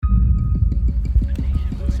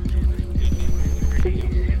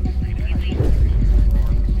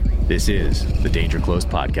This is the Danger Close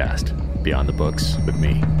podcast, Beyond the Books with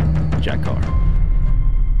me, Jack Carr.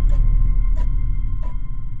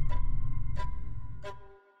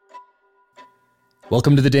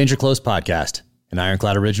 Welcome to the Danger Close podcast, an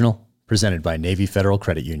Ironclad original presented by Navy Federal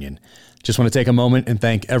Credit Union. Just want to take a moment and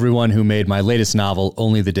thank everyone who made my latest novel,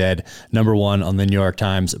 Only the Dead, #1 on the New York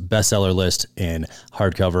Times bestseller list in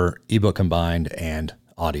hardcover, ebook combined, and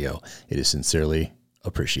audio. It is sincerely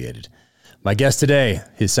appreciated. My guest today,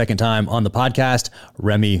 his second time on the podcast,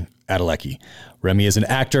 Remi Adeleke. Remi is an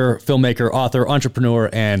actor, filmmaker, author, entrepreneur,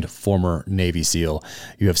 and former Navy SEAL.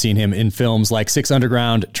 You have seen him in films like Six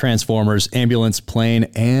Underground, Transformers, Ambulance, Plane,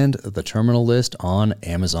 and The Terminal List on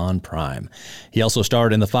Amazon Prime. He also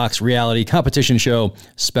starred in the Fox reality competition show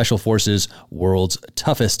Special Forces World's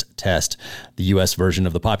Toughest Test, the U.S. version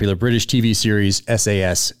of the popular British TV series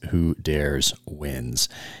SAS Who Dares Wins.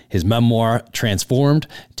 His memoir, Transformed,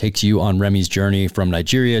 takes you on Remi's journey from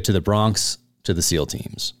Nigeria to the Bronx to the SEAL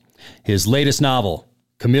teams. His latest novel,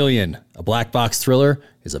 Chameleon, a black box thriller,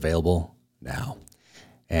 is available now.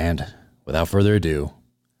 And without further ado,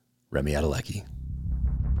 Remi Adeleke.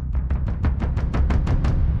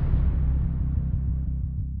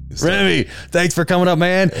 Remi, thanks for coming up,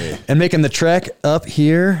 man, and making the trek up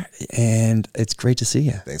here. And it's great to see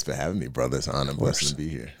you. Thanks for having me, brother. It's an honor and blessing to be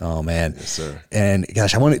here. Oh, man. Yes, sir. And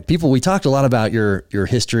gosh, we talked a lot about your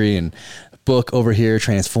history and book over here,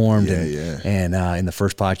 Transformed, and in the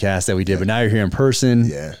first podcast that we did, but now you're here in person.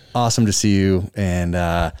 Yeah. Awesome to see you and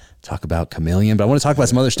talk about Chameleon, but I want to talk about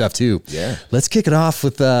some other stuff too. Yeah. Let's kick it off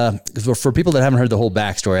with, for people that haven't heard the whole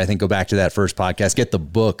backstory, I think go back to that first podcast, get the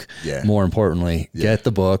book, more importantly, get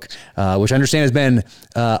the book, which I understand has been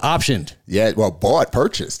optioned. Yeah, well,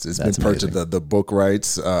 purchased. It's been purchased, the book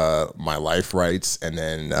rights, my life rights, and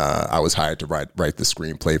then I was hired to write the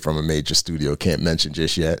screenplay from a major studio, can't mention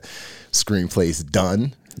just yet. Screenplay's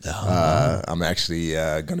done. I'm actually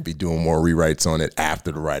going to be doing more rewrites on it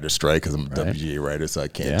after the writer's strike because I'm a WGA writer, so I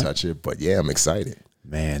can't touch it. But yeah, I'm excited.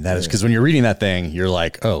 Man, that is because when you're reading that thing, you're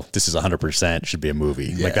like, oh, this is 100% should be a movie.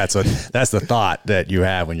 Yeah. Like that's the thought that you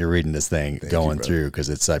have when you're reading this thing going through, because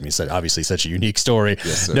it's, I mean, obviously such a unique story.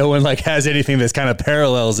 Yes, no one has anything that's kind of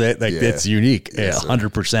parallels it. It's unique,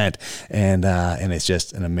 100%. And it's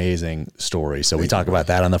just an amazing story. So we talk about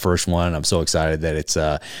that on the first one. I'm so excited that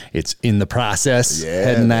it's in the process,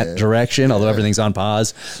 heading that direction, although everything's on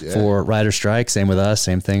pause for writer strike. Same with us.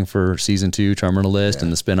 Same thing for season 2, Terminal List,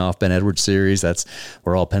 and the spinoff Ben Edwards series.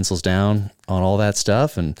 We're all pencils down on all that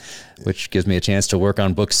stuff, and which gives me a chance to work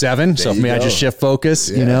on book 7. So for me, I just shift focus,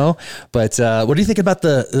 you know. But what do you think about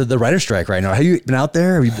the writer's strike right now? Have you been out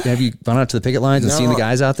there? Have you gone out to the picket lines and seen the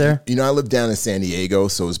guys out there? You know, I live down in San Diego,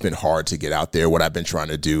 so it's been hard to get out there. What I've been trying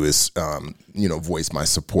to do is, voice my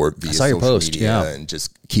support via social media and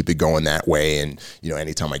just keep it going that way. And,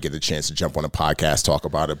 anytime I get a chance to jump on a podcast, talk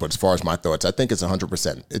about it. But as far as my thoughts, I think it's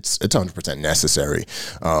 100%. It's 100% necessary.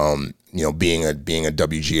 Being a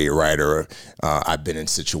WGA writer, I've been in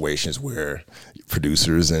situations where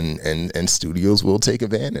producers and studios will take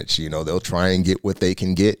advantage. They'll try and get what they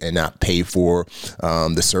can get and not pay for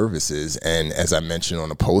the services. And as I mentioned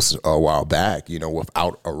on a post a while back,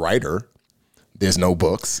 without a writer, there's no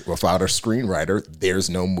books. Without a screenwriter, there's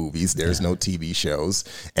no movies. There's no TV shows.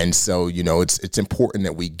 And so, it's important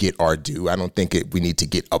that we get our due. I don't think we need to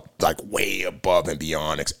get up way above and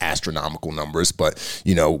beyond astronomical numbers, but,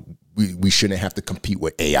 we shouldn't have to compete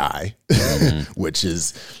with AI, which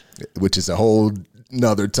is a whole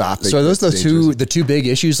another topic. So are those the two big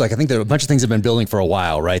issues? I think there are a bunch of things have been building for a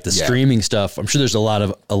while, right? The streaming stuff. I'm sure there's a lot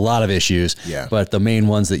of issues. Yeah. But the main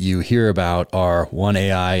ones that you hear about are 1,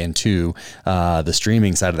 AI, and 2, the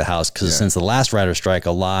streaming side of the house. Because since the last writer strike,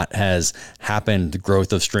 a lot has happened. The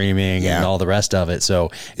growth of streaming and all the rest of it.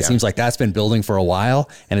 So it seems like that's been building for a while,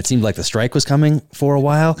 and it seemed like the strike was coming for a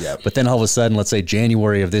while. Yep. But then all of a sudden, let's say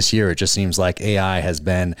January of this year, it just seems like AI has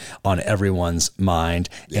been on everyone's mind,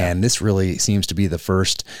 and this really seems to be the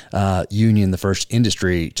first union, the first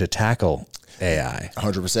industry to tackle AI.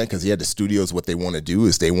 100%, because the studios, what they want to do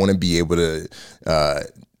is they want to be able to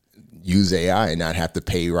use AI and not have to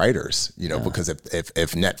pay writers, because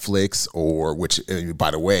if Netflix which,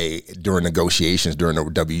 by the way, during negotiations, during the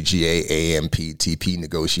WGA, AMPTP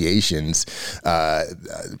negotiations,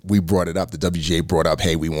 we brought it up. The WGA brought up,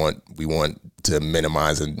 hey, we want to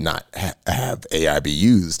minimize and not have AI be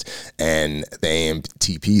used. And the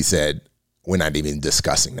AMTP said, we're not even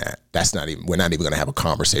discussing that. We're not even going to have a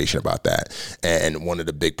conversation about that. And one of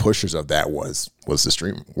the big pushers of that were the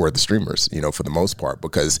streamers, for the most part,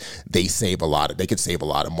 because they could save a lot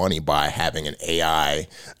of money by having an AI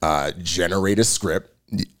generate a script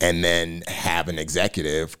and then have an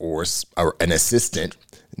executive or an assistant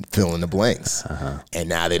fill in the blanks. And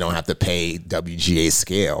now they don't have to pay WGA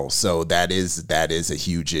scale. So that is a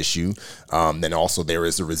huge issue. Then also there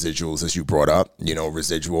is the residuals, as you brought up.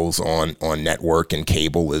 Residuals on network and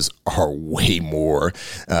cable are way more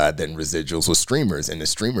than residuals with streamers, and the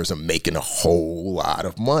streamers are making a whole lot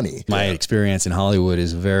of money. My experience in Hollywood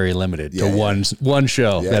is very limited to one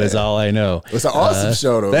show. That is all I know. It was an awesome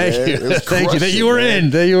show, though. Thank you. Thank you that you were in.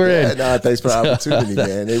 No, thanks for the opportunity,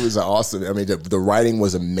 man. It was awesome. I mean, the writing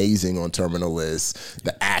was amazing on Terminal List.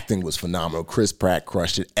 The acting was phenomenal. Chris Pratt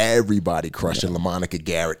crushed it. Everybody crushed it. LaMonica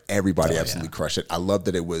Garrett, everybody absolutely crushed it. I love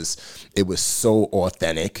that it was so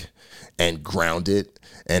authentic and grounded.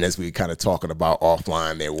 And as we kind of talking about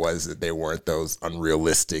offline, there weren't those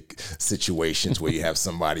unrealistic situations where you have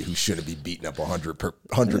somebody who shouldn't be beating up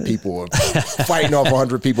 100 people or fighting off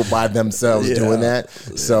 100 people by themselves doing that.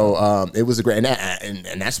 So it was a great,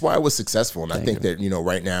 and that's why it was successful. And I think that,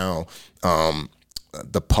 right now,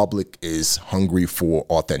 the public is hungry for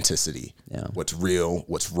authenticity. What's real,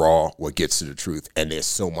 what's raw, what gets to the truth. And there's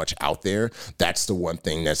so much out there. That's the one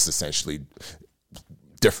thing that's essentially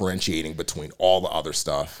differentiating between all the other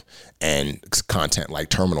stuff and content like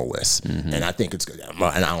Terminal List. And I think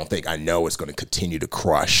I know it's going to continue to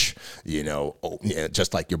crush,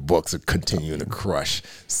 just like your books are continuing to crush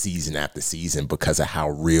season after season because of how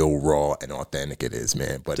real, raw, and authentic it is,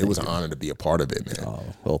 man. But it was an honor to be a part of it, man. Oh,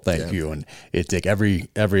 well, thank you. And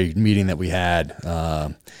every meeting that we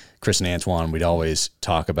had, Chris and Antoine, we'd always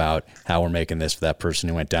talk about how we're making this for that person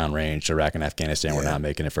who went downrange to Iraq and Afghanistan. We're not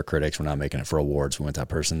making it for critics. We're not making it for awards. We want that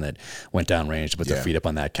person that went downrange to put their feet up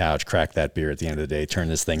on that couch, crack that beer at the end of the day, turn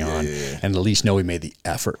this thing on, and at least know we made the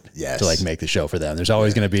effort to make the show for them. There's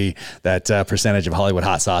always going to be that percentage of Hollywood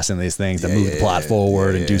hot sauce in these things that move the plot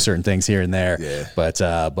forward and do certain things here and there. But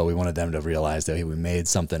we wanted them to realize that we made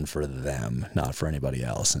something for them, not for anybody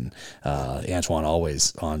else. And Antoine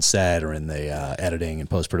always on set or in the editing and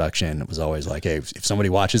post-production, it was always like, hey, if somebody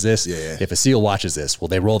watches this, if a SEAL watches this, will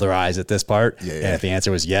they roll their eyes at this part? And if the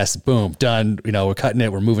answer was yes, boom, done. We're cutting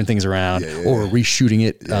it, we're moving things around, or we're reshooting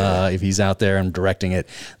it if he's out there and directing it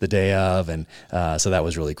the day of. And so that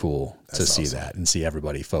was really cool to see that and see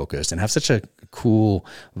everybody focused and have such a cool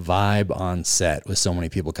vibe on set with so many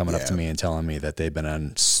people coming up to me and telling me that they've been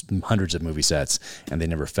on hundreds of movie sets and they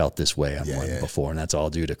never felt this way on one before. And that's all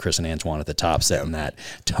due to Chris and Antoine at the top setting that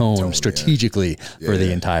tone strategically for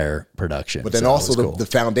the entire production. But then also the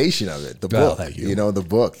foundation of it, the book, the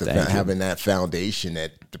book, having that foundation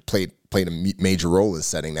that played a major role in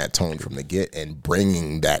setting that tone from the get and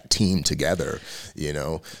bringing that team together,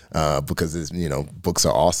 because books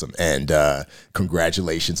are awesome. And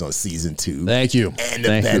congratulations on season 2. Thank you. And the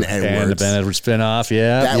Ben Edwards spinoff.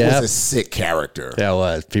 That was a sick character. That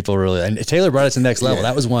was. People really, and Taylor brought it to the next level.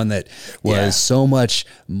 That was one that was so much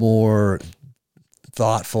more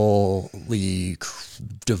thoughtfully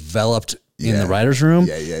developed in the writer's room.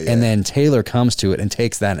 And then Taylor comes to it and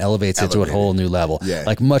takes that and elevates it to a whole new level,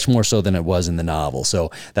 like much more so than it was in the novel. So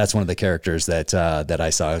that's one of the characters that I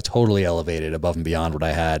saw totally elevated above and beyond what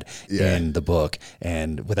I had in the book.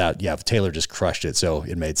 And Taylor just crushed it. So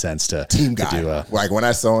it made sense to do like when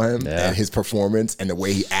I saw him and his performance and the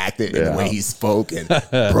way he acted and the way he spoke and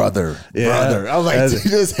brother. I was like,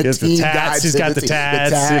 he's a team guy. He's got the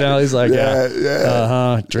tats, he's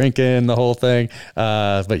like, drinking the whole thing.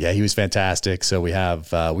 But he was fantastic. So we have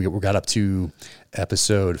we got up to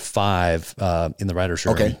episode 5 in the writer's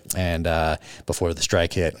room, and before the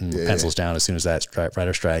strike hit and pencils down as soon as that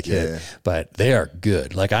writer strike hit. But they are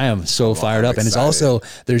good. Like I am so fired up, and it's also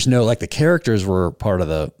there's no the characters were part of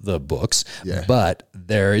the books, but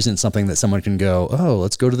there isn't something that someone can go, oh,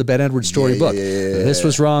 let's go to the Ben Edwards storybook. This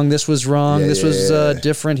was wrong. This was wrong. This was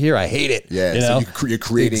different here. I hate it. So you're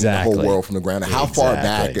creating the whole world from the ground. How far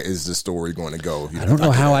back is the story going to go? I don't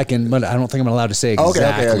know how I can, but I don't think I'm allowed to say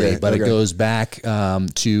exactly. But it goes back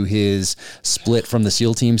to his split from the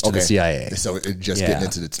SEAL teams to the CIA. So it just getting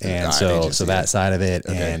into the and so that side of it,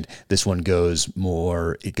 and this one goes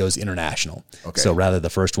international. So rather the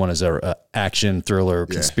first one is a action thriller,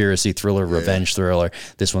 conspiracy thriller, revenge thriller.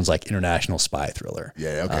 This one's like international spy thriller.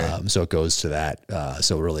 So it goes to that.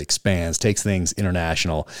 So it really expands, takes things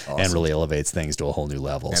international, and really elevates things to a whole new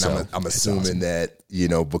level. And I'm assuming that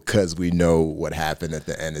because we know what happened at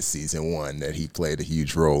the end of season 1, that he played a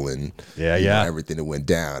huge role in everything that went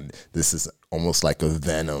down. This is almost like a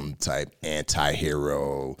Venom type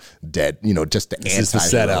anti-hero, dead, just the anti-hero. Is the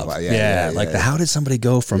setup. How did somebody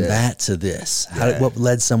go from that to this? What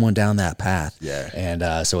led someone down that path? Yeah.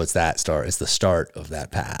 And so it's that start. It's the start of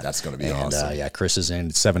that path. That's going to be awesome. Chris is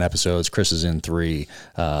in 7 episodes. Chris is in 3.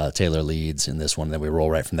 Taylor leads in this one. Then we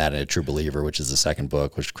roll right from that into True Believer, which is the second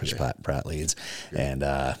book, which Chris Pratt leads. And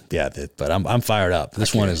but I'm fired up.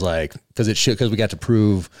 This one is like, because we got to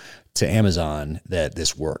prove to Amazon that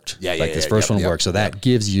this worked. This first one worked. So that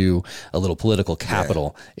gives you a little political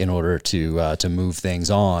capital in order to move things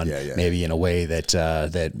on, maybe in a way that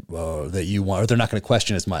you want, or they're not going to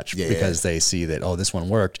question as much because they see that, this one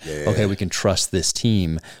worked. Okay, we can trust this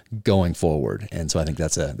team going forward. And so I think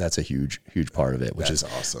that's a huge part of it, which is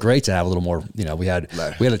awesome. Great to have a little more. We had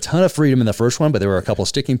a ton of freedom in the first one, but there were a couple of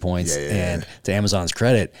sticking points. And to Amazon's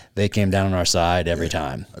credit, they came down on our side every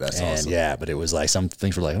time. That's awesome. But it was like some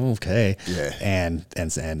things were like, okay. Yeah. And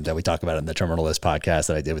we talk about it in the Terminalist podcast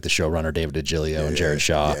that I did with the showrunner David DiGilio and Jared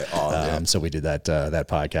Shaw. So we did that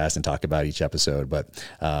podcast and talk about each episode. But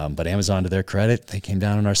Amazon, to their credit, they came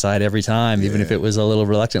down on our side every time, even if it was a little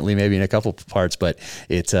reluctantly, maybe in a couple parts. But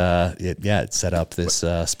it set up this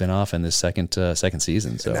spinoff and this second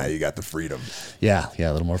season. So and now you got the freedom. Yeah,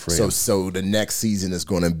 a little more freedom. So the next season is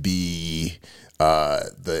going to be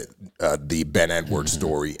the Ben Edwards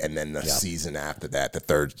story, and then the season after that, the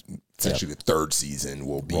third season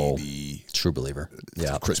will be the True Believer.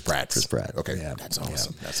 Chris Pratt. Okay, that's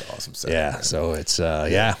awesome. That's awesome. So it's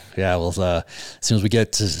We'll as soon as we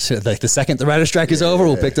get to the second the writer's strike is over,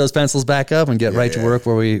 we'll pick those pencils back up and get right to work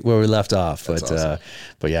where we left off. That's awesome.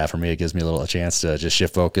 But for me, it gives me a chance to just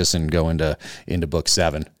shift focus and go into book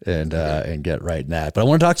 7 and get right in that. But I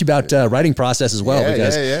want to talk to you about writing process as well,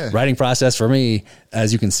 because writing process for me,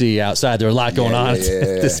 as you can see outside, there are a lot going on at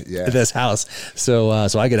this house. So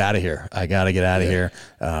I get out of here. I got to get out of here.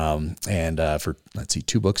 For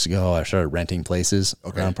 2 books ago, I started renting places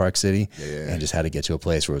around Park City and just had to get to a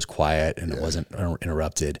place where it was quiet and it wasn't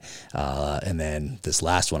interrupted. And then this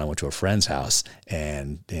last one, I went to a friend's house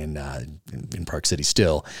and in Park City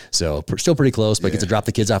still. So still pretty close, but I get to drop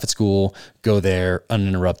the kids off at school, go there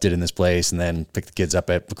uninterrupted in this place, and then pick the kids up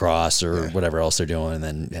at lacrosse or whatever else they're doing,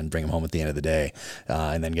 and bring them home at the end of the day.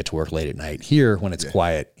 And then get to work late at night here when it's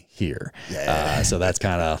quiet here. So that's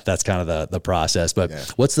kind of the process. But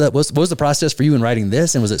what was the process for you in writing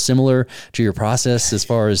this? And was it similar to your process as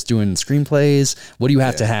far as doing screenplays? What do you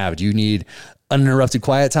have to have? Do you need uninterrupted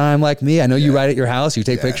quiet time like me? I know you write at your house, you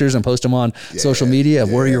take pictures and post them on social media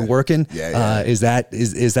of where you're working. Is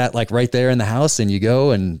that like right there in the house and you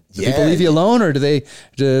go, and do people leave you alone, or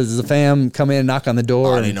does the fam come in and knock on the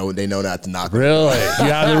door? They know not to knock. Really? You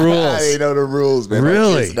have the rules. They know the rules, man.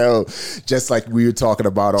 Really? No, just like we were talking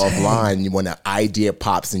about offline, when an idea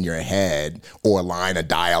pops in your head or a line of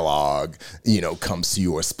dialogue, comes to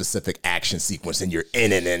you, or a specific action sequence, and you're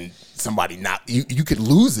in it, and somebody you could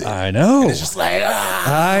lose it. I know. And it's just like,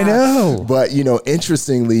 I know. But,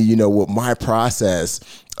 interestingly, with my process,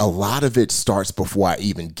 a lot of it starts before I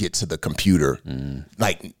even get to the computer,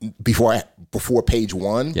 like before page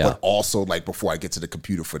 1, but also like before I get to the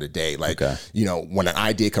computer for the day. Like, when an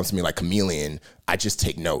idea comes to me like Chameleon, I just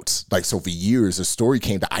take notes. Like, so for years,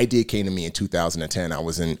 the idea came to me in 2010. I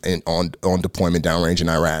was on deployment downrange in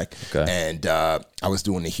Iraq, and I was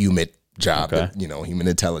doing the human job, human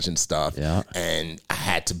intelligence stuff. And I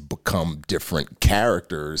had to become different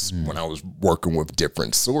characters when I was working with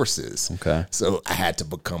different sources. So I had to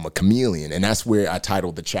become a chameleon. And that's where I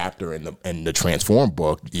titled the chapter in the Transform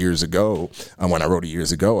book years ago. When I wrote it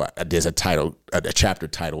years ago, there's a chapter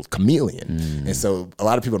titled Chameleon. And so a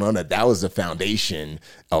lot of people don't know that was the foundation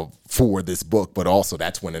for this book, but also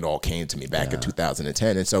that's when it all came to me back in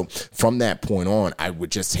 2010. And so from that point on, I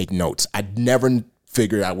would just take notes. I'd never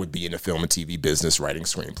figured I would be in the film and TV business writing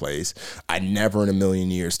screenplays. I never in a million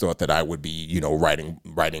years thought that I would be, writing,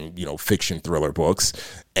 fiction thriller books.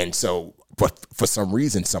 And so, but for some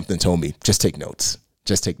reason, something told me, just take notes.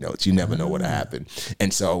 Just take notes. You never know what happened.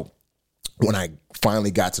 And so when I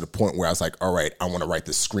finally got to the point where I was like, all right, I want to write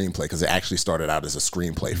this screenplay, because it actually started out as a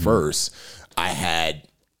screenplay first. I had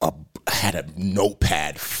a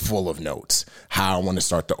notepad full of notes. How I want to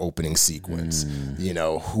start the opening sequence.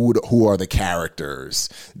 Who are the characters?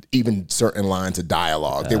 Even certain lines of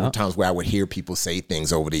dialogue. There were times where I would hear people say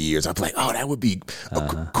things over the years. I'd be like, oh, that would be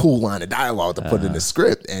a cool line of dialogue to put in the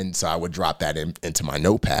script. And so I would drop that into my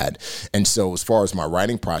notepad. And so as far as my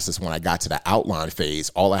writing process, when I got to the outline phase,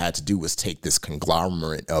 all I had to do was take this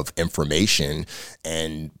conglomerate of information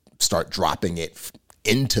and start dropping it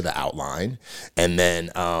into the outline. And then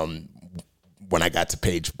when I got to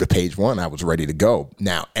page one, I was ready to go.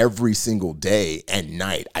 Now, every single day and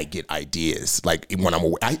night, I get ideas. Like when I'm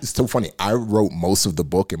away, it's so funny. I wrote most of the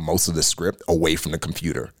book and most of the script away from the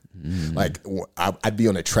computer. Like I'd be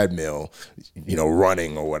on a treadmill,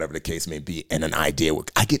 running or whatever the case may be, and an idea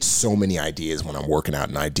I get so many ideas when I'm working out.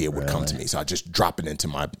 An idea would come to me, so I just drop it into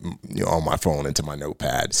my, on my phone, into my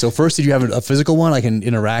notepad. So first, did you have a physical one, like in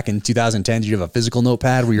Iraq in 2010? Did you have a physical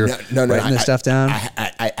notepad where you're writing this stuff down?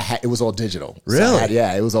 It was all digital. Really?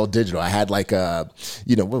 So it was all digital. I had like what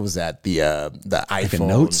was that? The iPhone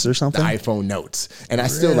notes or something. The iPhone notes, and I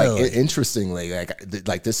still interestingly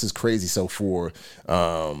like this is crazy. So for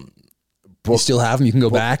you still have them? You can go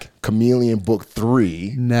back. Chameleon book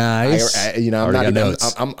 3. Nice.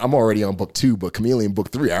 I'm already on book 2, but Chameleon book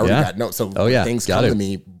 3, I already got notes. So things come to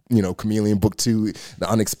me. Chameleon book 2, the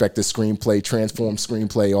unexpected screenplay, transform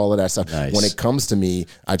screenplay, all of that stuff. Nice. When it comes to me,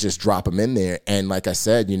 I just drop them in there. And like I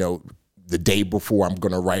said, the day before I'm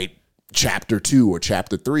going to write chapter 2 or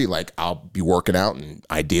chapter 3, like I'll be working out and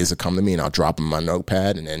ideas will come to me and I'll drop them in my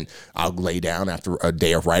notepad, and then I'll lay down after a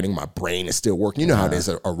day of writing. My brain is still working. You know how it is.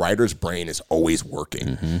 A writer's brain is always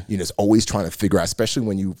working. It's always trying to figure out, especially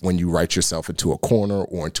when you write yourself into a corner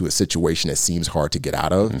or into a situation that seems hard to get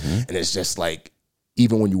out of. And it's just like,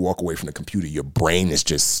 even when you walk away from the computer, your brain is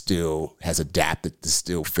just still has adapted to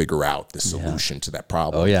still figure out the solution to that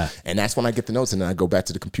problem. Oh yeah. And that's when I get the notes, and then I go back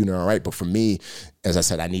to the computer and I write. But for me, as I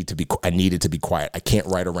said, I needed to be quiet. I can't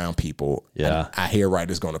write around people. Yeah. I hear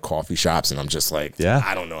writers going to coffee shops, and I'm just like,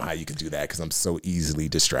 I don't know how you can do that because I'm so easily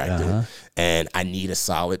distracted. And I need a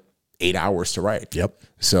solid 8 hours to write. Yep.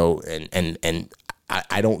 So and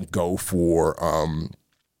I don't go for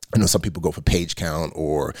I know some people go for page count,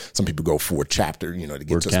 or some people go for chapter, to get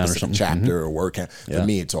word to a specific chapter or word count. For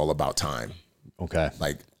me, it's all about time. Okay.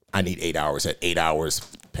 Like I need 8 hours. At 8 hours,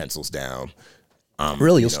 pencils down.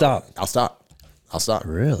 Really? You'll stop? I'll stop.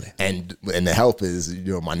 Really? And the help is,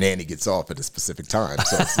 my nanny gets off at a specific time.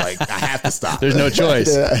 So it's like, I have to stop. There's no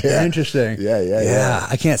choice. Interesting. Yeah.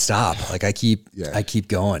 I can't stop. Like I keep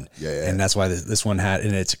going. And that's why this one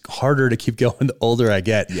and it's harder to keep going the older I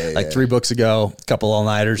get. 3 books ago, a couple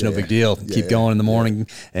all-nighters, no big deal. Keep going in the morning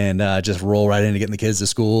and just roll right into getting the kids to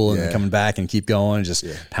school and then coming back and keep going, just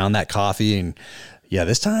pound that coffee. And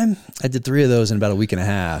this time I did 3 of those in about a week and a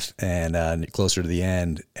half, and closer to the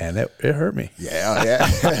end, and it hurt me.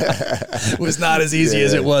 It was not as easy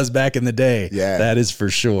as it was back in the day. That is for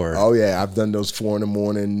sure. Oh yeah, I've done those 4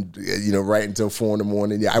 a.m, right until 4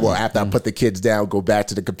 a.m. After I put the kids down, go back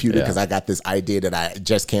to the computer because I got this idea that I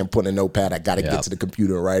just can't put in a notepad. I got to get to the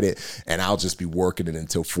computer and write it, and I'll just be working it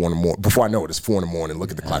until 4 a.m. Before I know it, it's 4 a.m.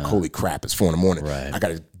 Look at the clock. Holy crap, it's 4 a.m. Right. I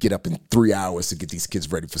got to get up in 3 hours to get these kids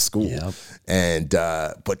ready for school. And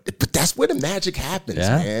but that's where the magic happens,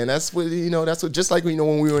 man. That's what that's what, just like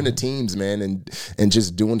when we were in the teams, man, and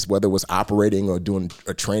just doing, whether it was operating or doing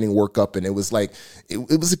a training workup, and it was like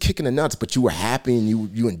it was a kick in the nuts, but you were happy and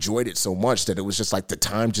you enjoyed it so much that it was just like the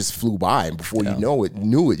time just flew by, and before you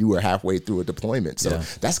knew it, you were halfway through a deployment. So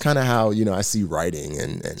that's kind of how I see writing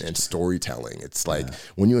and storytelling. It's like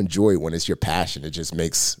when you enjoy it, when it's your passion, it just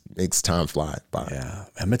makes time fly by.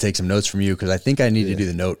 I'm gonna take some notes from you because I think I need to do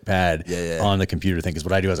the notepad on the computer thing. Because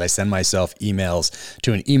what I do is I send myself emails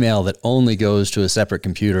to an email that only goes to a separate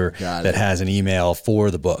computer that has an email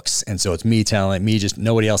for the books. And so it's me telling me, just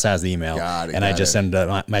nobody else has the email. I just send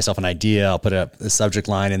myself an idea. I'll put a subject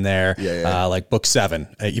line in there, like book 7,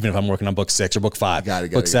 even if I'm working on book 6 or book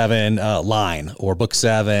 5, book 7 line, or book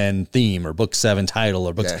 7 theme, or book 7 title,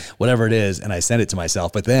 or books, whatever it is. And I send it to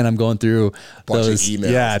myself. But then I'm going through those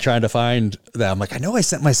emails, trying to find that. I'm like, I know I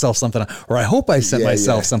sent myself something, or I hope I sent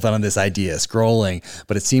myself something on this idea, scrolling.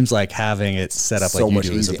 But it seems like having it set up so like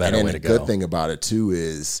you do is a better way to go. The good thing about it too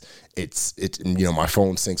is it's my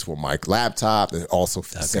phone syncs with my laptop. It also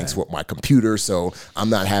syncs with my computer, so I'm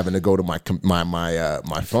not having to go to my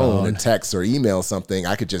phone and text or email something.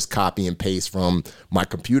 I could just copy and paste from my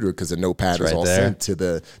computer because the notepad is all sent to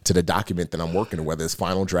the document that I'm working on, whether it's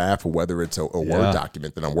final draft or whether it's a Word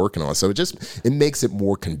document that I'm working on. So it makes it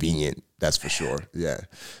more convenient. That's for sure.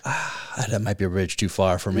 That might be a bridge too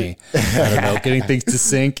far for me. I don't know. Getting things to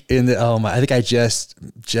sync in the I think I just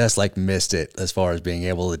like missed it as far as being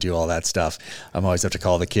able to do all that stuff. I'm always have to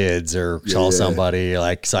call the kids or call somebody.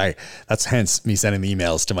 Like, so that's hence me sending the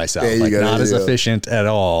emails to myself. Like not as efficient at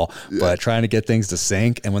all, but trying to get things to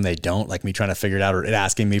sync. And when they don't, like me trying to figure it out or it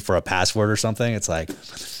asking me for a password or something, it's like,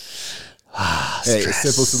 a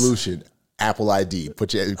simple solution. Apple ID.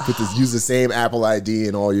 Use the same Apple ID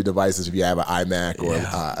in all your devices. If you have an iMac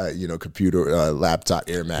or computer, laptop,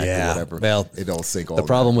 Air Mac or whatever, it don't sync all. The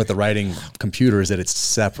problem with the writing computer is that it's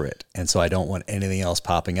separate. And so I don't want anything else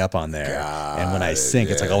popping up on there. And when I sync,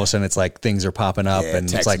 it's like all of a sudden it's like things are popping up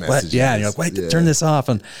and it's like, what? Yeah. And you're like, wait, turn this off.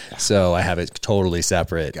 And so I have it totally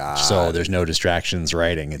separate. So there's no distractions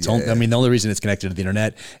writing. It's only, I mean, the only reason it's connected to the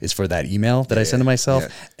internet is for that email that I send to myself.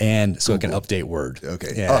 And so it can update Word.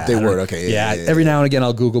 Okay. Update Word. Okay. Every now and again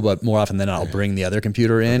I'll Google, but more often than not, I'll bring the other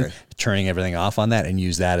computer in, turning everything off on that and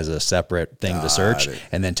use that as a separate thing to search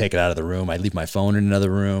and then take it out of the room. I leave my phone in another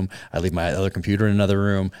room. I leave my other computer in another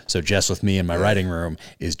room. So just with me in my writing room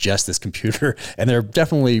is just this computer. And there are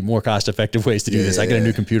definitely more cost-effective ways to do this. I get a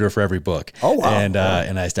new computer for every book. Oh, wow.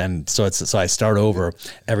 And so I start over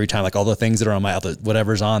every time, like all the things that are on my,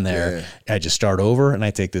 whatever's on there, I just start over and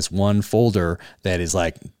I take this one folder that is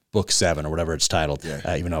like book 7 or whatever it's titled,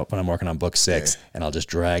 even though when I'm working on book 6, and I'll just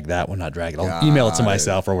drag that one, not drag it. I'll email it to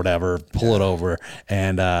myself or whatever, pull it over.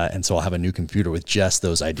 And so I'll have a new computer with just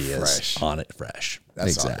those ideas on it fresh.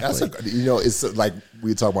 Exactly. It's like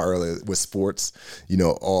we were talking about earlier with sports,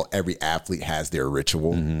 every athlete has their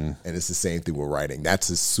ritual and it's the same thing with writing. That's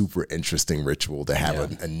a super interesting ritual to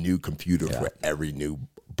have a new computer for every new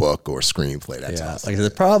book or screenplay. That's awesome. Like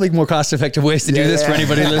there's probably more cost-effective ways to do this for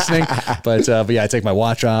anybody listening. But I take my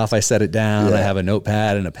watch off, I set it down, I have a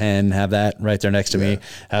notepad and a pen, have that right there next to me.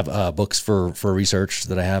 Have books for research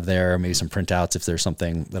that I have there, maybe some printouts if there's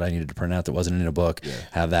something that I needed to print out that wasn't in a book.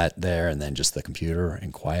 Have that there, and then just the computer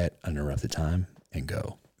and quiet, uninterrupted time, and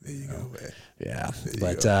go. There you go, man. Yeah.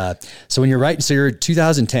 But so when you're writing, so you're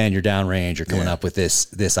 2010, you're downrange, you're coming up with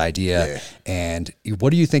this idea. And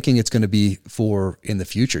what are you thinking it's going to be for in the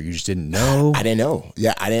future? You just didn't know? I didn't know.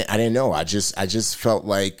 Yeah, I didn't know. I just felt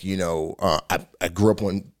like, I grew up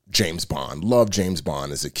on James Bond. Loved James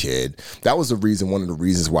Bond as a kid. That was one of the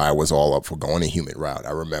reasons why I was all up for going a human route.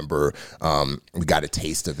 I remember we got a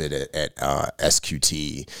taste of it at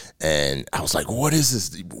SQT, and I was like, what is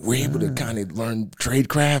this? We're able to kind of learn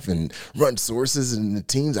tradecraft and run sources in the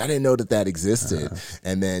teams. I didn't know that existed.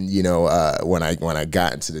 And then, when I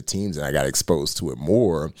got into the teams and I got exposed to it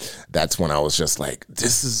more, that's when I was just like,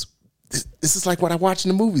 this is like what I watch in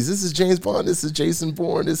the movies. This is James Bond. This is Jason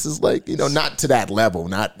Bourne. This is like, not to that level,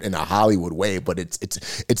 not in a Hollywood way, but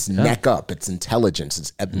it's neck up. It's intelligence.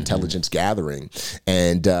 It's intelligence gathering.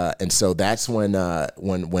 And so that's when I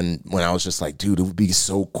was just like, dude, it would be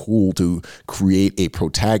so cool to create a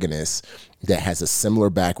protagonist that has a similar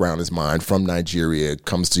background as mine, from Nigeria,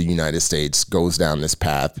 comes to the United States, goes down this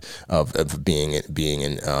path of being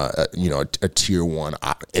in a tier 1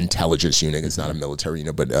 intelligence unit. It's not a military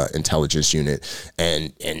unit, but intelligence unit,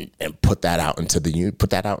 and put that out into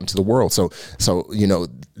the world. So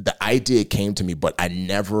the idea came to me, but I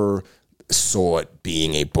never saw it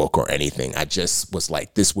being a book or anything. I just was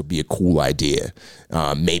like, this would be a cool idea.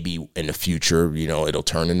 Maybe in the future, it'll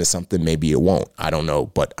turn into something. Maybe it won't. I don't know,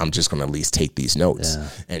 but I'm just going to at least take these notes.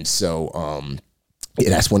 And so,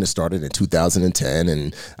 that's when it started in 2010,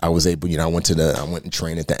 and I was able, I went and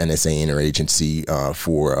trained at the NSA Interagency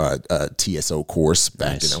for a TSO course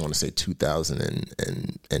back in, I want to say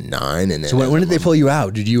 2009. And then so when did they pull you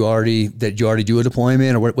out? Did you already do a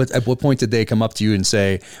deployment, or at what point did they come up to you and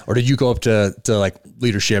say, or did you go up to like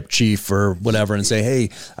leadership, chief or whatever, and say, hey,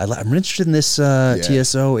 I'm interested in this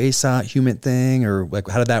TSO ASOT human thing, or like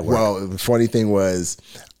how did that work? Well, the funny thing was,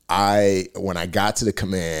 when I got to the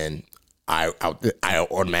command, I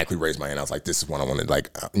automatically raised my hand. I was like, this is what I wanted.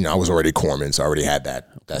 Like, I was already corpsman, so I already had that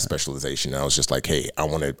specialization. And I was just like, hey, I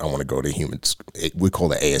want to go to humans. We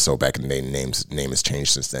call it ASO back in the day. Name has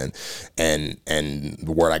changed since then. And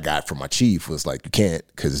the word I got from my chief was like, you can't,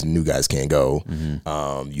 because new guys can't go.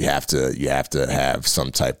 You have to have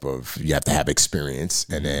some type of, you have to have experience.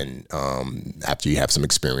 And then after you have some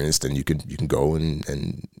experience, then you can go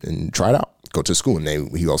and try it out. Go to school, and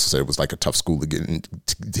he also said it was like a tough school to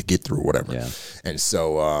get through, or whatever. And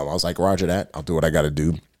so I was like, Roger that. I'll do what I got to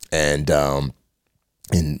do. And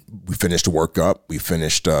we finished the work up. We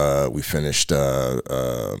finished what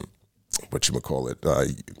you would call it,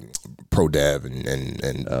 pro dev and then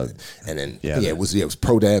it was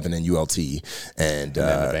pro dev and then ULT and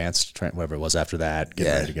then advanced, whatever it was after that,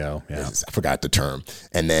 getting ready to go. I forgot the term.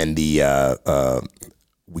 And then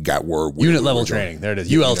we got word unit level training. There it is.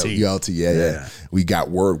 ULT. ULT. Yeah. We got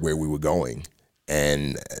word where we were going,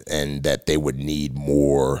 and that they would need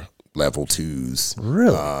more level 2s,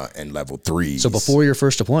 really, and level 3s. So before your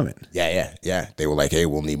first deployment. Yeah. They were like, hey,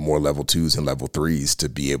 we'll need more level 2s and level 3s to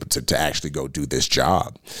be able to actually go do this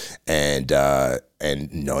job. And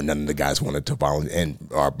no, none of the guys wanted to volunteer. And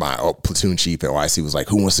my platoon chief at OIC was like,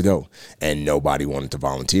 who wants to go? And nobody wanted to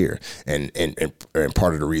volunteer. And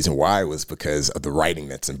part of the reason why was because of the writing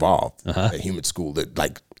that's involved. At human school, that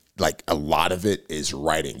like like a lot of it is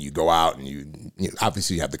writing. You go out and you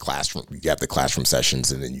obviously you have the classroom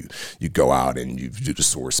sessions, and then you go out and you do the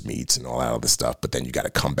source meets and all that other stuff. But then you got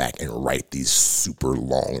to come back and write these super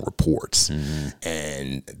long reports,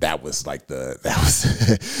 and that was like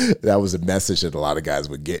that was a message that a lot of guys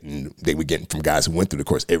were getting. They were getting from guys who went through the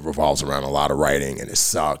course. It revolves around a lot of writing, and it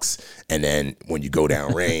sucks. And then when you go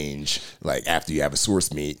down range, like after you have a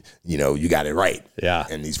source meet, you got it right. Yeah,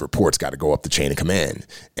 and these reports got to go up the chain of command.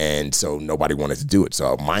 And so nobody wanted to do it.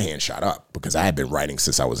 So my hand shot up because I had been writing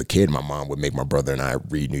since I was a kid. My mom would make my brother and I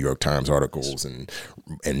read New York Times articles and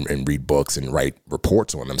read books and write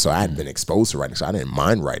reports on them. So I had been exposed to writing, so I didn't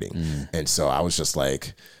mind writing. And so I was just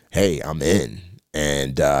like, hey, I'm in.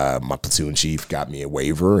 And my platoon chief got me a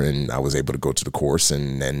waiver, and I was able to go to the course,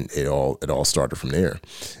 and then it all started from there.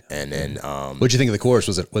 And then, what'd you think of the course?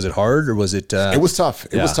 Was it hard, or was it? It was tough.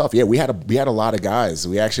 It was tough. Yeah, we had a lot of guys.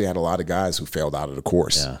 We actually had a lot of guys who failed out of the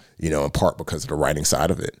course. In part because of the writing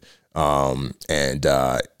side of it.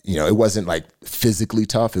 It wasn't like physically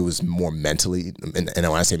tough. It was more mentally, and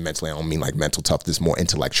when I say mentally, I don't mean like mental toughness, more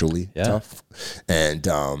intellectually tough.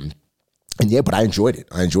 But I enjoyed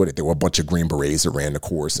it. There were a bunch of Green Berets that ran the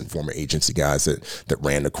course and former agency guys that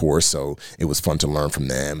ran the course. So it was fun to learn from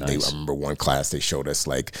them. Nice. I remember one class, they showed us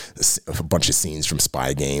like a bunch of scenes from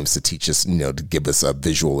spy games to teach us, to give us a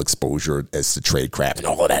visual exposure as to tradecraft, and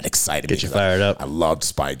all of that excited me. Get you fired up. I loved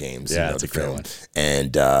spy games. Yeah, it's a great one.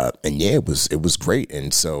 And it was great.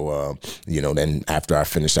 And so, then after I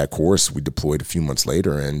finished that course, we deployed a few months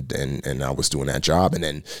later, and I was doing that job. And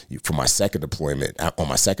then for my second deployment,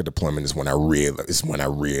 is when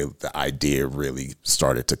the idea really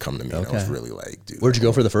started to come to me. Okay. And I was really like, dude. Where'd you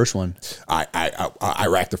go for the first one? I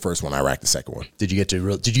racked the first one. I racked the second one. Did you get to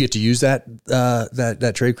use that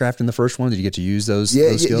tradecraft in the first one? Did you get to use those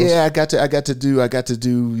skills? Yeah, I got to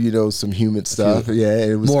do some human stuff. Yeah,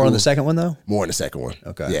 it was more cool. On the second one though. More on the second one.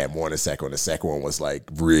 Okay. Yeah, more on the second one. The second one was like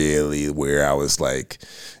really where I was like,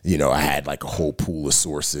 I had like a whole pool of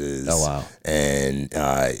sources. Oh wow. And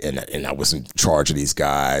I was in charge of these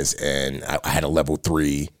guys, and I had a level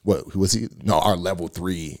 3. What was he? No, our level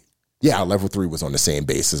 3. Yeah, our level 3 was on the same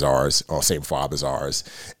base as ours, or same fob as ours,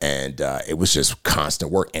 and it was just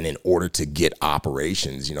constant work. And in order to get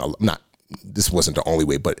operations, this wasn't the only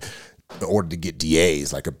way, but in order to get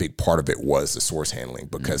DAs, like a big part of it was the source handling,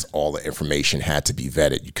 because all the information had to be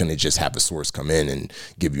vetted. You couldn't just have a source come in and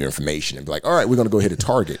give you information and be like, all right, we're going to go hit a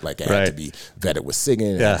target. Like it had to be vetted with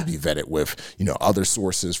SIGINT. It had to be vetted with, other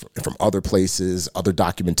sources from other places, other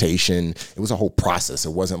documentation. It was a whole process.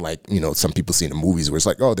 It wasn't like, some people see in the movies where it's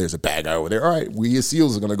like, oh, there's a bad guy over there. All right, we as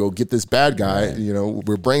SEALs are going to go get this bad guy. Right.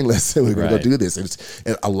 We're brainless and we're going to go do this.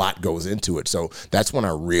 And a lot goes into it. So that's when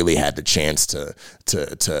I really had the chance to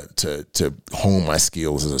hone my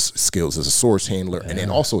skills as a source handler, and then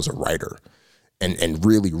also as a writer, and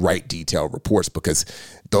really write detailed reports, because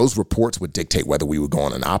those reports would dictate whether we would go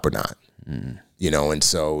on an op or not. And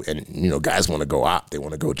so guys want to go op, they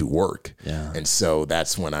want to go do work. And so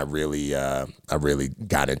that's when I really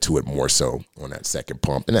got into it more so on that second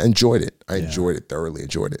pump, and I enjoyed it. Thoroughly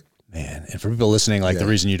enjoyed it. Man, and for people listening, the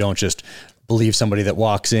reason you don't just believe somebody that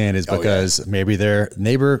walks in is because maybe their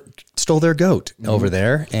neighbor stole their goat over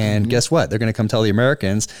there, and guess what? They're going to come tell the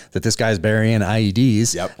Americans that this guy's burying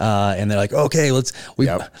IEDs, and they're like, okay, let's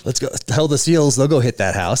go tell the SEALs they'll go hit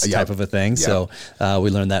that house, type of a thing. So we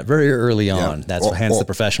learned that very early on. That's hence the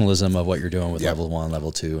professionalism of what you're doing with level 1,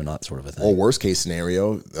 level 2, and that sort of a thing. Or worst case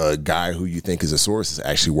scenario, a guy who you think is a source is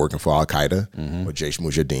actually working for Al Qaeda or Jaish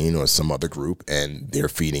Mujahideen or some other group, and they're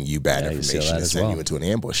feeding you bad information and sending you into an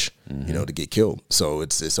ambush, to get killed. So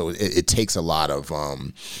it takes a lot of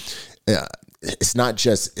it's not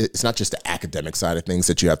just the academic side of things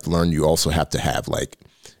that you have to learn. You also have to have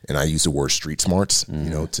and I use the word street smarts,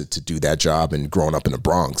 to do that job. And growing up in the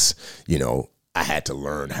Bronx, I had to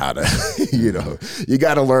learn how to, you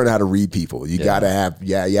got to learn how to read people. You got to have,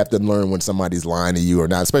 you have to learn when somebody's lying to you or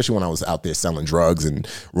not, especially when I was out there selling drugs and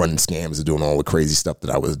running scams and doing all the crazy stuff that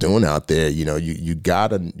I was doing out there. You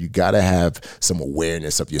gotta have some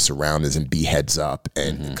awareness of your surroundings and be heads up.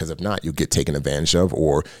 And because if not, you'll get taken advantage of,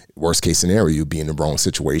 or worst case scenario, you'll be in the wrong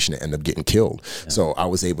situation and end up getting killed. So I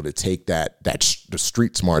was able to take the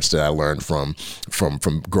street smarts that I learned from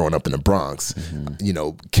growing up in the Bronx,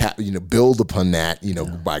 build upon that,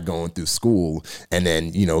 by going through school, and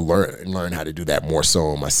then, learn how to do that more so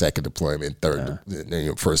on my second deployment,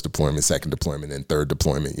 first deployment, second deployment, and third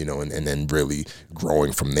deployment, and then really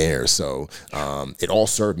growing from there. So it all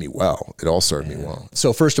served me well.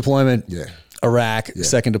 So first deployment, Iraq,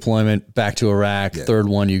 second deployment, back to Iraq. Third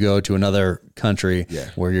one, you go to another country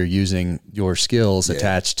where you're using your skills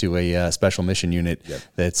attached to a special mission unit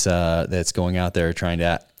that's going out there trying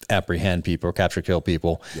to apprehend people or capture, kill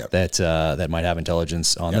people that might have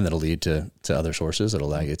intelligence on them that'll lead to other sources that'll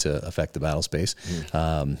allow you to affect the battle space.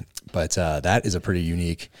 But that is a pretty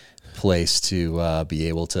unique place to be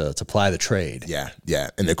able to ply the trade. Yeah.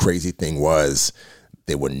 And the crazy thing was,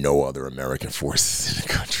 there were no other American forces in the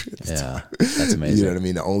country. Yeah, that's amazing. You know what I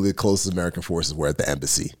mean? The only closest American forces were at the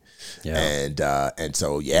embassy. Yeah. And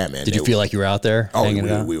so, man. Did you feel like you were out there? Oh,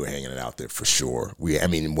 we were hanging it out there for sure.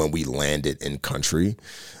 When we landed in country,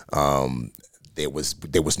 there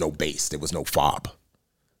was no base. There was no FOB.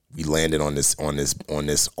 We landed on this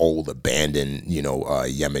old abandoned,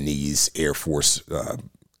 Yemenese Air Force.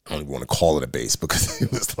 I don't even want to call it a base because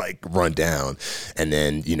it was like run down. And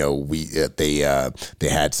then, they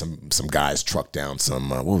had some guys truck down some,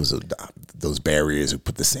 what was it? Those barriers who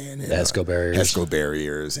put the sand in. The ESCO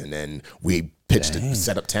barriers. And then we pitched it,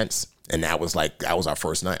 set up tents. And that was our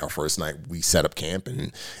first night. Our first night we set up camp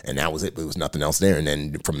and that was it. There was nothing else there. And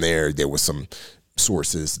then from there was some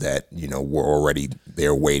sources that were already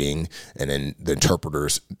there waiting, and then the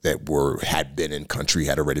interpreters that had been in country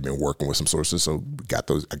had already been working with some sources. So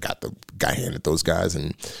I got handed those guys,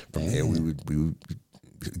 and from there we would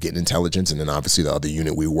get intelligence, and then obviously the other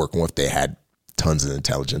unit we were working with, they had tons of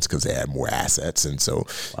intelligence because they had more assets, and so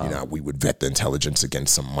we would vet the intelligence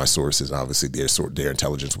against some of my sources. Obviously, their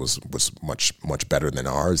intelligence was much better than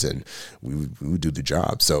ours, and we would do the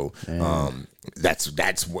job. So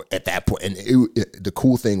that's what at that point. And the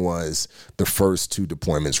cool thing was the first two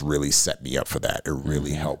deployments really set me up for that. It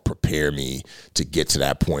really helped prepare me to get to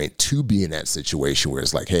that point, to be in that situation where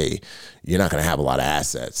it's like, hey, you're not going to have a lot of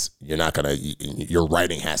assets. Your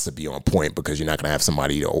writing has to be on point because you're not going to have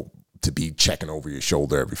somebody to be checking over your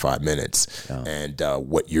shoulder every 5 minutes. And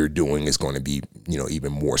what you're doing is going to be,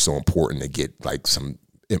 even more so important to get like some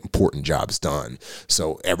important jobs done.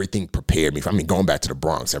 So everything prepared me. Going back to the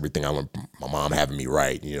Bronx, everything I learned, my mom having me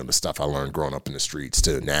write, the stuff I learned growing up in the streets,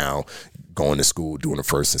 to now going to school, doing the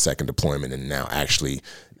first and second deployment, and now actually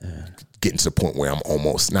getting to the point where I'm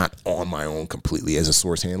almost not on my own completely as a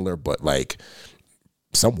source handler, but like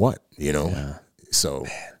somewhat, So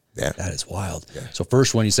yeah, that is wild. Yeah. So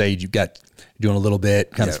first one, you say you got doing a little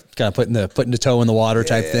bit, kind of putting the toe in the water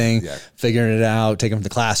type thing, figuring it out, taking it from the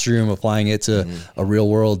classroom, applying it to a real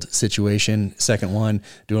world situation. Second one,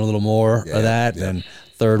 doing a little more of that. And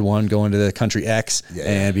third one, going to the country X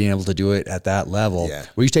and being able to do it at that level. Yeah.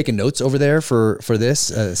 Were you taking notes over there for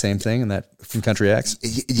this same thing and that from country X?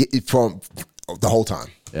 From the whole time.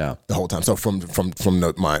 Yeah, the whole time. So from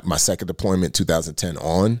my second deployment, 2010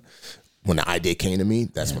 on. When the idea came to me,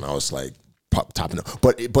 that's when I was like topping up.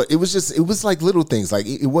 But it was like little things. Like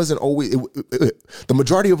it wasn't always, the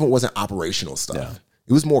majority of it wasn't operational stuff. Yeah.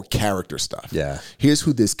 It was more character stuff. Yeah. Here's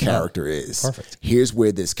who this character is. Perfect. Here's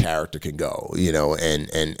where this character can go,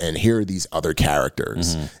 and here are these other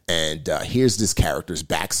characters. And here's this character's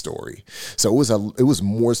backstory. So it was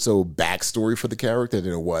more so backstory for the character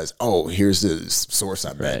than it was, here's the source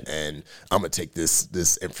I met. Right. And I'm going to take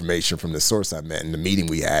this information from the source I met in the meeting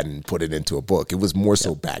we had and put it into a book. It was more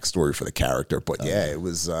so backstory for the character. But it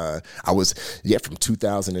was, from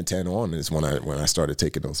 2010 on is when I started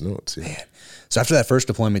taking those notes. Yeah. Man. So after that first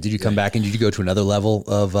deployment, did you come back and did you go to another level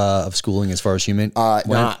of schooling as far as human? No,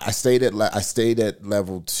 I stayed at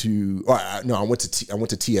level 2. I went to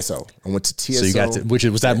TSO. I went to TSO. So you got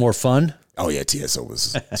was that more fun? Oh yeah, TSO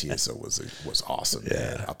was awesome. Yeah.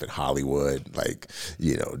 Man. Up in Hollywood,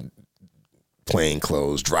 plain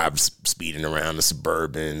clothes, speeding around the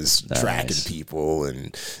Suburbans, tracking people,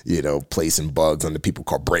 and placing bugs on the people,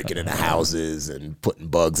 called breaking into houses and putting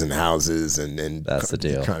bugs in houses, and then that's the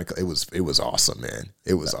deal. It was awesome, man.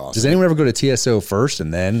 It was awesome. Does anyone ever go to TSO first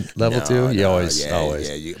and then level 2? You always.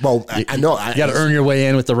 Well, I know you got to earn your way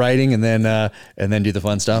in with the writing, and then do the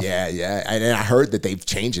fun stuff. Yeah. And I heard that they've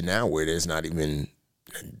changed it now, where there's not even.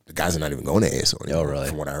 The guys are not even going to ASO anymore, really?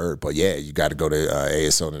 From what I heard. But yeah, you got to go to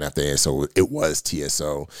ASO, and after ASO, it was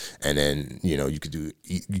TSO, and then you can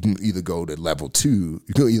either go to level 2,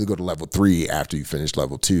 you can either go to level 3 after you finish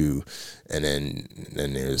level 2, and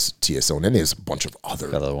then there's TSO, and then there's a bunch of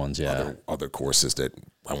other ones, other courses that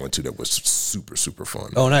I went to that was super, super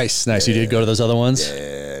fun. Oh, nice. Yeah. You did go to those other ones?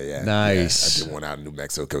 Yeah. Nice. Yeah. I did one out in New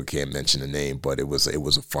Mexico. Can't mention the name, but it was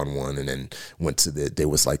a fun one. And then went to there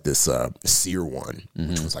was like this SEER one,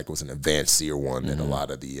 which was an advanced SEER one that a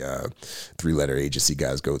lot of the 3-letter agency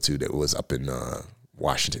guys go to. That was up in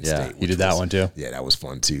Washington State. You did that one too? Yeah, that was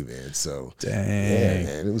fun too, man. So dang, yeah,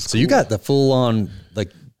 man, it was. So cool. You got the full on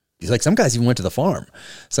like some guys even went to the farm.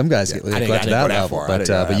 Some guys got to that level,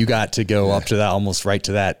 but you got to go up to that, almost right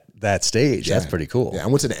to that stage. That's pretty cool. Yeah, I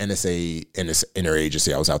went to the NSA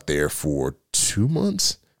interagency. I was out there for 2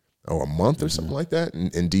 months or a month or something like that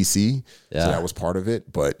in DC. Yeah. So that was part of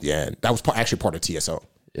it. But yeah, that was actually part of TSO.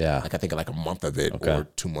 Yeah. Like I think like a month of it or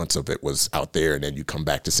 2 months of it was out there. And then you come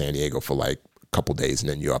back to San Diego for like a couple days and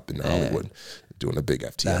then you're up in Hollywood doing a big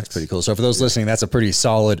FTX. That's pretty cool. So for those listening, that's a pretty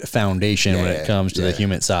solid foundation when it comes to the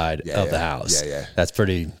human side of the house. Yeah. That's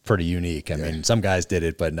pretty unique. I mean, some guys did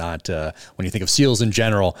it, but not when you think of SEALs in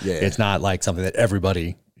general, it's not like something that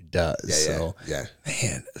everybody does.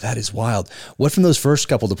 Man, that is wild. What from those first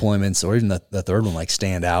couple deployments or even the third one like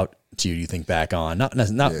stand out to you think back on?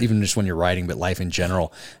 Not even just when you're writing, but life in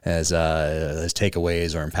general as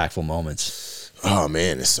takeaways or impactful moments. Oh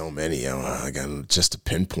man, there's so many. I got just to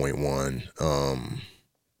pinpoint one.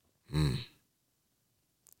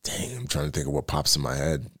 Dang, I'm trying to think of what pops in my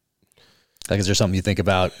head. Like, is there something you think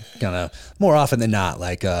about kind of more often than not,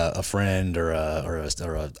 like a friend or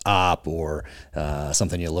a op or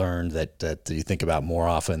something you learned that you think about more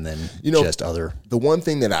often than just other? The one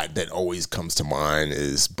thing that always comes to mind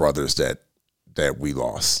is brothers that we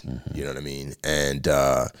lost. Mm-hmm. You know what I mean? And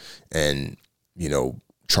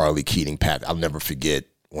Charlie Keating, Pat. I'll never forget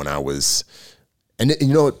when I was, and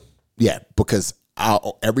because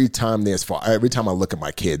every time I look at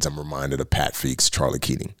my kids, I'm reminded of Pat Feeks, Charlie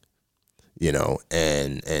Keating.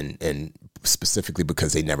 And specifically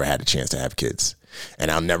because they never had a chance to have kids. And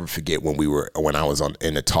I'll never forget when I was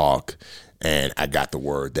in a talk and I got the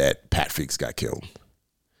word that Pat Feeks got killed.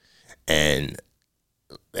 And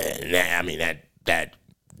I mean, that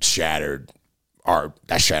shattered our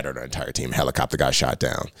entire team. Helicopter got shot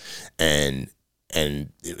down and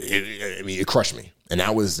it crushed me. And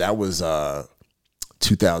that was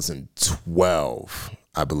 2012,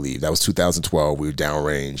 I believe. That was 2012. We were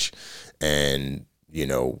downrange. And,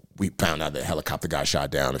 we found out that helicopter got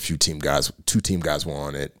shot down. Two team guys were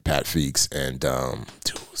on it, Pat Feeks and,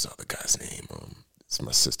 what was the other guy's name? It's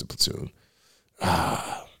my sister platoon.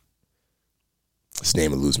 His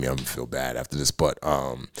name will lose me. I'm going to feel bad after this. But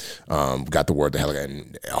got the word the helicopter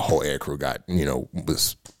and a whole air crew got,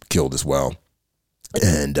 was killed as well.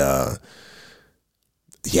 And, I'll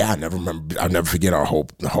never forget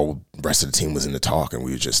the whole rest of the team was in the talk and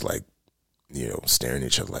we were just like, staring at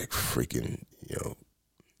each other like freaking,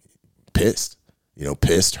 pissed,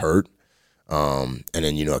 hurt. And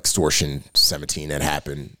then, Extortion 17 that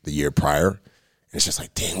happened the year prior. And it's just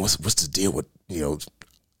like, dang, what's the deal with,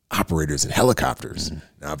 operators and helicopters? Mm-hmm.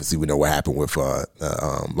 Now, obviously, we know what happened with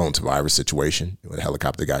Lone Survivor situation when the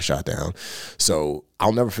helicopter got shot down. So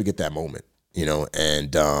I'll never forget that moment,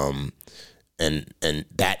 and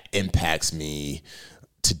that impacts me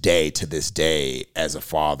today, to this day, as a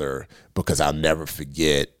father, because I'll never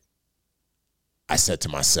forget, I said to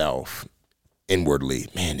myself inwardly,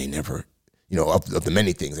 man, they never, of the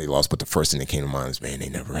many things they lost, but the first thing that came to mind is, man, they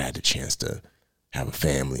never had the chance to have a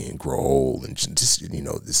family and grow old and just,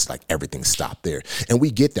 it's like everything stopped there. And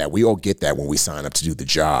we get that. We all get that when we sign up to do the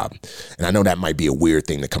job. And I know that might be a weird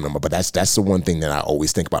thing to come to mind, but that's the one thing that I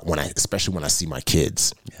always think about especially when I see my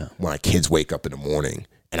kids. Yeah. When my kids wake up in the morning.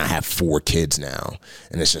 And I have 4 kids now.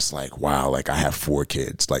 And it's just like, wow, like I have 4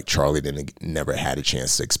 kids. Like Charlie never had a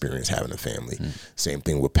chance to experience having a family. Same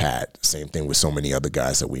thing with Pat. Same thing with so many other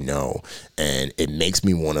guys that we know. And it makes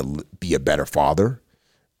me want to be a better father.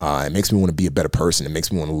 It makes me want to be a better person. It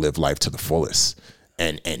makes me want to live life to the fullest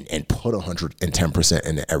and put 110%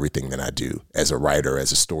 into everything that I do as a writer,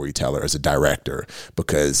 as a storyteller, as a director,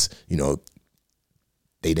 because,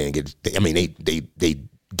 they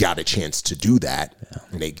got a chance to do that. Yeah.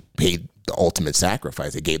 And they paid the ultimate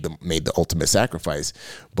sacrifice. They made the ultimate sacrifice,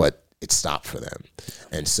 but it stopped for them.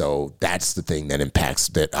 And so that's the thing that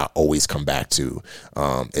I always come back to,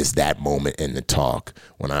 is that moment in the talk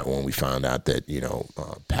when we found out that,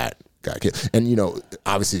 Pat got killed. And,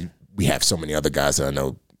 obviously we have so many other guys that I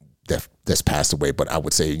know that's passed away, but I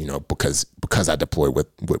would say, because I deployed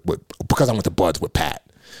because I went to Buds with Pat,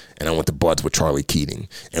 and I went to Buds with Charlie Keating,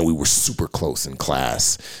 and we were super close in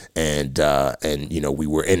class, and we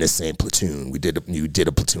were in the same platoon. We did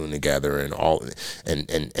a platoon together, and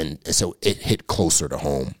so it hit closer to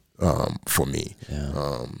home for me.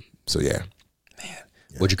 Yeah. Man,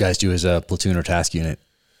 what'd you guys do as a platoon or task unit?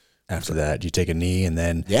 After that, do you take a knee and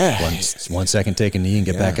then 1 second take a knee and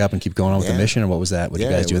get back up and keep going on with the mission? Or what was that? What did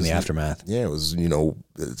you guys do in the aftermath? Yeah, it was,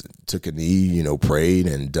 took a knee, prayed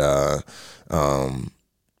and,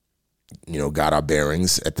 got our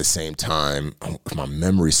bearings. At the same time, if my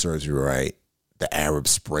memory serves me right, the Arab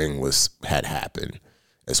Spring had happened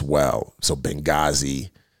as well. So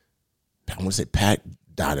Benghazi, I want to say Pat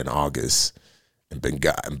died in August. And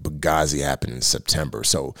Benghazi happened in September.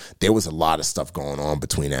 So there was a lot of stuff going on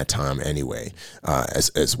between that time anyway,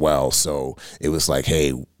 as well. So it was like,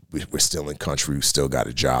 hey, we're still in country. We still got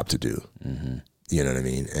a job to do. Mm-hmm. You know what I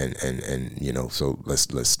mean? And you know, so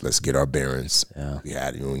let's get our bearings. Yeah. We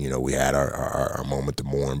had, you know, we had our moment to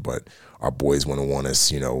mourn, but our boys wouldn't want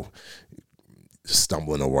us, you know,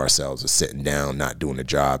 stumbling over ourselves or sitting down, not doing the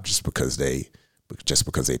job just because they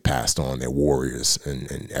passed on. They're warriors,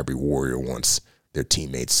 and every warrior wants their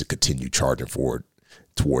teammates to continue charging forward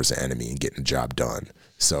towards the enemy and getting the job done.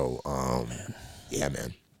 So,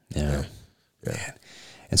 man. Yeah. Man.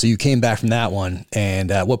 And so you came back from that one,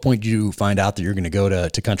 and at what point did you find out that you're going to go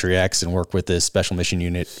to Country X and work with this special mission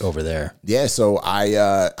unit over there? Yeah, so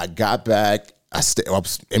I got back. I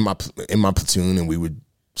was in my platoon, and we would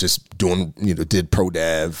just doing, you know, did pro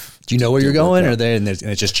dev. Do you know where you're going, or and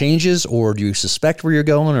it just changes, or do you suspect where you're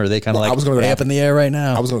going, or are they kind of up in the air right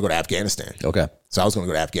now? I was going to go to Afghanistan. Okay. So I was going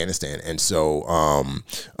to go to Afghanistan, and so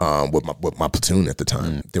with my platoon at the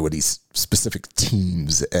time, there were these specific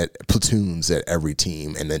platoons at every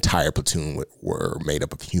team, and the entire platoon were made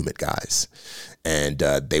up of humid guys, and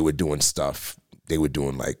they were doing stuff. They were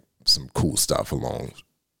doing like some cool stuff along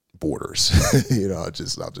borders. You know, I'll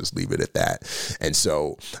just leave it at that. And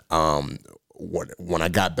so when we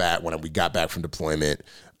got back from deployment,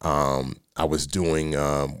 I was doing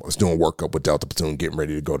workup with Delta Platoon, getting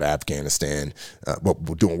ready to go to Afghanistan.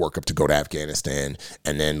 We're doing workup to go to Afghanistan,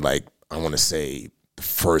 and then like I want to say the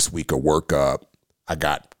first week of workup, I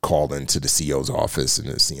got called into the CO's office and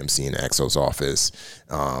the CMC and the XO's office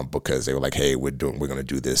because they were like, "Hey, we're going to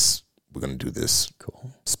do this. We're going to do this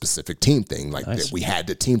cool specific team thing." Like nice. We had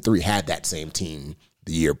the team 3 had that same team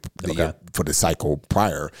the year for the cycle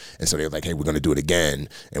prior. And so they were like, "Hey, we're going to do it again.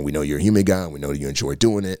 And we know you're a human guy. And we know you enjoy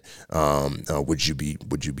doing it. Would you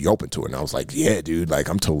be open to it?" And I was like, "Yeah, dude, like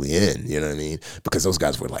I'm totally in." You know what I mean? Because those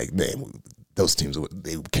guys were like, man, those teams,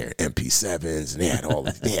 they were carrying MP7s and they had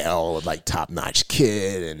all like top notch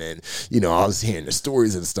kit. And then, you know, I was hearing the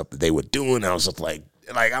stories and stuff that they were doing. I was just like,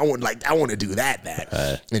 I want to do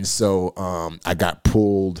that. And so I got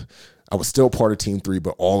pulled. I was still part of Team 3,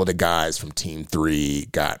 but all of the guys from Team 3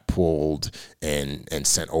 got pulled and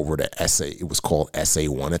sent over to SA. It was called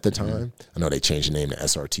SA1 at the time. Mm-hmm. I know they changed the name to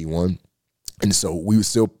SRT1. And so we were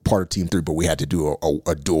still part of Team 3, but we had to do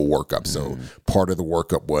a dual workup. So part of the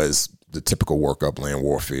workup was the typical workup, land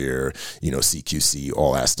warfare, you know, CQC,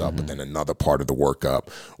 all that stuff. But then another part of the workup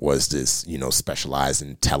was this, you know, specialized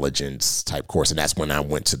intelligence type course. And that's when I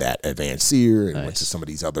went to that advanced SEER and went to some of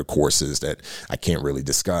these other courses that I can't really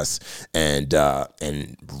discuss. And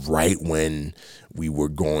right when we were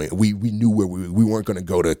going, we knew where we weren't going to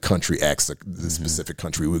go to country X, the specific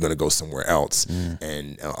country. We were going to go somewhere else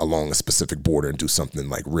and along a specific border and do something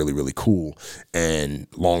like really, really cool. And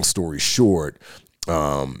long story short,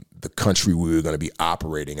 the country we were going to be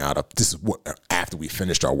operating out of, this is what, after we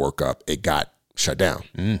finished our workup, it got shut down.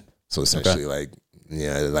 So essentially like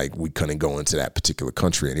we couldn't go into that particular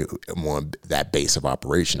country anymore, on that base of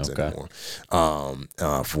operations anymore,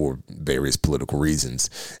 for various political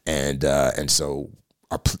reasons. And so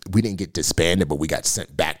we didn't get disbanded, but we got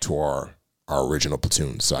sent back to our original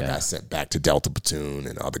platoon. So I got sent back to Delta Platoon,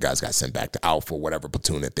 and the other guys got sent back to Alpha, whatever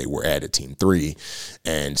platoon that they were at Team 3.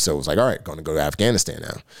 And so it was like, all right, going to go to Afghanistan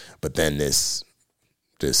now. But then this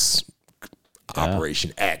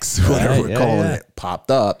Operation X, whatever we're calling it,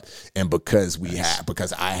 popped up. And because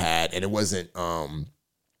I had, and it wasn't going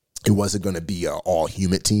to be an all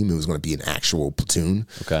humid team. It was going to be an actual platoon.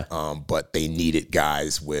 Okay. But they needed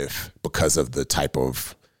guys because of the type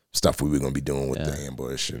of stuff we were going to be doing with the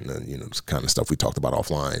ambush and the, you know, kind of stuff we talked about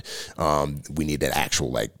offline. We need that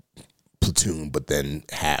actual like platoon, but then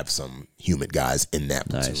have some humid guys in that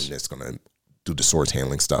platoon that's going to do the source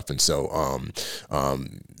handling stuff. And so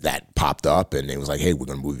that popped up, and it was like, "Hey, we're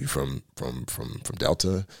going to move you from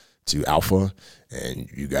Delta to Alpha, and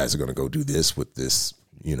you guys are going to go do this with this,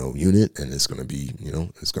 you know, unit, and it's going to be, you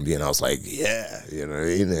know, and I was like, yeah, you know what I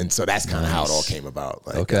mean? And so that's kind of how it all came about.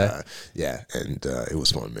 Like, and it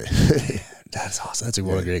was fun, man. That's awesome. That's a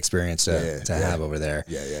really great experience to have over there.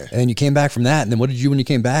 Yeah. And then you came back from that, and then what did you when you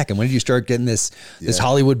came back, and when did you start getting this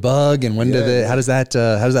Hollywood bug, and when how does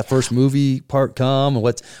that first movie part come, and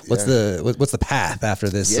what's the path after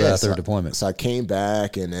this third deployment? So I came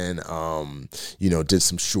back, and then you know, did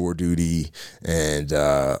some shore duty, and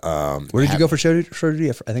where did you go for shore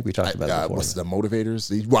duty? I think we talked about it before. What's the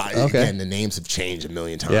motivators? Again, the names have changed a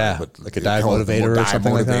million times. Yeah, but like a dive motivator or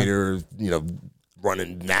something like that. You know,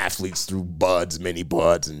 running athletes through mini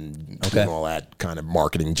buds, and doing all that kind of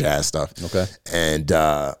marketing jazz stuff. Okay. And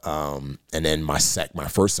then my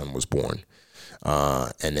first son was born.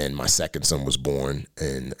 And then my second son was born,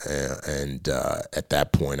 and at that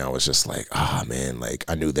point I was just like, man, like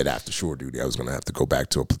I knew that after shore duty I was gonna have to go back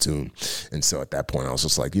to a platoon, and so at that point I was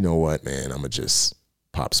just like, you know what, man, I'm gonna just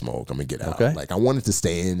pop smoke. I'm gonna get out. Okay. Like I wanted to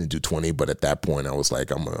stay in and do 20, but at that point I was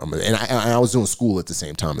like, and I was doing school at the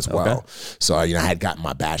same time as well. Okay. So I had gotten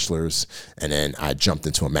my bachelor's, and then I jumped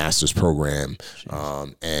into a master's program.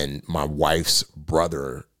 And my wife's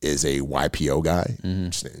brother is a YPO guy.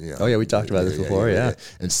 Mm-hmm. Oh yeah, we talked about this before. Yeah.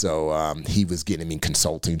 And so he was getting me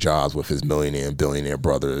consulting jobs with his millionaire and billionaire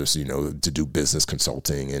brothers, to do business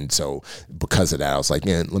consulting. And so because of that, I was like,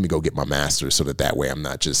 man, let me go get my master's so that way I'm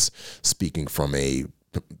not just speaking from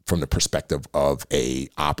the perspective of a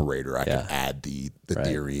operator. I can add the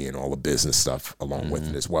theory and all the business stuff along with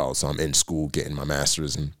it as well. So I'm in school getting my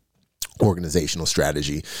master's in organizational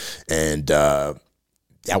strategy, and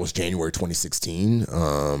that was January 2016.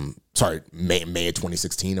 May of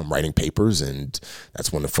 2016. I'm writing papers, and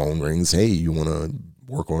that's when the phone rings. Hey, you want to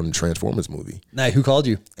work on the Transformers movie? Nah, who called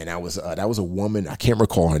you? And that was a woman. I can't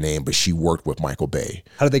recall her name, but she worked with Michael Bay.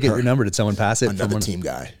 How did they get your number? Did someone pass it? Another team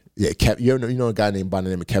guy. Yeah, you know a guy named by the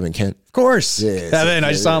name of Kevin Kent? Of course. Yeah, Kevin.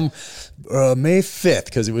 I saw him May 5th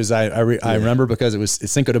because it was, I remember because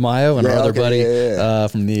it's Cinco de Mayo, and our other buddy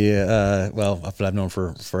from the, I've known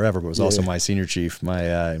for forever, but was also my senior chief,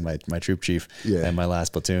 my troop chief, and my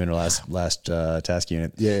last platoon or last task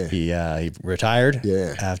unit. Yeah. He retired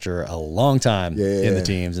after a long time in the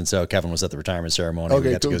teams. And so Kevin was at the retirement ceremony.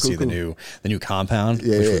 We got to go see the new compound,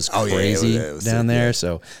 which was crazy down there.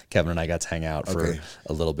 So Kevin and I got to hang out for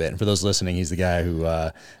a little bit. And for those listening, he's the guy who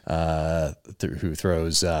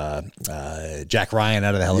throws Jack Ryan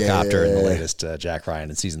out of the helicopter in the latest Jack Ryan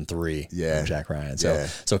in season 3 of Jack Ryan.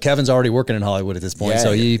 So Kevin's already working in Hollywood at this point.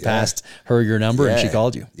 So he passed her your number and she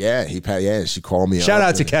called you. Yeah, she called me. Shout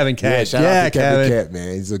out to Kevin Kent. Shout out to Kevin Kent,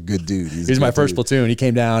 man. He's a good dude. He's my first platoon. He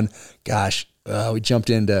came down. Gosh, we jumped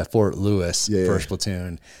into Fort Lewis, first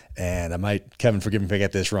platoon, and Kevin, forgive me if I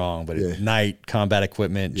get this wrong, but at night, combat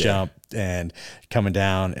equipment, jump, and coming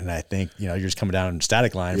down, and I think, you're just coming down in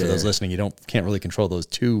static line. For those listening, can't really control those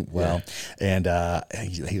too well. And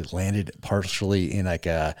he landed partially in like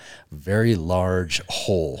a very large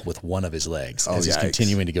hole with one of his legs as he's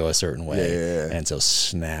continuing to go a certain way. And so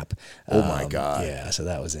snap. Oh my God. Yeah, so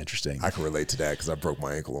that was interesting. I can relate to that because I broke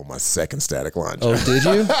my ankle on my second static line. Oh, did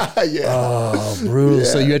you? Yeah. Oh, brutal. Yeah.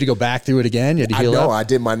 So you had to go back through it again? You had to heal up? I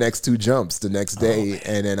did my next 2 jumps the next day,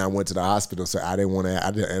 and then I went to the hospital. So I didn't want to.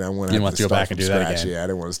 You want to go back and do that again? Yeah, I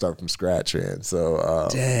didn't want to start from scratch, man. So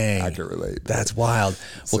dang, I can relate. That's wild.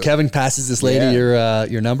 Well, Kevin passes this lady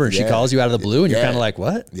your number, and she calls you out of the blue, and you're kind of like,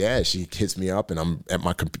 what? Yeah, she hits me up, and I'm at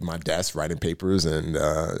my desk writing papers, and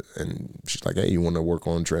she's like, hey, you want to work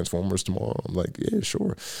on Transformers tomorrow? I'm like, yeah,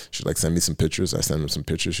 sure. She's like, send me some pictures. I send her some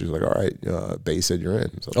pictures. She's like, all right, Bay said you're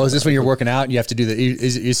in. So is this when you're working out and you have to do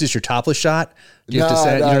is this your topless shot? Do you have to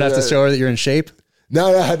say, you don't have to show her that you're in shape?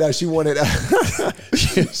 No. She wanted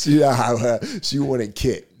she wanted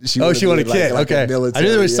kit. She wanted kit. Like okay. I knew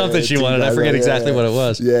there was something she wanted. I forget exactly what it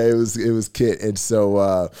was. Yeah, it was kit. And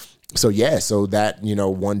so that,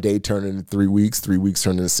 one day turned into 3 weeks, 3 weeks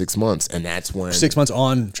turned into 6 months. And that's when 6 months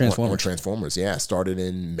on Transformers. On Transformers, yeah. Started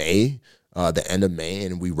in May. The end of May,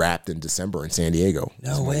 and we wrapped in December in San Diego.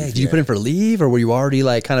 No way. Did you put in for leave, or were you already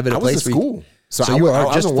kind of in a place? I was at school. So you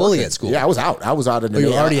were just fully at school? Yeah, I was out. I was out of the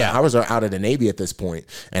Navy. Already out. I was out of the Navy at this point,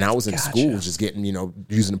 and I was in school just getting,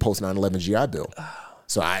 using the post 9/11 GI Bill.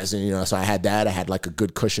 So I had that. I had like a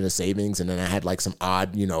good cushion of savings, and then I had like some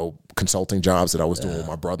odd, consulting jobs that I was doing with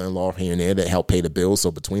my brother-in-law here and there that helped pay the bills.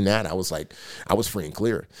 So between that, I was free and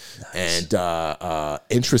clear. Nice. And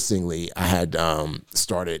interestingly, I had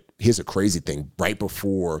started. Here's a crazy thing. Right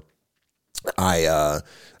before I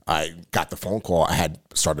got the phone call, I had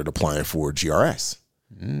started applying for GRS.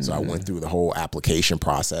 So I went through the whole application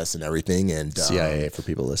process and everything. And CIA for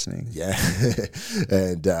people listening. Yeah.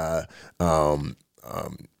 And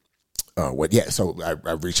so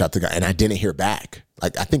I reached out to the guy, and I didn't hear back.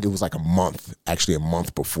 Like, I think it was like a month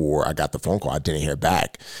before I got the phone call. I didn't hear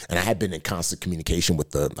back. And I had been in constant communication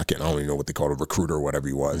with I don't even know what they call it, a recruiter or whatever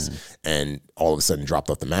he was. And all of a sudden dropped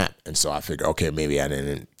off the map. And so I figured, okay, maybe I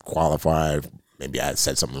didn't qualify. Maybe I had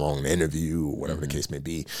said something wrong in the interview or whatever the case may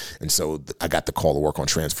be. And so I got the call to work on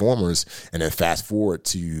Transformers. And then fast forward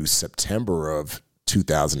to September of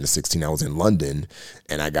 2016, I was in London,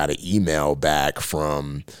 and I got an email back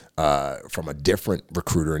from a different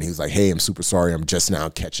recruiter, and he was like, "Hey, I'm super sorry. I'm just now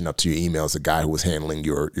catching up to your emails. The guy who was handling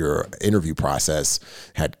your interview process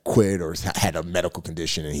had quit or had a medical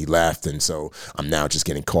condition, and he left, and so I'm now just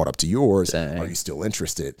getting caught up to yours. Dang. Are you still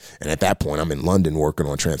interested?" And at that point, I'm in London working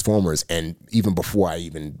on Transformers, and even before I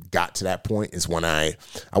even got to that point is when I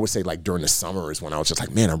would say like during the summer is when I was just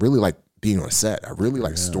like, man, I really like being on a set. I really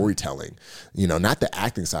like storytelling, not the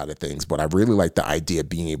acting side of things, but I really like the idea of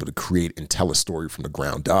being able to create and tell a story from the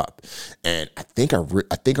ground up. And I think I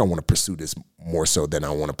want to pursue this more so than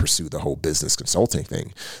I want to pursue the whole business consulting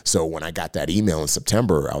thing. So when I got that email in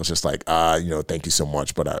September, I was just like, thank you so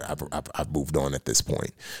much, but I've moved on at this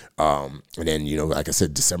point. And then, like I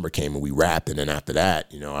said, December came and we wrapped. And then after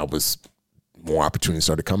that, I was more opportunities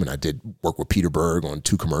started coming. I did work with Peter Berg on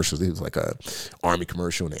 2 commercials. It was like a Army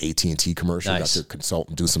commercial and an AT&T commercial. Nice. Got to consult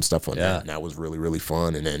and do some stuff on that. And that was really, really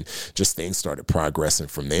fun. And then just things started progressing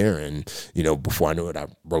from there. And, before I knew it, I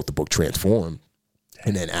wrote the book Transform.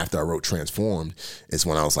 And then after I wrote Transformed is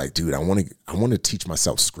when I was like, dude, I want to teach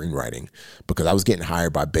myself screenwriting, because I was getting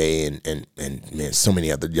hired by Bay and man, so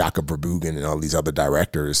many other, Jakob Verboegen and all these other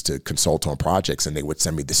directors to consult on projects, and they would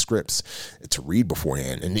send me the scripts to read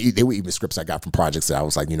beforehand. And they were even scripts I got from projects that I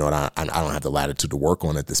was like, I don't have the latitude to work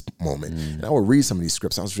on at this moment. And I would read some of these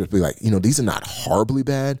scripts. I was just be like, these are not horribly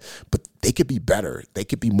bad, but they could be better. They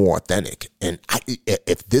could be more authentic. And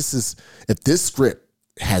if this script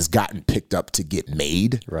has gotten picked up to get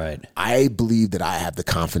made, right, I believe that I have the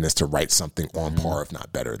confidence to write something on par, if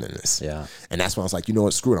not better than this. Yeah. And that's when I was like,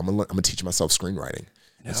 screw it. I'm gonna teach myself screenwriting.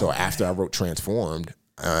 And so after I wrote Transformed,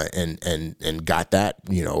 and got that,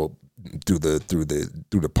 through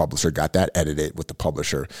the publisher, got that edited with the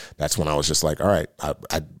publisher, that's when I was just like, all right, I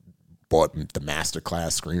bought the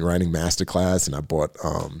screenwriting masterclass, and I bought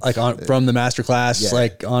from the masterclass,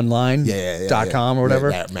 like online, .com or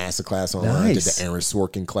whatever. That masterclass online. Nice. Did the Aaron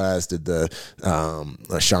Sorkin class, did the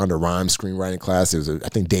Shonda Rhimes screenwriting class. It was I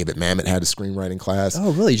think David Mamet had a screenwriting class.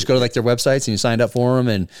 Oh, really? You just go to like their websites and you signed up for them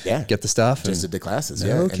and get the stuff. Just did the classes.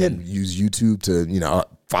 No kidding. And then use YouTube to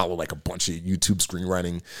follow like a bunch of YouTube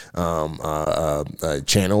screenwriting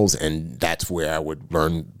channels, and that's where I would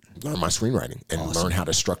learn my screenwriting and learn how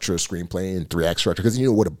to structure a screenplay and 3-act structure. Because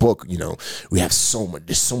with a book, we have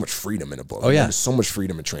there's so much freedom in a book. Oh yeah, there's so much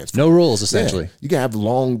freedom in Transform. No rules, essentially. You can have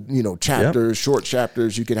long, chapters, short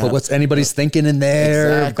chapters. You can have what's anybody's thinking in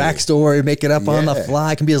there, backstory, make it up on the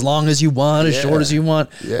fly. It can be as long as you want, as short as you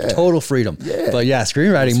want. Total freedom. But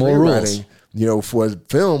screenwriting, more rules. For a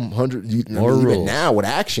film, even now with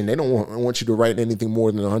action, they don't want you to write anything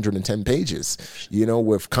more than 110 pages.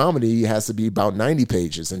 With comedy, it has to be about 90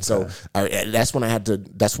 pages. And so that's when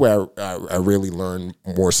that's where I really learned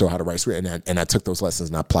more so how to write script. And I took those lessons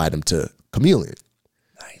and I applied them to Chameleon,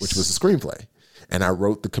 which was a screenplay. And I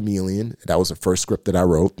wrote The Chameleon. That was the first script that I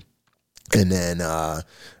wrote. And then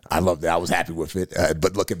I loved it. I was happy with it.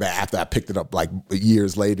 But looking back, after I picked it up like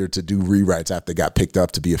years later to do rewrites after it got picked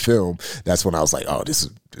up to be a film, that's when I was like, oh, this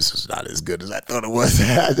is not as good as I thought it was.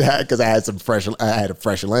 Because I had a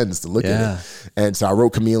fresh lens to look at it. And so I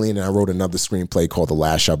wrote Chameleon, and I wrote another screenplay called The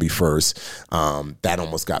Last Shall Be First. That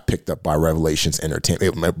almost got picked up by Revelations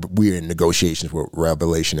Entertainment. We're in negotiations with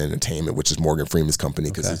Revelation Entertainment, which is Morgan Freeman's company,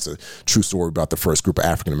 because it's a true story about the first group of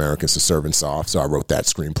African Americans to serve in SOF. So I wrote that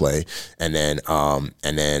screenplay. And then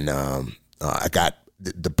I got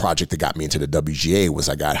the project that got me into the WGA was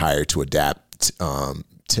I got hired to adapt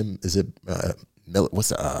Tim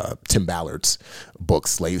Ballard's book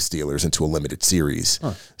Slave Stealers into a limited series.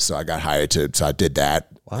 So I got hired so I did that.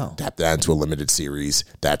 Wow. Adapt that into a limited series.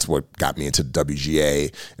 That's what got me into the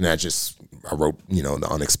WGA. And I wrote, the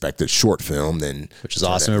Unexpected short film, which is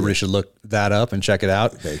awesome. Everybody should look that up and check it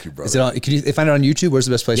out. Thank you, brother. Is it can you find it on YouTube? Where's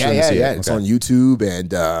the best place to see it? Yeah. It's on YouTube,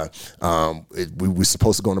 and we were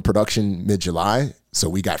supposed to go into production mid-July. So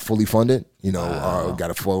we got fully funded,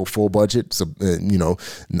 got a full budget. So, a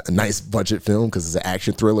nice budget film because it's an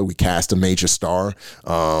action thriller. We cast a major star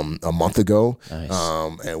a month ago. Nice.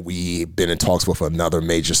 And we've been in talks with another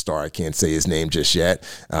major star. I can't say his name just yet.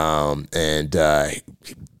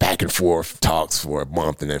 Back and forth talks for a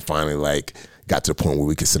month, and then finally got to the point where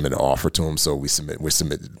we could submit an offer to him. So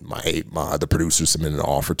the producer submitted an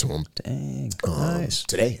offer to him. Dang, nice.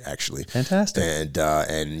 Today, actually. Fantastic. And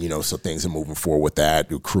so things are moving forward with that.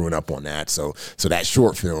 We're crewing up on that. So that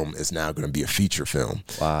short film is now going to be a feature film.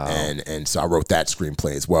 Wow. And so I wrote that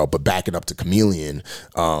screenplay as well. But backing up to Chameleon,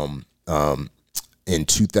 in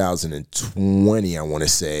 2020, I want to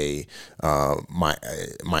say, my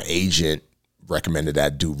agent recommended that I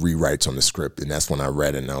do rewrites on the script, and that's when I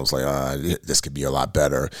read it, and I was like, this could be a lot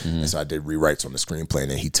better. And so I did rewrites on the screenplay,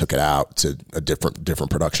 and then he took it out to a different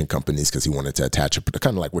production companies because he wanted to attach it,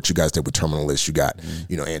 kind of like what you guys did with Terminal List. You got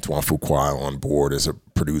Antoine Fuqua on board as a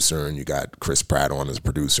producer, and you got Chris Pratt on as a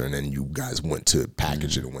producer, and then you guys went to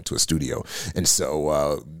package it and went to a studio. And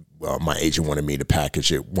so my agent wanted to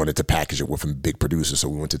package it with a big producer. So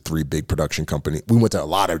we went to 3 big production companies. We went to a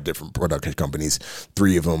lot of different production companies.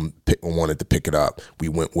 3 of them wanted to pick it up. We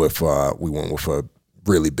went with a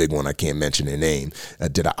really big one. I can't mention their name. I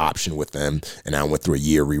did an option with them, and I went through a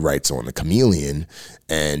year rewrites on The Chameleon.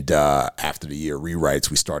 And after the year rewrites,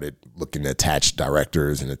 we started looking to attach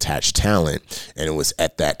directors and attach talent. And it was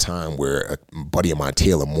at that time where a buddy of mine,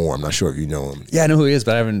 Taylor Moore, I'm not sure if you know him. Yeah, I know who he is,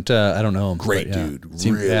 but I don't know him. Great dude,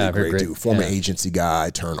 really great dude. Former agency guy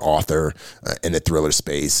turned author in the thriller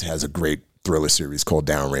space, has a great thriller series called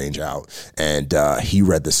Downrange out. And he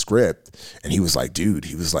read the script, and he was like,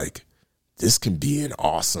 this can be an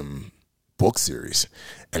awesome book series.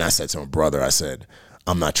 And I said to my brother,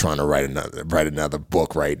 I'm not trying to write another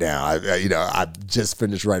book right now. I've just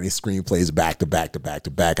finished writing screenplays back to back to back to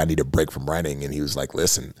back. I need a break from writing. And he was like,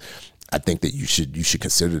 listen, I think that you should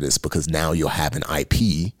consider this, because now you'll have an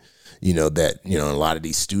IP. A lot of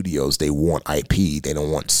these studios, they want IP. They don't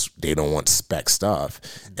want spec stuff,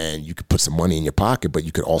 and you could put some money in your pocket, but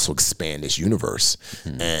you could also expand this universe.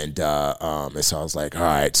 And so I was like, all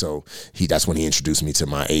right. So that's when he introduced me to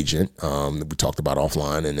my agent. We talked about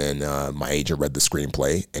offline, and then my agent read the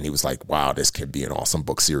screenplay, and he was like, wow, this could be an awesome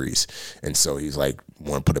book series. And so he's like,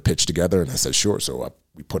 want to put a pitch together? And I said, sure. So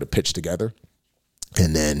we put a pitch together.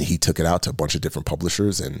 And then he took it out to a bunch of different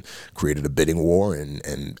publishers and created a bidding war,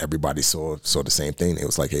 and everybody saw the same thing. It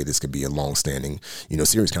was like, hey, this could be a long-standing,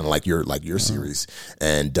 series, kind of like your series.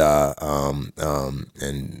 And William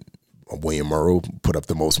Murrow put up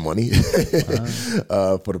the most money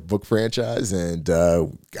for the book franchise, and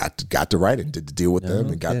got to writing, did the deal with them,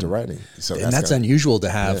 and got to writing. So that's unusual to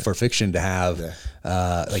have for fiction, to have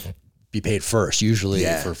be paid first. Usually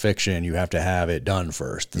for fiction, you have to have it done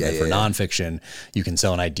first. And for nonfiction, you can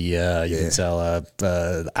sell an idea, you can sell a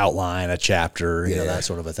outline, a chapter, that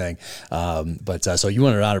sort of a thing. So you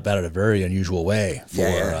went about it a very unusual way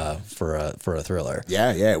for a thriller.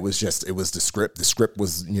 It was the script. The script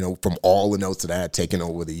was, from all the notes that I had taken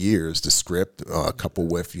over the years, the script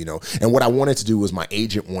coupled with, and what I wanted to do was, my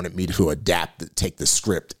agent wanted me to take the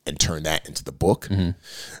script and turn that into the book,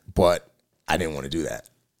 but I didn't want to do that.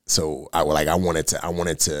 So I wanted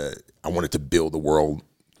to build the world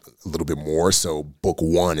a little bit more. So book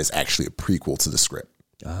 1 is actually a prequel to the script.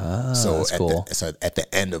 So cool. At the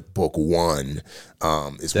end of book 1,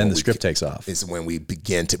 is then when the script takes off. Is when we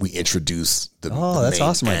introduce the main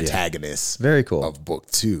awesome antagonists. Very cool. Of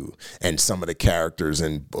book 2, and some of the characters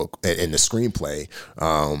in the screenplay.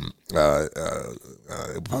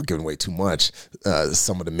 Without giving away too much,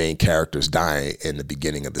 some of the main characters die in the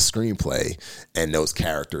beginning of the screenplay, and those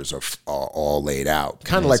characters are all laid out,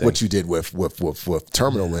 kind of like what you did with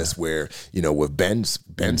Terminal List, where with Ben's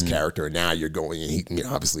character. Now you're going, he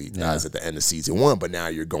obviously dies at the end of season 1, but now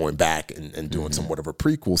you're going back and doing somewhat of a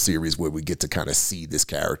prequel series where we get to kind of see this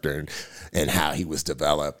character and how he was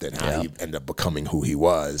developed and how he ended up becoming who he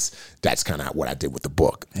was. That's kind of what I did with the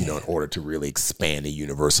book, in order to really expand the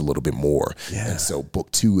universe a little bit more. And so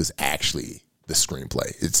book 2 is actually the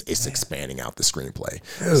screenplay. It's expanding out the screenplay.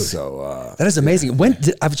 Dude, so that is amazing.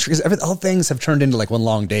 All things have turned into like one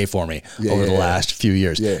long day for me over the last few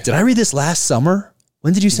years. Did I read this last summer?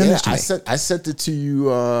 When did you send this to me? I sent it to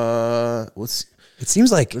you. It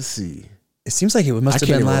seems like. Let's see. It seems like it must have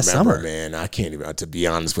been last summer. Man, I can't even. To be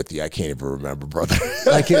honest with you, I can't even remember, brother.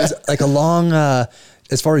 Like it was like a long.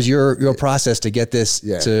 As far as your process to get this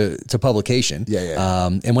to publication.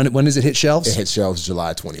 And when does it hit shelves? It hit shelves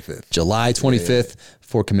July 25th. July 25th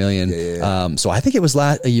for Chameleon. So I think it was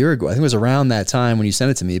a year ago. I think it was around that time when you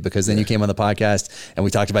sent it to me, because then you came on the podcast and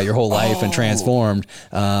we talked about your whole life and Transformed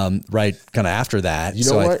right kind of after that.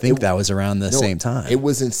 So I think that was around the same time. It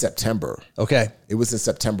was in September. Okay. It was in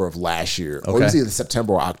September of last year. Okay. Or it was either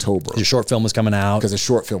September or October. Your short film was coming out. Because the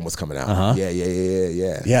short film was coming out.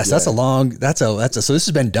 Yes, that's a long, so this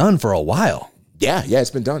has been done for a while. Yeah, it's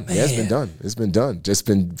been done. Man. Yeah, it's been done. Just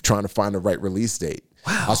been trying to find the right release date.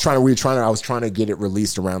 Wow. I was trying to get it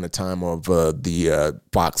released around the time of the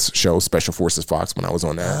Fox show, Special Forces Fox, when I was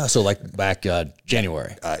on that. So like back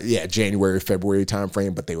January. January, February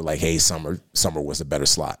timeframe. But they were like, hey, summer was a better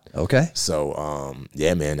slot. Okay. So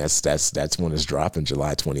yeah, man, that's when it's dropping,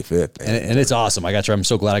 July 25th. And it's awesome. I'm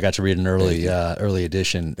so glad I got to read an early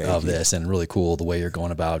edition of this, and really cool the way you're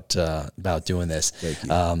going about doing this.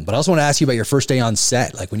 But I also want to ask you about your first day on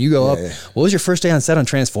set. Like when you go up, what was your first day on set on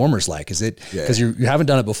Transformers like? Is it because you haven't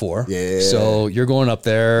done it before? Yeah. So you're going up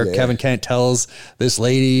there. Yeah. Kevin Kent tells this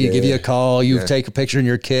lady to give you a call. You take a picture in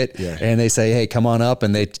your kit, and they say, "Hey, come on up,"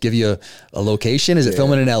 and they give you a location. Is it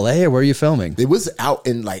filming in LA, or where are you filming? It was out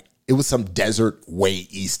in it was some desert way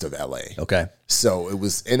east of LA. Okay. So it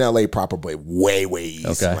was in LA proper, but way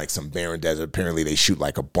east, like some barren desert. Apparently they shoot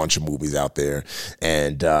like a bunch of movies out there.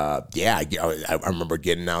 And I remember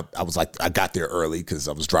getting out. I got there early because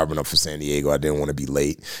I was driving up for San Diego. I didn't want to be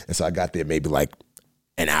late. And so I got there maybe like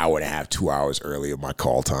an hour and a half, 2 hours early of my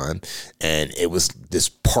call time. And it was this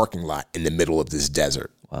parking lot in the middle of this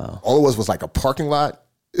desert. Wow. All it was like a parking lot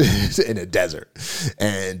in a desert.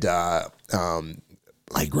 And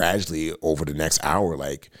like gradually over the next hour,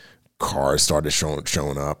 like cars started showing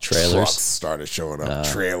up, trailers trucks started showing up,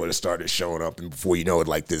 trailers started showing up, and before you know it,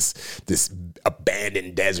 like this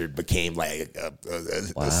abandoned desert became like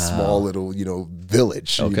a small little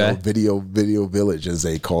village, video village as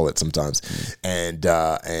they call it sometimes, and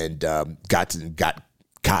got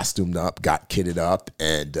costumed up, got kitted up,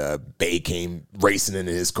 and Bay came racing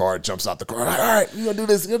into his car, jumps out the car, like, all right, we're gonna do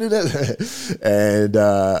this, and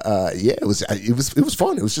it was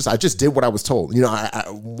fun. It was just I just did what I was told.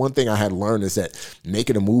 One thing I had learned is that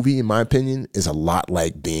making a movie, in my opinion, is a lot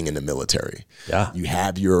like being in the military. Yeah, you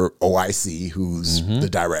have your OIC, who's the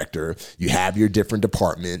director. You have your different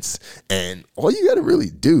departments, and all you got to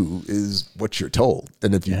really do is what you're told.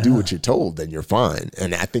 And if you do what you're told, then you're fine.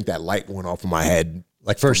 And I think that light went off in my head.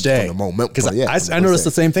 Like first day, because I noticed the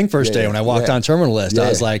same thing first day when I walked on Terminal List. I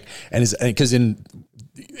was like, because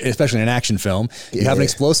especially in an action film, you have an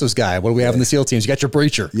explosives guy. What do we have in the SEAL teams? You got your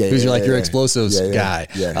breacher, who's your explosives guy.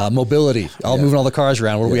 Mobility, moving all the cars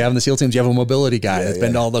around. What do we have in the SEAL teams? You have a mobility guy that's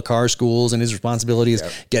been to all the car schools, and his responsibility is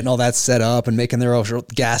getting all that set up and making their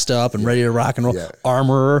gassed up and ready to rock and roll.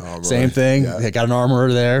 Armorer, same thing. They got an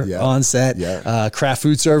armorer there on set. Craft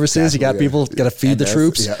food services. You got people got to feed the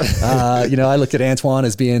troops. I looked at Antoine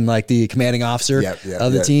as being like the commanding officer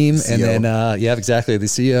of the team, and then the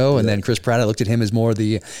CEO, and then Chris Pratt. I looked at him as more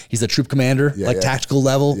he's the troop commander, tactical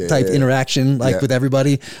level type interaction, with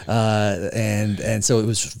everybody. And so it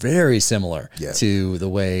was very similar to the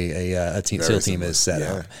way a SEAL team is set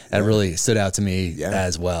up. That really stood out to me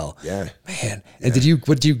as well. Yeah, man. And did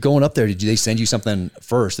you going up there? Did they send you something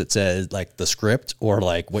first that said like the script or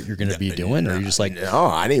like what you're going to be doing, or you just like? No,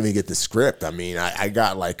 I didn't even get the script. I mean, I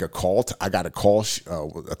got like a call. I got a call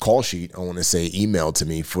sheet. I want to say emailed to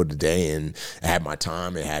me for the day, and I had my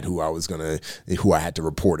time. It had who I had to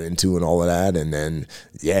report into and all of that, and then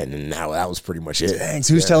now that was pretty much it. Dang,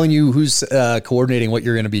 so who's telling you, who's coordinating what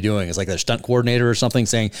you're going to be doing? Is like a stunt coordinator or something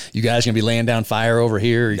saying you guys are going to be laying down fire over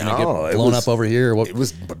here, you're going to get blown up over here? What? It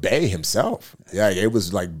was Bay himself. Yeah, it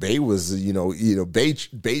was like Bay was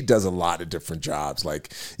Bay does a lot of different jobs,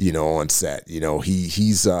 like on set.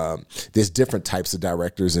 He's there's different types of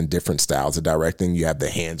directors and different styles of directing. You have the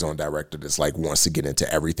hands-on director that's like wants to get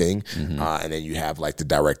into everything, and then you have like the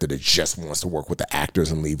director that just wants to work with the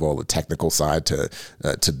actors and leave all the technical side to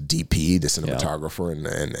DP, the cinematographer,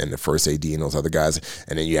 and the first AD and those other guys.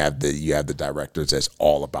 And then you have the directors that's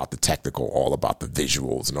all about the technical, all about the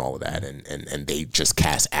visuals and all of that. And they just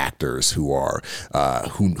cast actors who are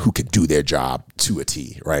who can do their job to a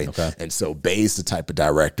T, right? Okay. And so Bay's the type of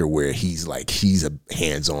director where he's a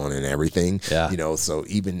hands-on and everything. Yeah. So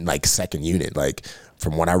even like second unit, like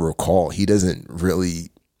from what I recall, he doesn't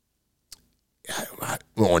really.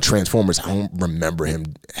 On Transformers, I don't remember him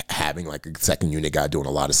having like a second unit guy doing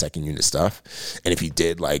a lot of second unit stuff. And if he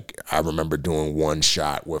did, like I remember doing one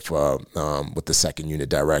shot with the second unit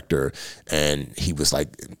director, and he was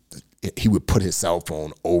like, he would put his cell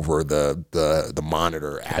phone over the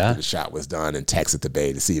monitor after the shot was done and text it to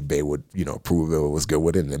Bay to see if Bay would approve it was good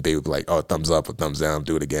with it, and then Bay would be like, oh, thumbs up or thumbs down,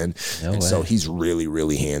 do it again. So he's really,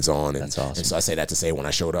 really hands on. That's awesome. And so I say that to say when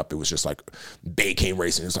I showed up, it was just like Bay came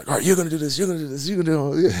racing. It was like, all right, you're gonna do this, you're gonna do this, you're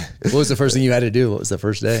gonna do it. What was the first thing you had to do? What was the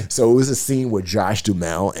first day? So it was a scene with Josh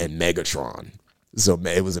Duhamel and Megatron. So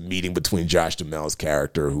it was a meeting between Josh Duhamel's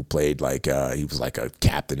character, who played like he was like a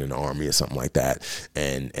captain in the army or something like that,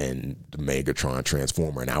 and the Megatron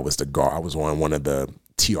Transformer, and I was the guard. I was one of the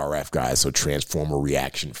TRF guys, so Transformer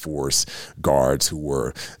Reaction Force guards who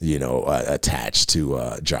were, attached to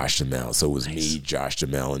Josh Duhamel. So it was me, Josh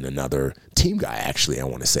Duhamel, and another team guy, actually, I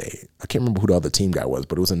want to say. I can't remember who the other team guy was,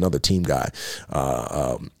 but it was another team guy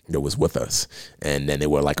that was with us. And then there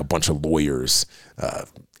were like a bunch of lawyers,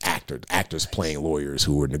 actors playing lawyers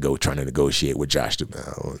who were trying to negotiate with Josh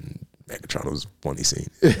Duhamel, and Megatron was a funny scene.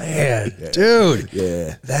 Man, dude.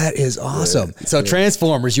 Yeah. That is awesome. Yeah. So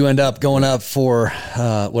Transformers, you end up going up for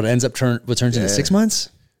what turns into 6 months?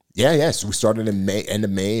 Yeah. So we started in end of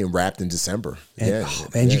May and wrapped in December. And,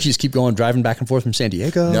 you just keep going, driving back and forth from San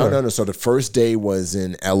Diego? No. So the first day was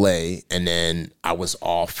in LA, and then I was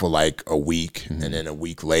off for like a week. Mm-hmm. And then a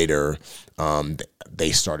week later,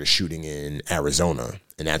 they started shooting in Arizona.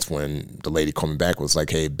 And that's when the lady coming back was like,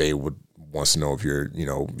 hey, babe, wants to know if you're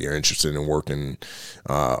interested in working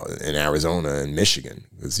in Arizona and Michigan,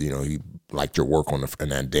 because he liked your work on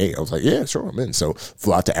that day. I was like, yeah, sure, I'm in. So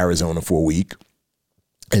flew out to Arizona for a week,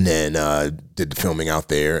 and then did the filming out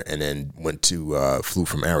there, and then flew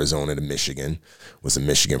from Arizona to Michigan. Was in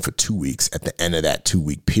Michigan for 2 weeks. At the end of that 2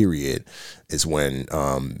 week period is when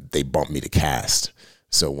they bumped me to cast.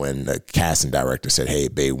 So when the casting director said, hey,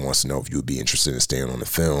 babe wants to know if you would be interested in staying on the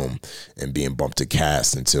film and being bumped to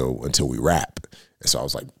cast until we wrap. And so I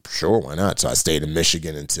was like, sure, why not? So I stayed in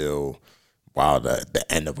Michigan until the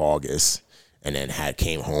end of August, and then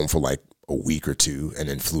came home for like a week or two, and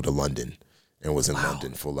then flew to London and was in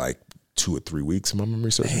London for like 2 or 3 weeks, if my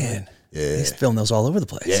memory serves. Man. Yeah, he's filmed those all over the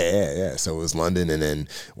place. Yeah. So it was London, and then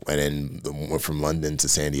went from London to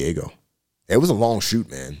San Diego. It was a long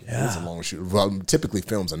shoot, man. Yeah. It was a long shoot. Well, typically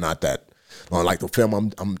films are not that long. Like the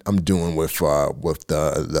film I'm doing with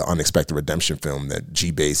the Unexpected Redemption film that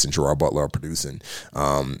G-Base and Gerard Butler are producing.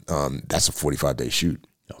 That's a 45-day shoot.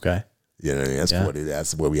 Okay. You know what I mean?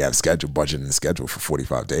 That's where we have budget and schedule for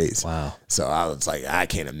 45 days. Wow. So I was like, I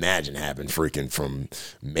can't imagine having freaking from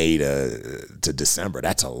May to December.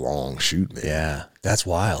 That's a long shoot, man. Yeah. That's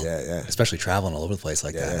wild. Yeah. Especially traveling all over the place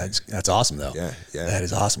like that. That's awesome, though. Yeah. That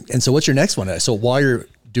is awesome. And so what's your next one? So while you're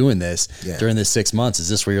doing this, during this 6 months, is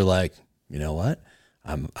this where you're like, you know what?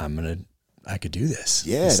 I could do this.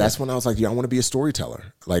 Yeah, that's when I was like, I want to be a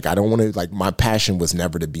storyteller. Like, I don't want to, like, my passion was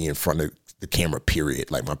never to be in front of the camera, period.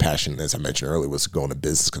 Like, my passion, as I mentioned earlier, was going to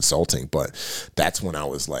business consulting. But that's when I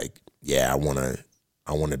was like, I want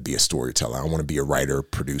to be a storyteller. I want to be a writer,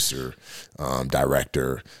 producer,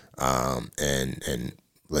 director, and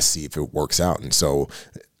let's see if it works out. And so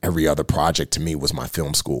every other project to me was my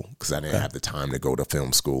film school, because I didn't have the time to go to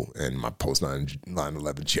film school, and my post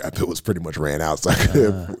 9/11 GI was pretty much ran out, so I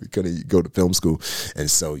couldn't go to film school. And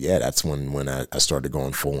so that's when I started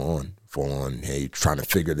going full on, hey, trying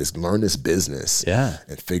to learn this business,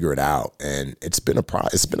 and figure it out. And it's been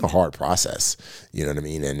a hard process, you know what I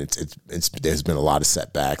mean? And there's been a lot of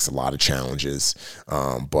setbacks, a lot of challenges,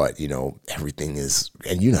 but everything is,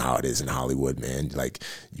 and you know how it is in Hollywood, man. Like,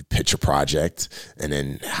 you pitch a project, and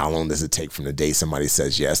then how long does it take from the day somebody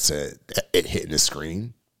says yes to it hitting the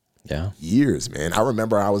screen? Yeah, years, man. I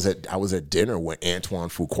remember I was at dinner with Antoine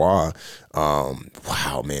Fuqua.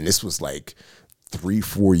 Wow, man, this was like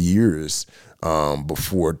 3-4 years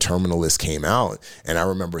before Terminalist came out, and I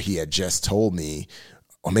remember he had just told me,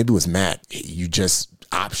 or maybe it was Matt, you just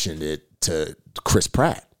optioned it to Chris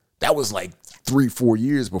Pratt. That was like 3-4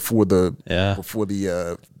 years before the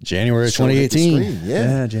January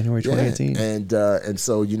 2018. January 2018. And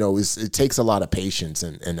so it takes a lot of patience,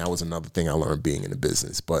 and that was another thing I learned being in the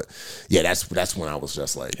business. But that's when I was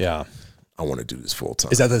just like, I want to do this full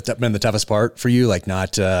time. Is that been the toughest part for you? Like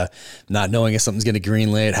not knowing if something's going to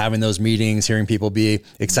greenlit, having those meetings, hearing people be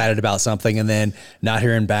excited about something, and then not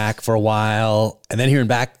hearing back for a while, and then hearing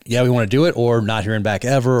back, we want to do it, or not hearing back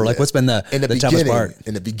ever. Or like, what's been the toughest part?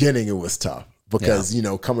 In the beginning, it was tough. Because,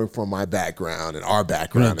 coming from my background and our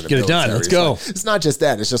background, in the get it done. Let's go. It's not just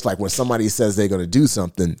that. It's just like when somebody says they're going to do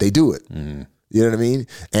something, they do it. Mm. You know what I mean?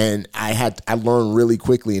 And I learned really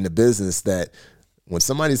quickly in the business that when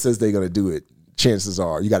somebody says they're going to do it, chances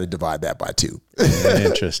are you got to divide that by 2.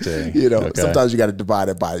 Interesting. Sometimes you got to divide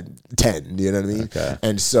it by 10. You know what I mean? Okay.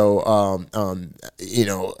 And so,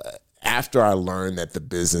 after I learned that the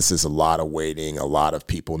business is a lot of waiting, a lot of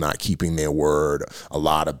people not keeping their word, a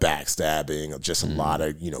lot of backstabbing, just a lot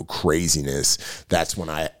of, craziness, that's when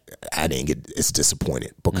I didn't get as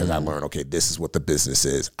disappointed, because I learned, okay, this is what the business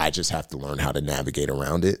is. I just have to learn how to navigate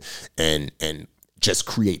around it and just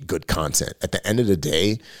create good content. At the end of the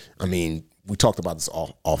day, I mean, we talked about this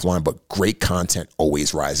offline, but great content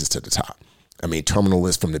always rises to the top. I mean,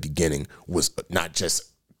 Terminalist from the beginning was not just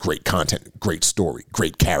great content, great story,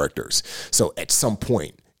 great characters. So at some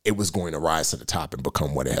point, it was going to rise to the top and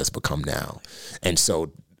become what it has become now. And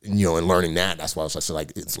so, you know, in learning that's why I was just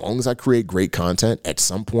like, as long as I create great content, at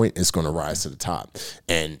some point it's going to rise to the top.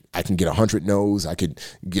 And I can get 100 no's. I could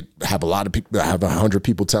have a lot of people, have 100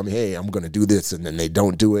 people tell me, hey, I'm going to do this, and then they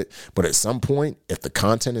don't do it. But at some point, if the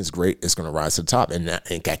content is great, it's going to rise to the top. And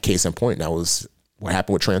that case in point, that was what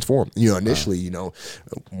happened with Transform. You know, initially, you know,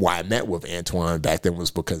 why I met with Antoine back then was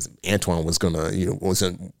because Antoine was gonna, you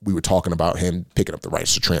know, we were talking about him picking up the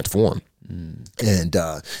rights to Transform. And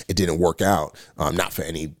it didn't work out, not for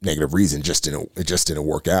any negative reason, it just didn't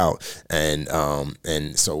work out. And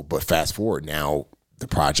so, but fast forward now, the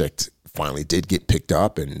project finally did get picked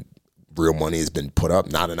up, and real money has been put up,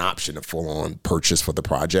 not an option, a full-on purchase for the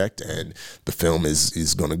project, and the film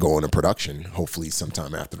is going to go into production hopefully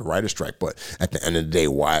sometime after the writer's strike. But at the end of the day,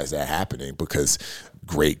 why is that happening? Because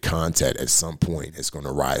great content at some point is going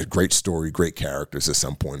to rise. Great story, great characters at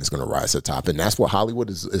some point is going to rise to the top. And that's what Hollywood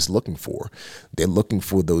is looking for. They're looking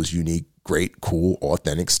for those unique, great, cool,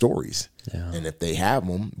 authentic stories. Yeah. And if they have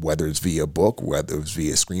them, whether it's via book, whether it's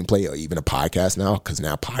via screenplay, or even a podcast now, because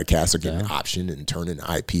now podcasts are getting optioned and turned into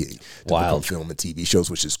IP to become film and TV shows,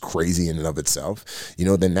 which is crazy in and of itself, you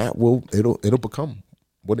know, then it'll become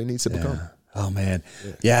what it needs to become. Oh man.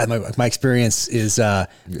 Yeah. My experience is a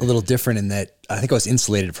little different in that I think I was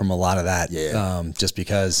insulated from a lot of that, just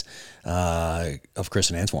because of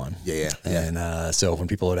Chris and Antoine. And so when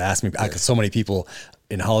people would ask me, so many people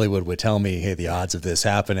in Hollywood would tell me, hey, the odds of this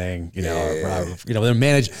happening, you know,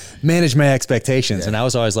 manage my expectations. And I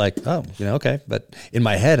was always like, oh, you know, okay. But in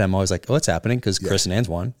my head, I'm always like, oh, it's happening because Chris and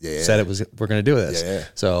Antoine said we're going to do this.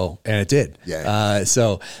 So, and it did.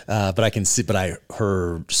 But I can see, but I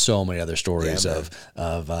heard so many other stories of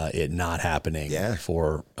it not happening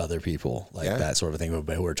for other people, like that sort of thing,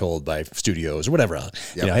 who were told by studios or whatever,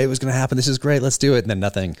 you know, hey, it was going to happen. This is great. Let's do it. And then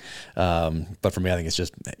nothing. But for me, I think it's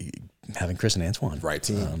just having Chris and Antoine. Right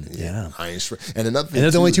team. And another thing, and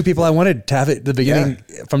they're the only two people I wanted to have it at the beginning,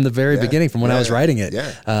 from the very beginning, from when I was writing it.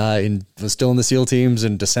 And was still in the SEAL teams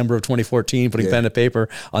in December of 2014, putting pen to paper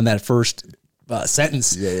on that first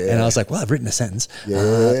sentence. And I was like, well, I've written a sentence.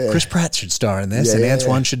 Chris Pratt should star in this, and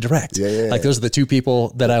Antoine should direct. Like, those are the two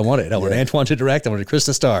people that I wanted. I wanted Antoine to direct. I wanted Chris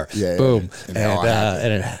to star. Boom.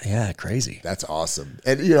 And crazy. That's awesome.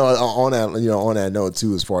 And you know, on that note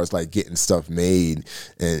too, as far as like getting stuff made,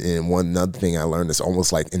 and one other thing I learned is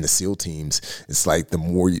almost like in the SEAL teams, it's like the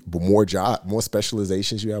more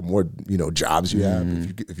specializations you have, more, you know, jobs you have.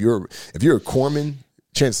 If you're a corpsman,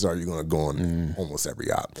 chances are you're going to go on almost every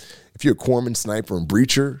op. If you're a corpsman, sniper, and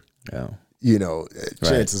breacher, you know,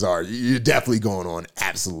 chances are you're definitely going on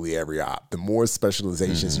absolutely every op. The more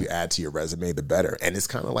specializations you add to your resume, the better. And it's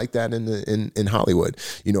kind of like that in Hollywood.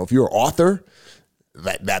 You know, if you're an author,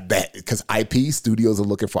 that because IP studios are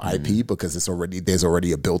looking for IP because there's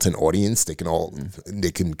already a built-in audience. They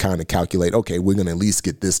can kind of calculate, okay, we're going to at least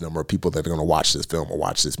get this number of people that are going to watch this film or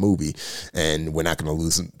watch this movie, and we're not going to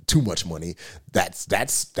lose too much money.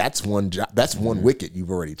 That's one job. That's one wicket you've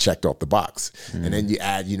already checked off the box. And then you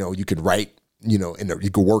add, you know, you could write, you know, you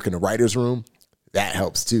could work in the writer's room. That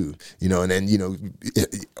helps too, you know, and then, you know,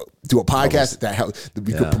 do a podcast that helps.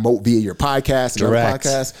 You could promote via your podcast, direct,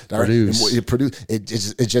 produce.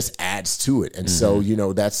 It just adds to it. And so, you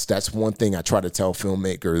know, that's one thing I try to tell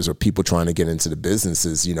filmmakers or people trying to get into the business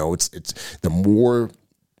is, you know, it's the more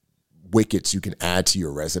wickets you can add to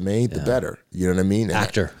your resume, the better. You know what I mean?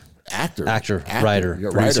 Actor, writer,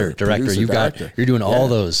 producer, director. You're doing all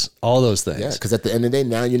those things. Yeah, because at the end of the day,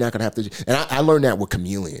 now you're not gonna have to. And I learned that with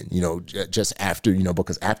Chameleon. You know, just after, you know,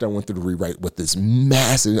 because after I went through the rewrite with this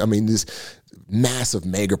massive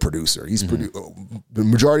mega producer. He's produced the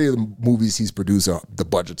majority of the movies he's produced. The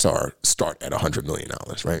budgets start at $100 million,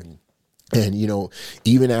 right? And, you know,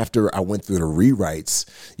 even after I went through the rewrites,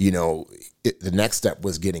 you know, the next step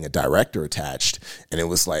was getting a director attached, and it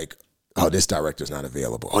was like, oh, this director's not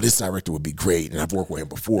available. Oh, this director would be great. And I've worked with him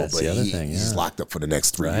before, but he's locked up for the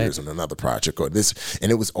next 3 years on another project or this.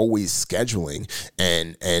 And it was always scheduling.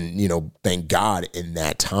 And you know, thank God in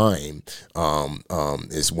that time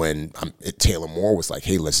is when Taylor Moore was like,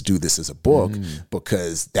 hey, let's do this as a book,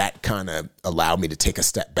 because that kind of allowed me to take a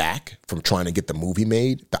step back from trying to get the movie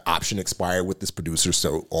made. The option expired with this producer,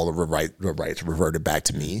 so all of the rights reverted back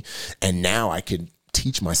to me. And now I could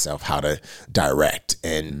teach myself how to direct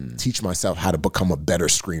and teach myself how to become a better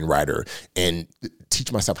screenwriter and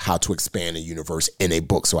teach myself how to expand a universe in a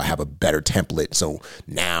book so I have a better template. So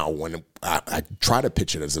now when I try to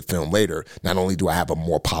pitch it as a film later, not only do I have a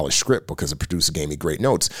more polished script because the producer gave me great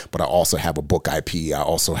notes, but I also have a book IP. I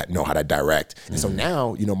also know how to direct. And so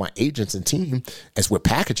now, you know, my agents and team, as we're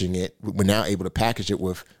packaging it, we're now able to package it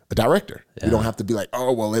with a director. We don't have to be like,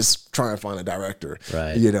 oh, well, let's try and find a director,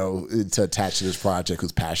 right, to attach to this project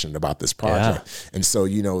who's passionate about this project. Yeah. And so,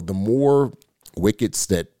 the more wickets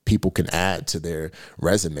that people can add to their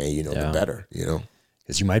resume, the better,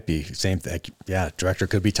 Because you might be same thing. Yeah, director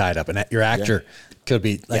could be tied up, and your actor could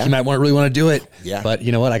be like, you might really want to do it. Yeah. But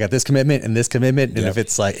you know what? I got this commitment and this commitment, and if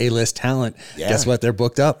it's like A-list talent, guess what? They're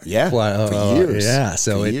booked up. Yeah. For years. Yeah.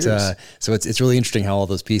 So it's really interesting how all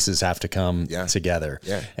those pieces have to come together.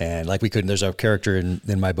 Yeah. And like there's a character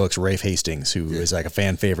in my books, Rafe Hastings, who is like a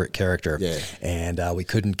fan favorite character. Yeah. And we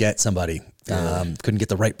couldn't get somebody. Couldn't get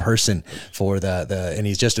the right person for and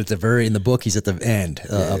he's just in the book, he's at the end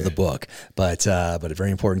of the book, but a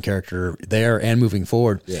very important character there and moving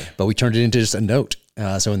forward. Yeah. But we turned it into just a note.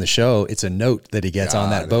 So in the show, it's a note that he gets on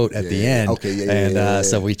that boat at the end. Okay,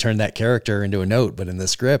 so we turned that character into a note, but in the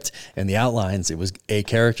script and the outlines, it was a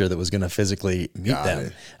character that was going to physically meet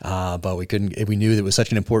them. But we couldn't. We knew that it was such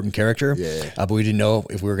an important character, but we didn't know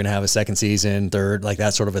if we were going to have a second season, third, like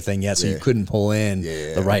that sort of a thing yet. So you couldn't pull in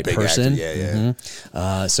the right person.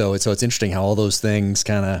 So it's interesting how all those things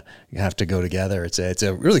kind of have to go together. It's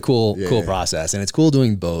a really cool process, and it's cool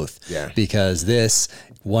doing both because this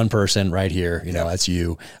one person right here, that's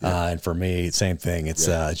you. And for me, same thing. It's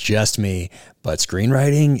just me, but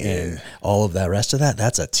screenwriting and all of that rest of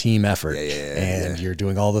that's a team effort. And you're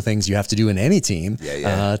doing all the things you have to do in any team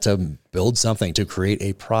to build something, to create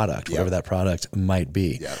a product, whatever that product might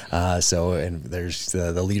be. And there's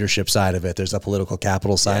the leadership side of it. There's the political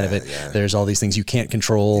capital side of it. There's all these things you can't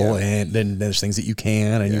control. And then there's things that you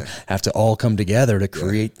can, and you have to all come together to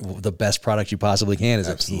create the best product you possibly can as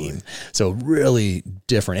a team. So really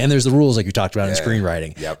different. And there's the rules like you talked about in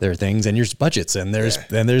screenwriting. There are things, and there's budgets, and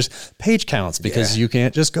there's page counts, because you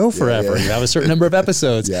can't just go forever. You have a certain number of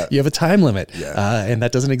episodes. You have a time limit, and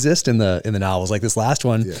that doesn't exist in the novels. Like this last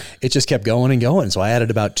one, it just kept going and going. So I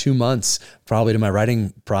added about 2 months probably to my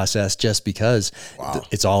writing process just because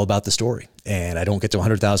it's all about the story. And I don't get to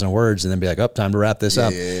 100,000 words and then be like, time to wrap this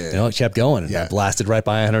up. It kept going. And I blasted right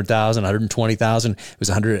by 100,000, 120,000.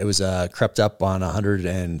 It was crept up on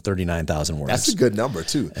 139,000 words. That's a good number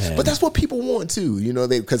too. But that's what people want too.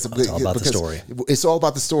 Because it's all about the story. It's all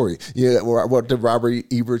about the story. Yeah. What did Robert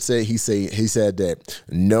Ebert say? He said that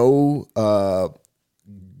no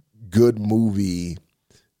good movie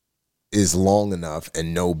is long enough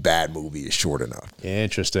and no bad movie is short enough.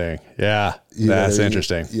 Interesting. Yeah. That's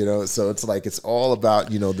interesting. So it's like, it's all about,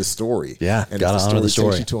 the story. Yeah. And got to honor the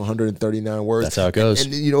story. Takes you to 139 words. That's how it goes.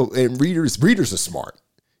 And readers are smart.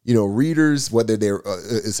 Readers, whether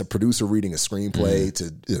it's a producer reading a screenplay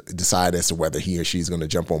to decide as to whether he or she's going to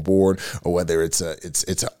jump on board, or whether it's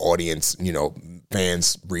an audience,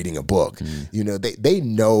 fans reading a book, they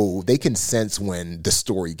know, they can sense when the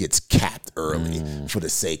story gets capped early for the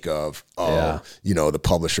sake of, the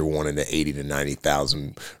publisher wanting the 80 to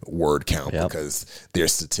 90,000 word count because their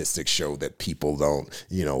statistics show that people don't,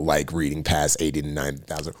 like reading past 80 to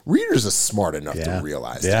 90,000. Readers are smart enough to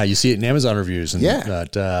realize that. Yeah, you see it in Amazon reviews. And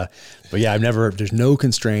but there's no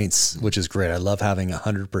constraints, which is great. I love having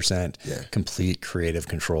 100% complete creative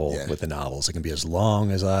control with the novels. It can be as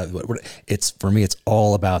long as for me, it's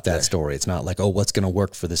all about that story. It's not like, what's going to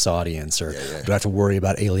work for this audience, or do I have to worry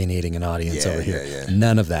about alienating an audience over here?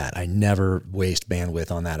 None of that. I never waste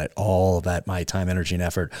bandwidth on that at all. Of that, my time, energy, and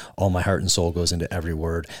effort, all my heart and soul goes into every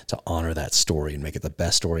word to honor that story and make it the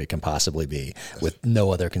best story it can possibly be, with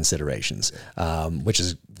no other considerations,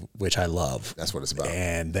 which I love. That's what it's about.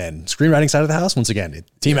 And then screenwriting side of the house, once again,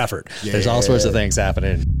 team effort. There's all sorts of things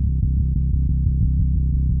happening.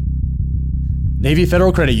 Navy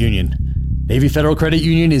Federal Credit Union. Navy Federal Credit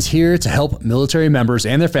Union is here to help military members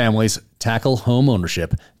and their families tackle home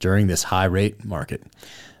ownership during this high rate market.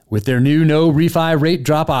 With their new no refi rate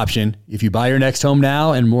drop option, if you buy your next home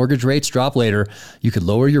now and mortgage rates drop later, you could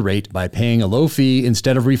lower your rate by paying a low fee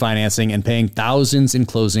instead of refinancing and paying thousands in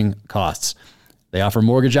closing costs. They offer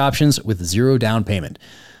mortgage options with zero down payment,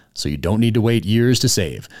 so you don't need to wait years to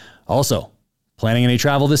save. Also, planning any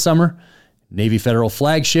travel this summer? Navy Federal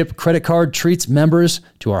Flagship Credit Card treats members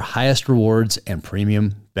to our highest rewards and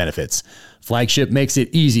premium benefits. Flagship makes it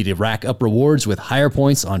easy to rack up rewards with higher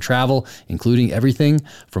points on travel, including everything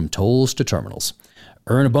from tolls to terminals.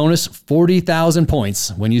 Earn a bonus 40,000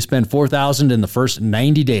 points when you spend 4,000 in the first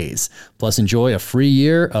 90 days, plus enjoy a free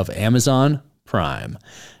year of Amazon Prime.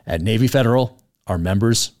 At Navy Federal, our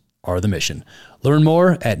members are the mission. Learn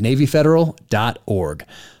more at NavyFederal.org.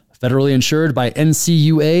 Federally insured by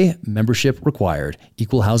NCUA, membership required.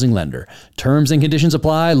 Equal housing lender. Terms and conditions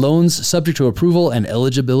apply. Loans subject to approval and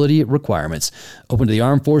eligibility requirements. Open to the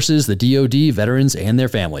armed forces, the DoD, veterans, and their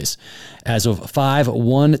families. As of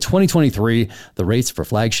 5/1/2023, the rates for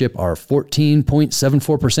flagship are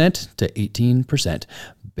 14.74% to 18%.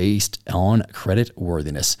 Based on credit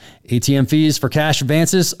worthiness. ATM fees for cash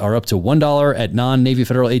advances are up to $1 at non-Navy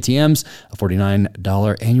Federal ATMs, a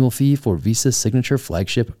 $49 annual fee for Visa Signature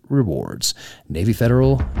Flagship Rewards.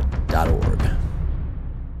 NavyFederal.org.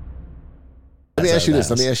 Let me ask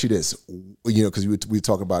you this. Because we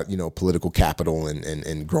talk about, political capital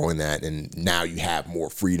and growing that. And now you have more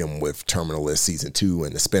freedom with Terminal List Season 2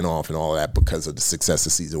 and the spinoff and all of that because of the success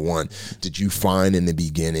of Season 1. Did you find in the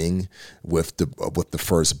beginning with the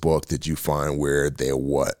first book, did you find where there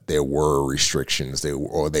were restrictions, there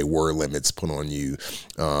were limits put on you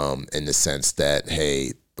in the sense that,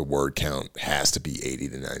 hey, the word count has to be 80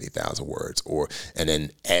 to 90,000 words, and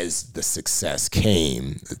then as the success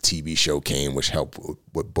came, the TV show came, which helped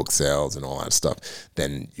with book sales and all that stuff,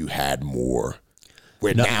 then you had more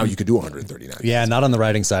where now you could do 139. Yeah, not on the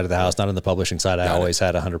writing side of the house, not on the publishing side. I always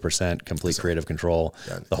had 100% complete creative control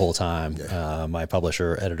the whole time. My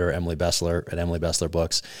publisher, editor, Emily Bessler at Emily Bessler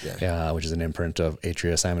Books, which is an imprint of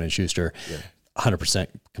Atria, Simon & Schuster. 100%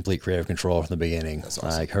 complete creative control from the beginning. Awesome.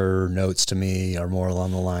 Like her notes to me are more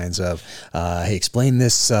along the lines of, hey, explain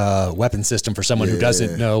this weapon system for someone who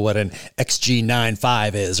doesn't know what an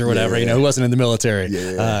XG95 is or whatever, who wasn't in the military.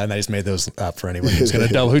 And I just made those up for anyone who's going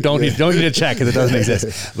to know, who don't need to check because it doesn't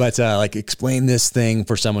exist. But like explain this thing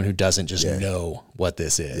for someone who doesn't just know what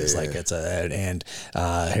this is. Like it's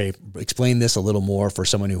hey, explain this a little more for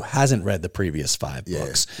someone who hasn't read the previous 5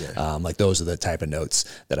 books. Like those are the type of notes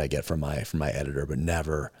that I get from my editor, but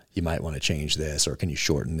never, you might want to change this, or can you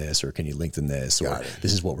shorten this, or can you lengthen this, or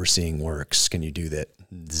this is what we're seeing works. Can you do that?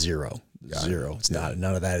 Zero. It's not,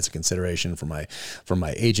 none of that is a consideration from my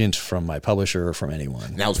agent, from my publisher, or from anyone.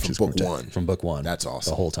 And that was from book one. From book one. That's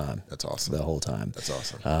awesome. The whole time. That's awesome. The whole time. That's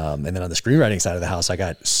awesome. And then on the screenwriting side of the house, I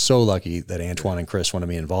got so lucky that Antoine and Chris wanted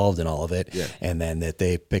me involved in all of it. And then that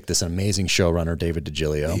they picked this amazing showrunner, David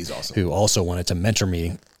DiGilio, he's awesome, who also wanted to mentor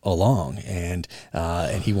me along, and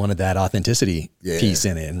he wanted that authenticity piece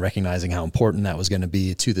in it, and recognizing how important that was going to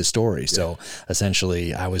be to the story. So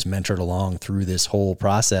essentially I was mentored along through this whole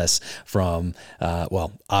process from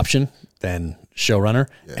option, then showrunner,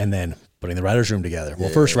 and then putting the writer's room together. Well,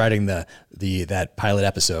 first writing that pilot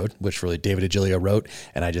episode, which really David DiGilio wrote,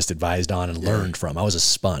 and I just advised on and learned from. I was a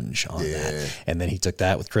sponge on that. And then he took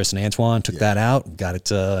that with Chris and Antoine, took that out, got it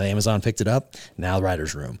to Amazon, picked it up, now the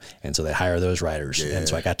writer's room. And so they hire those writers. And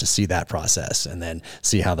so I got to see that process, and then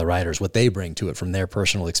see how the writers, what they bring to it from their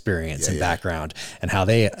personal experience and background, and how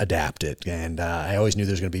they adapt it. And I always knew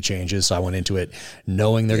there's going to be changes, so I went into it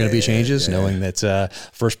knowing there are going to be changes, knowing that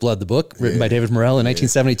First Blood, the book, written by David Morrell in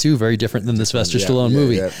 1972, very different than the Sylvester Stallone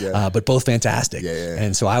movie, but both fantastic.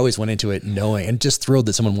 And so I always went into it knowing, and just thrilled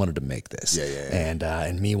that someone wanted to make this,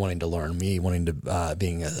 and me wanting to learn, me wanting to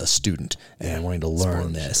being a student and wanting to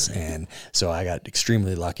learn this. And so I got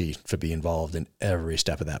extremely lucky to be involved in every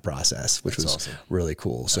step of that process, which was really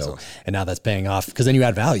cool. And now that's paying off, because then you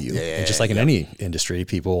add value. And just like in any industry,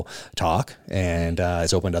 people talk, and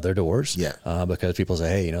it's opened other doors because people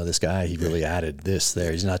say, hey, this guy, he really added this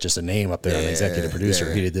there. He's not just a name up there, an executive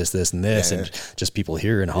producer. He did this, and this, and just people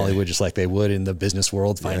here in Hollywood, just like they would in the business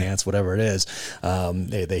world, finance, whatever it is,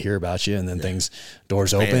 they hear about you, and then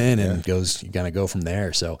doors open, and you kind of go from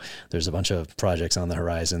there. So there's a bunch of projects on the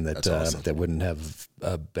horizon that that wouldn't have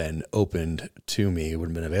been opened to me,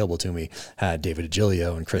 wouldn't have been available to me, had David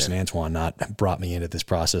DiGilio and Chris and Antoine not brought me into this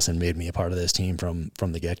process and made me a part of this team from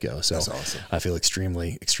the get-go. So I feel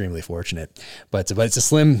extremely, extremely fortunate. But it's a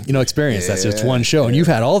slim, experience. That's just one show, and you've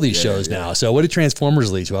had all these shows now. So what did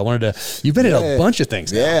Transformers lead to? You've been in a bunch of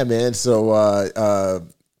things now. Yeah, man. So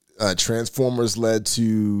Transformers led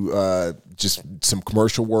to just some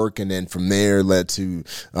commercial work, and then from there led to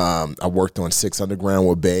I worked on 6 Underground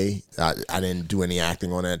with Bay. I didn't do any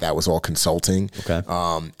acting on that. That was all consulting. Okay.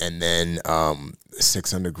 And then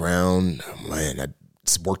 6 Underground, man, I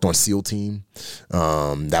worked on SEAL Team.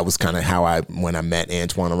 That was kind of how when I met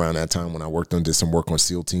Antoine around that time, when I did some work on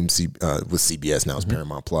SEAL Team with CBS. Now it's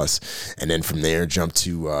Paramount Plus. And then from there jumped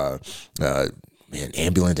to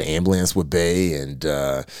Ambulance with Bay, and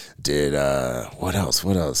did what else?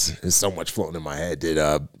 There's so much floating in my head. Did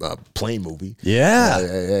a plane movie. Yeah.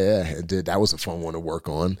 And that was a fun one to work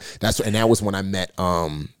on. That was when I met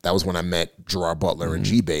Gerard Butler and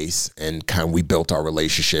G-Bass, and kind of we built our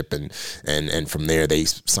relationship, and from there they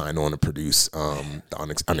signed on to produce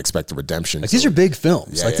the Unexpected Redemption. Like, these are big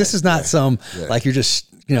films. This is not some like you're just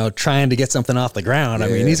trying to get something off the ground. I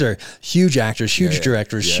mean, these are huge actors, huge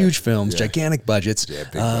directors, huge films, gigantic budgets. Yeah,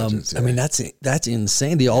 big budgets. I mean, that's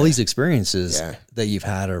insane. All these experiences that you've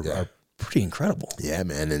had are pretty incredible. Yeah,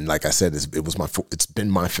 man. And like I said, it's been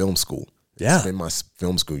my film school. Yeah. It's been my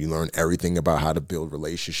film school. You learn everything about how to build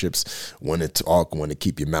relationships, when to talk, when to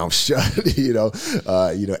keep your mouth shut,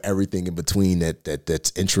 everything in between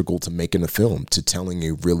that's integral to making a film, to telling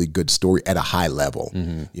a really good story at a high level,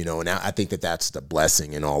 and I think that's the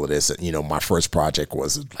blessing in all of this. My first project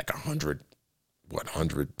was like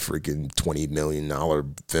 $120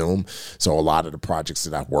 million film. So a lot of the projects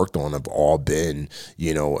that I've worked on have all been,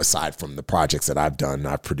 aside from the projects that I've done,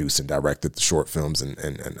 I've produced and directed the short films and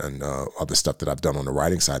other stuff that I've done on the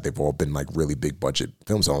writing side. They've all been like really big budget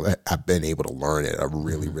films. So I've been able to learn at a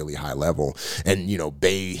really, really high level. And,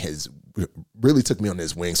 Bay has really took me on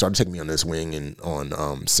this wing, started taking me on this wing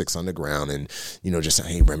on 6 Underground, and, just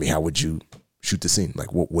saying, hey, Remi, how would you shoot the scene?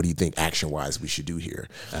 Like, what do you think action-wise we should do here?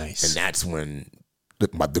 Nice. And that's when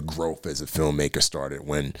the growth as a filmmaker started,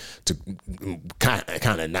 when to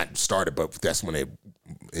kind of not started, but that's when it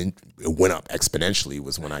went up exponentially,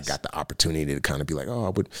 was when I got the opportunity to kind of be like, oh, I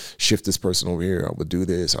would shift this person over here. I would do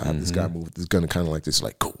this. I have this guy move this gun kind of like this.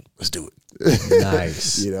 Like, cool, let's do it.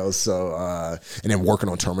 Nice. So, and then working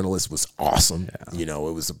on Terminalist was awesome. Yeah.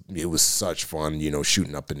 It was such fun,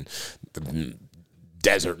 shooting up in the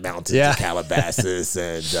desert mountains of Calabasas,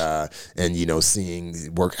 and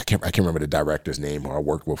seeing work. I can't remember the director's name who I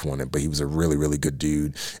worked with on it, but he was a really, really good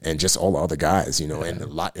dude, and just all the other guys, and a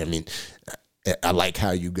lot. I mean, I like how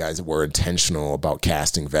you guys were intentional about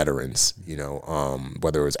casting veterans,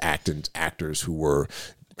 whether it was actors who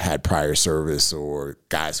had prior service, or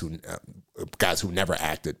guys who never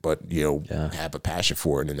acted but have a passion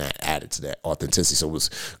for it, and that added to that authenticity. So it was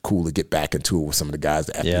cool to get back into it with some of the guys.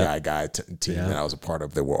 The FBI team that I was a part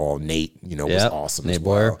of, they were all Nate. Was awesome. Nate as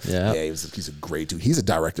well. Boyer. He's a great dude. He's a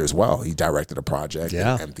director as well. He directed a project,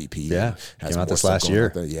 MVP. Came out this last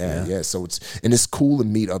year. So it's cool to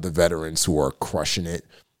meet other veterans who are crushing it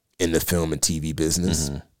in the film and TV business,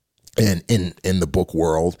 and in the book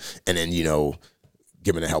world, and then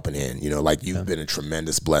giving a helping hand, like you've been a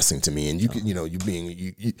tremendous blessing to me, and you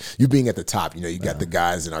being at the top, you got the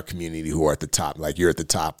guys in our community who are at the top, like you're at the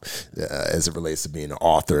top as it relates to being an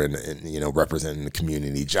author and representing the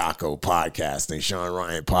community, Jocko podcasting, Sean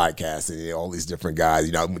Ryan podcasting, all these different guys,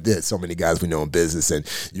 there's so many guys we know in business, and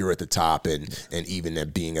you're at the top, and even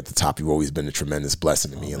at being at the top, you've always been a tremendous blessing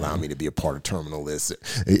to me, allowing me to be a part of Terminalist,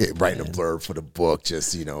 writing a blurb for the book,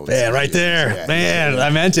 just, man, right there, I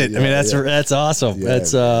meant it. I mean, that's awesome.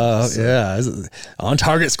 That's on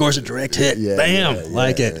target, scores a direct hit. Bam, it,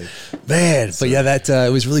 man. But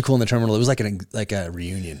it was really cool in the terminal. It was like a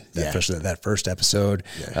reunion. That first episode,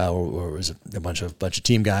 where it was a bunch of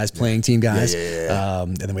team guys playing team guys.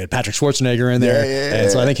 And then we had Patrick Schwarzenegger in there. And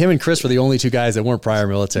so I think him and Chris were the only two guys that weren't prior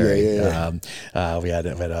military. We had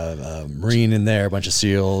a Marine in there, a bunch of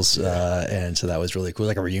SEALs, and so that was really cool,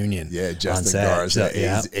 like a reunion. Justin Garza,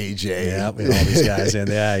 AJ. Yeah, we had all these guys in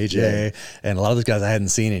there, AJ, and a lot of those guys I hadn't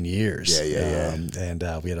seen in years. And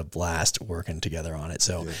we had a blast working together on it.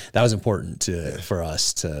 So that was important for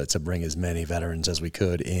us to bring as many veterans as we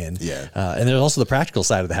could in. And there's also the practical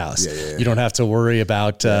side of the house. You don't have to worry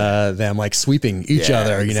about them like sweeping each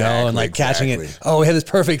other, and like catching it. Oh, we had this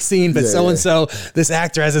perfect scene, but so-and-so, this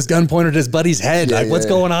actor has his gun pointed at his buddy's head. Like, what's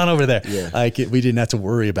going on over there? Like, we didn't have to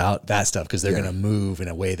worry about that stuff because they're going to move in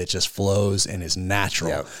a way that just flows and is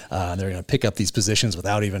natural. They're going to pick up these positions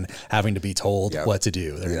without even having to be told what to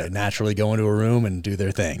do. They're going to naturally go into a room and do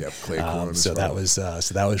their thing. So that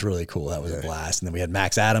was really cool. That was a blast. And then we had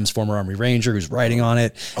Max Adams, former Army Ranger, who's writing on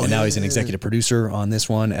it, and now he's an executive producer on this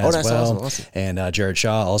one as well. Awesome. And Jared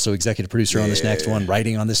Shaw, also executive producer on this next one,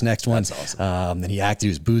 writing on this next one. That's awesome. And he acted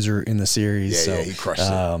as Boozer in the series. He crushed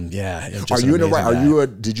it. Are you in the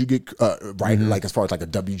right? Did you get writing like as far as like a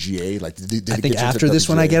WGA? Like, did I think after this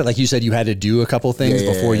one, I get it. Like you said, you had to do a couple things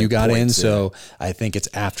before you got in. So I think it's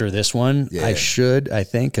after this one. I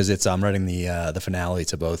think because I'm writing the finale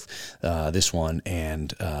to both this one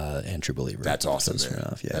and True Believer. That's awesome,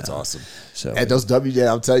 man. That's awesome. So, and those WGA,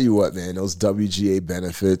 I'll tell you what, man, those WGA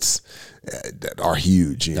benefits are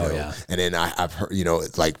huge. And then I've heard,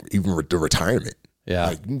 like even the retirement.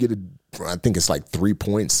 Like you can get I think it's like 3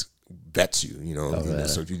 points vets you,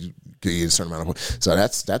 so if you get a certain amount of, so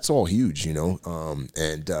that's all huge, and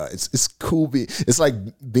it's cool. It's like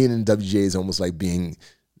being in WGA is almost like being,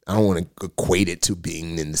 I don't want to equate it to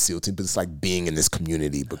being in the SEAL team, but it's like being in this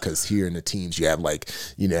community, because here in the teams you have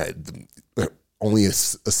only a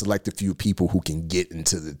selected few people who can get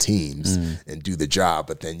into the teams and do the job,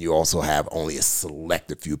 but then you also have only a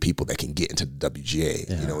selected few people that can get into the WGA.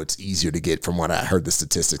 Yeah. It's easier to get, from what I heard the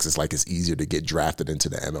statistics, it's easier to get drafted into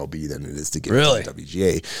the MLB than it is to get into the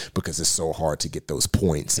WGA, because it's so hard to get those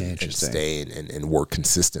points and stay and work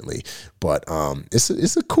consistently. But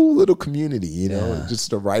it's a cool little community,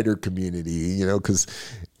 just a writer community, because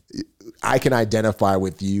I can identify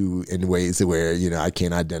with you in ways where, I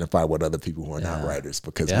can't identify with other people who are not writers,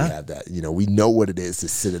 because we have that, we know what it is to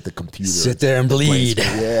sit at the computer, sit there and bleed.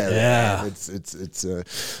 Yeah.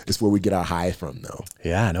 It's where we get our high from, though.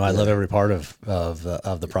 Yeah, no, I love every part of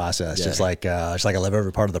the process. Yeah. Just like I love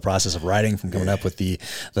every part of the process of writing, from coming up with the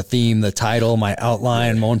theme, the title, my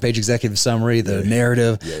outline, my one-page executive summary, the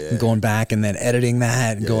narrative, and going back and then editing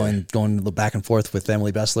that, and going back and forth with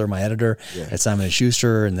Emily Bessler, my editor at Simon &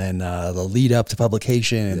 Schuster, and then the lead up to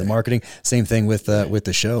publication and the marketing. Same thing with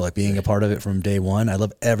the show, like being a part of it from day one. I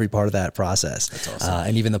love every part of that process. That's awesome.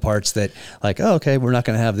 And even the parts that we're not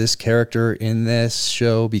going to have this character in this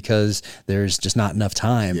show because there's just not enough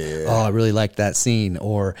time. I really liked that scene,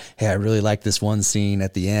 or hey, I really like this one scene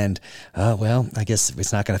at the end. Well, I guess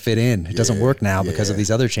it's not going to fit in. It doesn't work now because of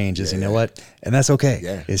these other changes. You know what? And that's okay.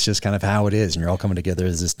 Yeah. It's just kind of how it is, and you're all coming together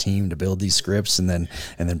as this team to build these scripts and then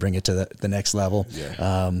bring it to the next level.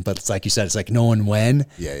 But it's like you said, it's like knowing when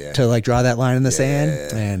to draw that line in the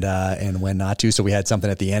sand and when not to. So we had something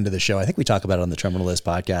at the end of the show. I think we talk about it on the Terminal List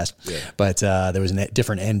podcast, but there was a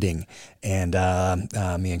different ending, and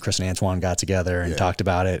me and Chris and Antoine got together and talked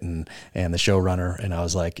about it, and the showrunner, and I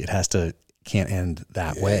was like, can't end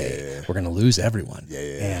that way. We're going to lose everyone.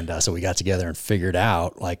 And so we got together and figured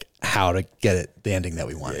out how to get it the ending that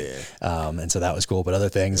we wanted. And so that was cool. But other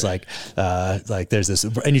things like there's this,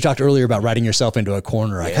 and you talked earlier about writing yourself into a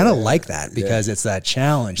corner. I kind of like that because it's that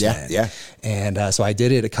challenge. Then. And so I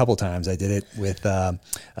did it a couple times. I did it with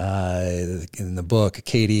in the book,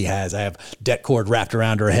 I have det cord wrapped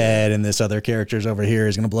around her head, and this other character's over here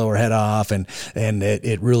is going to blow her head off. And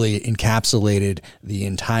it really encapsulated the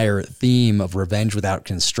entire theme of revenge without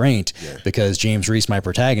constraint, because James Reese, my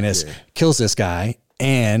protagonist, kills this guy,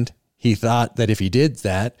 and he thought that if he did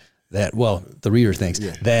that the reader thinks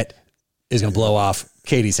that is going to blow off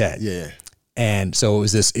Katie's head. And so it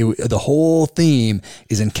was the whole theme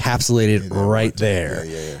is encapsulated right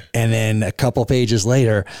there. And then a couple pages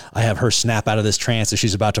later, I have her snap out of this trance as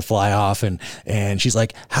she's about to fly off. And she's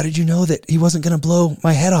like, how did you know that he wasn't going to blow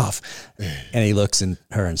my head off? And he looks at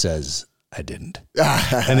her and says, I didn't.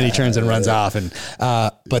 And then he turns and runs off. And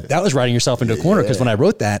but that was writing yourself into a corner, because when I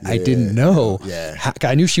wrote that, I didn't know.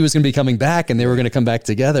 I knew she was going to be coming back, and they were going to come back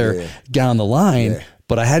together down the line.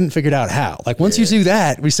 But I hadn't figured out how. Once you do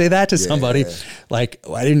that, we say that to somebody, I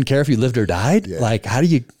didn't care if you lived or died. How do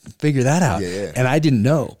you figure that out? And I didn't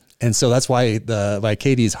know. And so that's why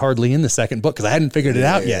Katie's hardly in the second book, because I hadn't figured it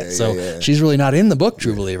out yet. So she's really not in the book,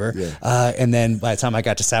 True Believer. And then by the time I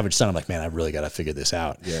got to Savage Son, I'm like, man, I really got to figure this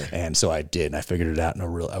out. And so I did, and I figured it out in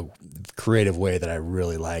a creative way that I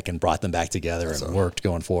really like, and brought them back together and worked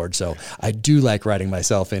going forward. So I do like writing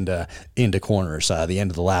myself into corners. The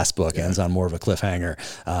end of the last book ends on more of a cliffhanger.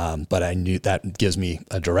 But I knew that gives me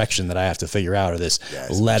a direction that I have to figure out, or this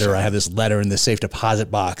letter. I have this letter in the safe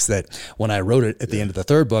deposit box that when I wrote it at the end of the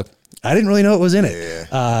third book, I didn't really know what was in it.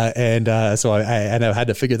 So I had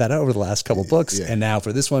to figure that out over the last couple books. And now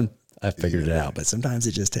for this one, I figured it out. But sometimes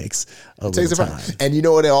it just takes a little time. And you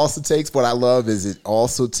know what it also takes? What I love is it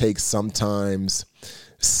also takes sometimes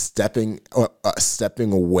stepping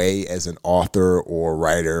away as an author or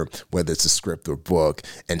writer, whether it's a script or book,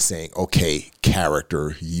 and saying, okay,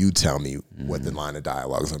 character, you tell me what the line of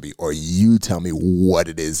dialogue is going to be, or you tell me what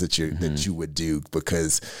it is that you would do,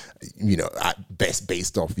 because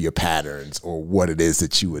based off of your patterns, or what it is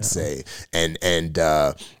that you would say. And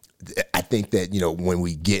I think that, when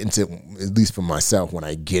we get into, at least for myself, when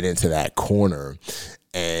I get into that corner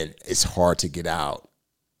and it's hard to get out,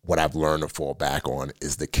 what I've learned to fall back on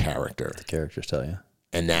is the character. The characters tell you.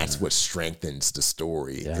 And that's what strengthens the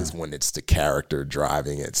story, is when it's the character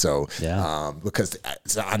driving it. So, because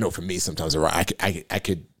I know for me, sometimes I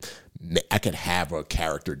could have a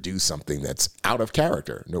character do something that's out of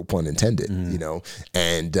character, no pun intended, you know,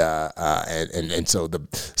 and so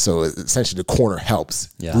essentially the corner helps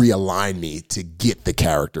realign me to get the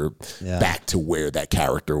character back to where that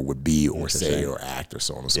character would be or say or act or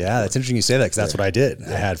so on and so forth. That's interesting you say that, because that's what I did.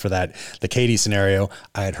 I had for the Katie scenario,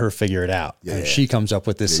 I had her figure it out, and she comes up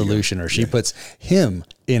with this solution, or she puts him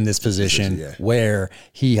in this position where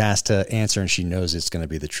he has to answer, and she knows it's going to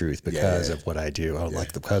be the truth because of what I do,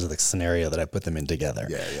 like because of the scenario that I put them in together.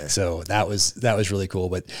 So that was really cool.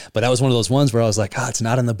 But that was one of those ones where I was like, it's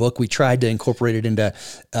not in the book. We tried to incorporate it into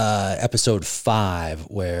episode 5,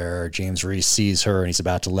 where James Reese sees her and he's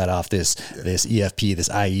about to let off this EFP, this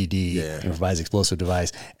IED, improvised explosive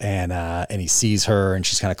device, and he sees her and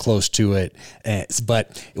she's kind of close to it,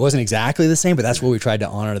 but it wasn't exactly the same. But that's where we tried to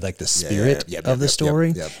honor like the spirit of the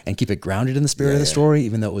story. And keep it grounded in the spirit of the story,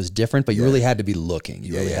 even though it was different, but you really had to be looking.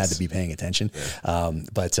 You really had to be paying attention.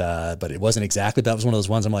 But it wasn't exactly, that was one of those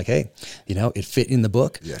ones I'm like, hey, you know, it fit in the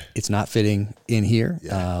book. It's not fitting in here.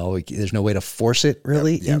 There's no way to force it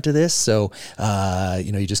really into this. So,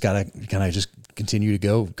 you know, you just got to kind of just continue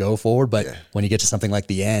to go forward. But when you get to something like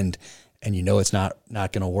the end, and you know it's not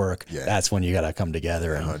going to work, that's when you got to come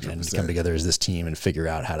together and come together as this team and figure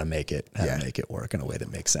out how to make it work in a way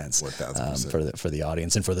that makes sense for the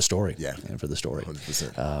audience and for the story. And for the story.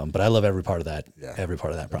 100%. But I love every part of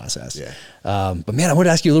that process. But man, I want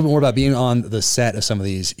to ask you a little bit more about being on the set of some of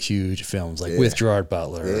these huge films, like with Gerard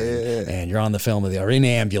Butler, and you're on the film or in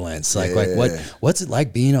Ambulance. Like what's it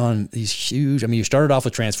like being on these huge? I mean, you started off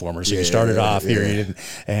with Transformers, so you started off here,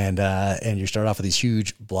 and you started off with these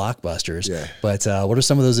huge blockbusters. But what are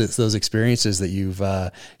some of those experiences that you've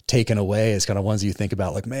taken away as kind of ones that you think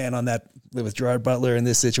about, like, man, on that with Gerard Butler in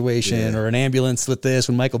this situation, or an Ambulance with this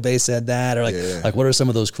when Michael Bay said that, or like what are some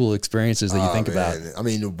of those cool experiences that you think about? I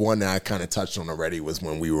mean, the one that I kind of touched on already was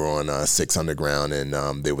when we were on 6 Underground, and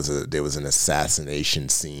there was an assassination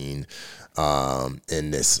scene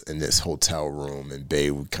in this hotel room, and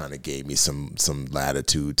Bay kind of gave me some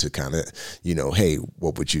latitude to kind of, you know, hey,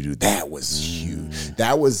 what would you do? That was huge.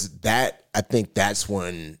 I think that's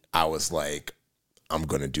when I was like, I'm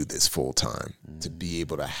going to do this full time, to be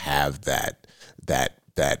able to have that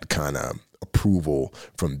kind of approval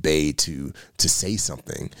from Bay to say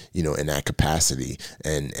something, you know, in that capacity,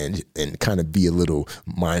 and kind of be a little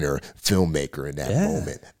minor filmmaker in that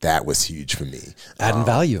moment. That was huge for me. Adding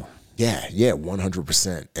value. Yeah,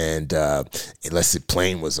 100%. And unless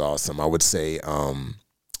Plane was awesome, I would say a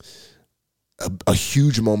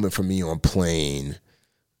huge moment for me on Plane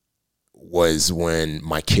was when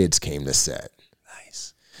my kids came to set.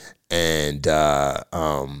 Nice. And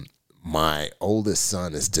my oldest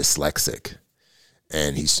son is dyslexic,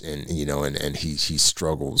 and he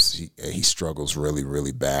struggles. He struggles really,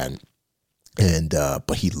 really bad. And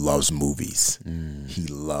but he loves movies. He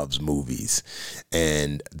loves movies.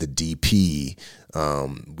 And the DP,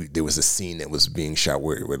 there was a scene that was being shot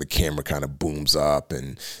where the camera kind of booms up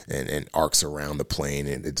and arcs around the plane,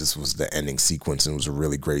 and it just was the ending sequence, and it was a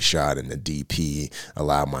really great shot. And the DP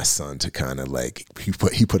allowed my son to kind of like,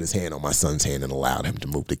 he put his hand on my son's hand and allowed him to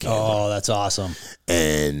move the camera. Oh, that's awesome.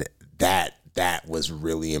 And that was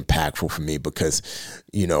really impactful for me, because,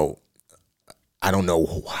 you know, I don't know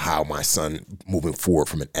how my son moving forward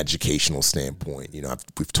from an educational standpoint. You know,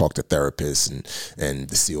 we've talked to therapists and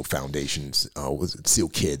the SEAL Foundations, SEAL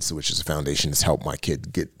Kids, which is a foundation that's helped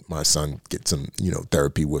my son get some, you know,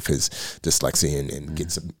 therapy with his dyslexia and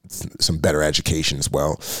get some better education as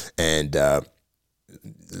well. And the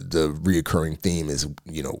reoccurring theme is,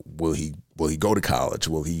 you know, will he go to college?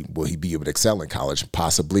 Will he be able to excel in college?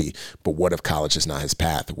 Possibly. But what if college is not his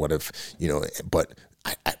path? What if, you know, but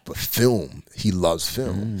film, he loves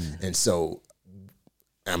film. And so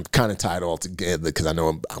I'm kind of tied all together, because I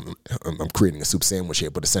know I'm creating a soup sandwich here,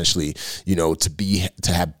 but essentially, you know,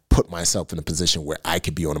 to have put myself in a position where I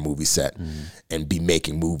could be on a movie set and be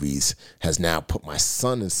making movies has now put my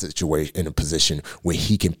son in a position where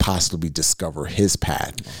he can possibly discover his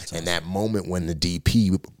path. And that moment when the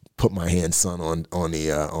DP put my son on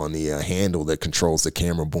the handle that controls the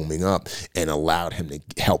camera booming up and allowed him to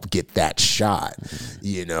help get that shot,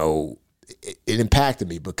 you know, it impacted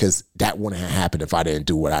me, because that wouldn't have happened if I didn't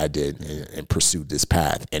do what I did and pursued this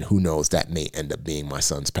path. And who knows, that may end up being my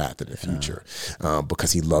son's path in the future,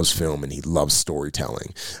 because he loves film and he loves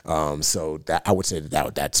storytelling. So that I would say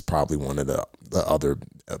that's probably one of the other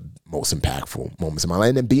most impactful moments in my life.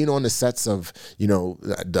 And then being on the sets of, you know,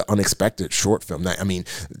 the Unexpected short film. I mean,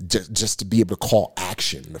 just to be able to call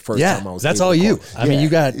action the first time I was. That's all you. I mean, you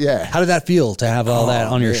got. Yeah. How did that feel to have all that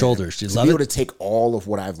on your shoulders? Did you love it? To be able to take all of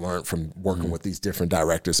what I've learned from working with these different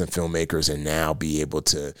directors and filmmakers, and now be able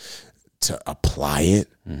to to apply it.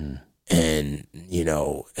 And, you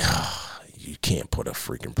know, you can't put a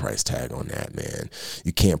freaking price tag on that, man.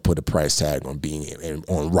 You can't put a price tag on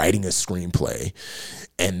on writing a screenplay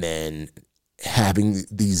and then having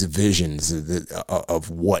these visions of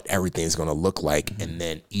what everything's going to look like, and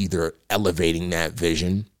then either elevating that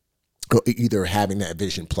vision or either having that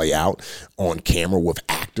vision play out on camera with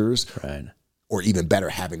actors, right, or even better,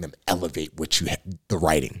 having them elevate the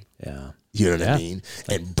writing. Yeah. You know what I mean?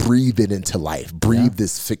 And breathe it into life. Breathe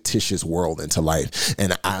this fictitious world into life.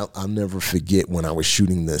 And I'll never forget when I was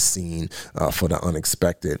shooting this scene for The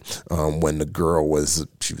Unexpected, when the girl was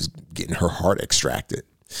getting her heart extracted.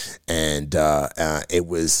 And it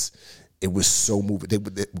was so moving.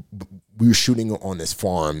 We were shooting on this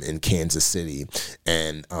farm in Kansas City,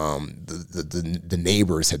 and the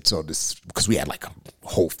neighbors had saw this, because we had like a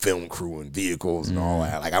whole film crew and vehicles and all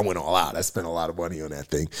that. Like, I went all out. I spent a lot of money on that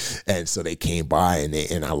thing, and so they came by and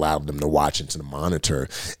I allowed them to watch into the monitor,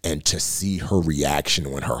 and to see her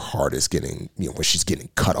reaction when her heart is getting, when she's getting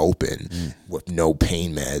cut open with no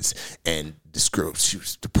pain meds. And this girl,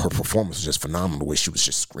 her performance was just phenomenal. The way she was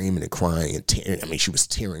just screaming and crying and tearing. I mean, she was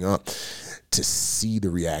tearing up. To see the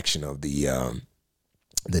reaction of the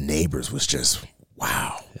neighbors was just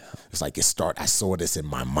wow. Yeah. It's like I saw this in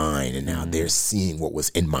my mind, and now they're seeing what was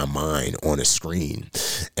in my mind on a screen.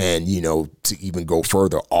 And to even go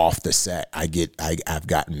further off the set, I've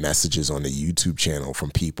gotten messages on the YouTube channel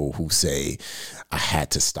from people who say, I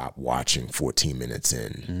had to stop watching 14 minutes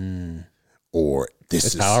in. Or this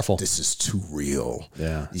is powerful. This is too real.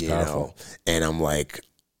 Yeah, it's powerful. And I'm like,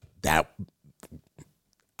 that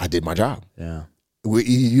I did my job. Yeah.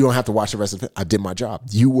 You don't have to watch the rest of it. I did my job.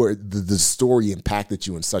 You were the story impacted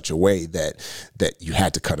you in such a way that you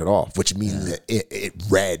had to cut it off, which means that it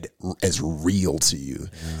read as real to you.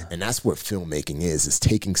 Yeah. And that's what filmmaking is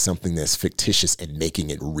taking something that's fictitious and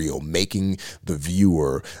making it real, making the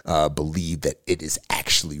viewer believe that it is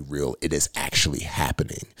actually real. It is actually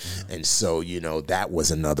happening. Yeah. And so, that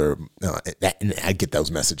was another, and I get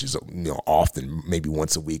those messages, often, maybe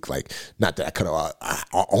once a week, like, not that I cut it off, I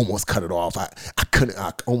almost cut it off. I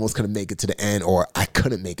almost couldn't make it to the end, or I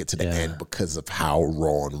couldn't make it to the end because of how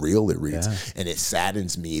raw and real it reads. Yeah. And it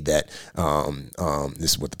saddens me that,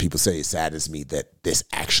 this is what the people say, it saddens me that this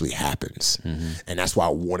actually happens. And that's why I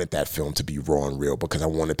wanted that film to be raw and real, because I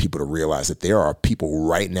wanted people to realize that there are people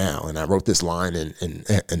right now, and I wrote this line in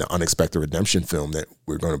the Unexpected Redemption film that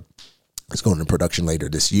it's going into production later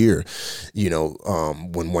this year,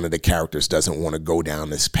 when one of the characters doesn't want to go down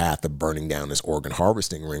this path of burning down this organ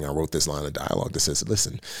harvesting ring. I wrote this line of dialogue that says,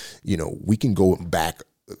 listen, we can go back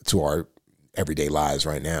to our everyday lives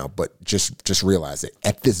right now, but just realize that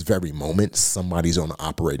at this very moment, somebody's on the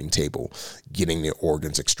operating table getting their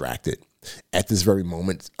organs extracted. At this very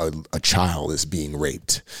moment, a child is being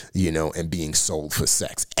raped, and being sold for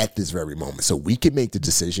sex at this very moment. So we can make the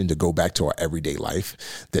decision to go back to our everyday life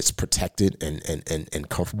that's protected and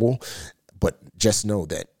comfortable. But just know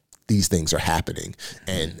that these things are happening.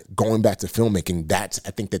 And going back to filmmaking,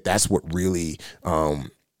 I think that's what really,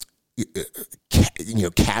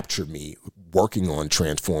 captured me working on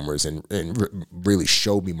Transformers and really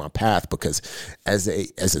showed me my path, because as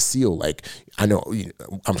a SEAL, like, I know,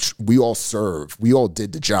 we all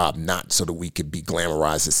did the job not so that we could be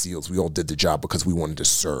glamorized as SEALs. We all did the job because we wanted to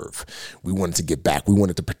serve. We wanted to give back. We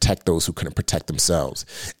wanted to protect those who couldn't protect themselves.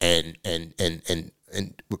 And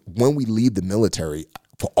when we leave the military,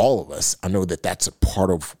 for all of us, I know that's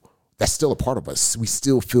still a part of us. We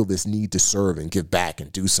still feel this need to serve and give back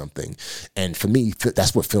and do something. And for me,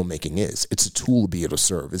 that's what filmmaking is. It's a tool to be able to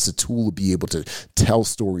serve. It's a tool to be able to tell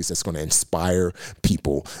stories that's going to inspire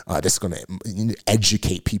people, that's going to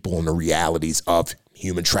educate people on the realities of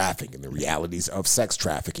human trafficking, the realities of sex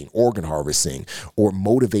trafficking, organ harvesting, or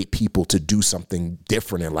motivate people to do something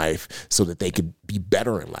different in life so that they could be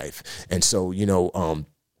better in life. And so,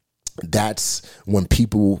 that's when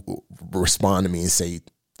people respond to me and say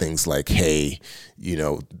things like, hey,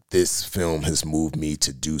 this film has moved me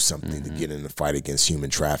to do something to get in the fight against human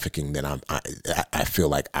trafficking, then I feel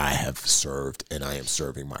like I have served and I am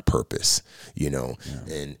serving my purpose,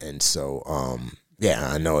 and so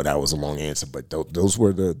I know that was a long answer, but those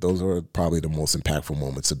are probably the most impactful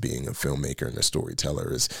moments of being a filmmaker and a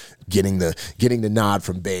storyteller, is getting the nod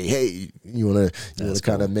from Bay. Hey, you want to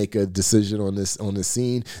kind of make a decision on this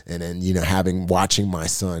scene, and then watching my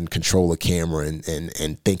son control a camera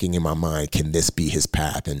and thinking in my mind, can this be his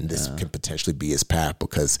path, and this can potentially be his path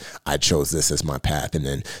because I chose this as my path, and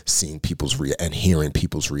then seeing and hearing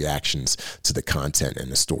people's reactions to the content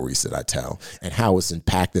and the stories that I tell, and how it's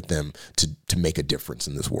impacted them to make a difference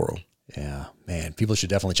in this world. Yeah, man, people should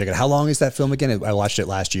definitely check it out. How long is that film again? I watched it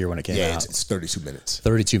last year when it came out. Yeah, it's 32 minutes.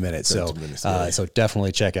 32 minutes. So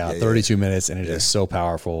definitely check out 32 minutes, and it is so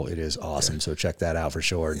powerful. It is awesome. So check that out for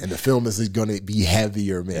sure. And the film is going to be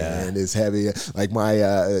heavier, man. It's heavier. Like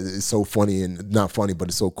it's so funny and not funny, but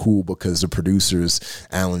it's so cool because the producers,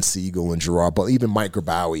 Alan Siegel and Gerard, but even Mike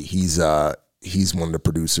Grabowski, he's one of the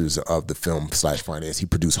producers of the film /Finance. He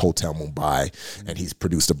produced Hotel Mumbai, and he's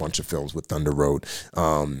produced a bunch of films with Thunder Road.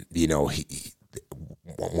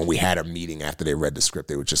 When we had a meeting after they read the script,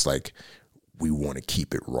 they were just like, we want to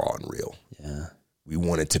keep it raw and real. Yeah. We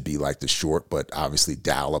want it to be like The Short, but obviously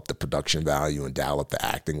dial up the production value and dial up the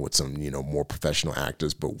acting with some, more professional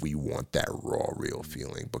actors. But we want that raw, real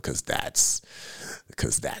feeling because that's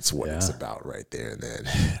what it's about right there. And then,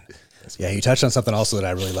 you touched on something also that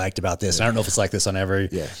I really liked about this. I don't know if it's like this on every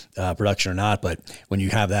production or not, but when you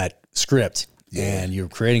have that script and you're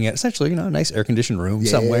creating it essentially, a nice air conditioned room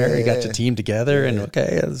somewhere, you got your team together and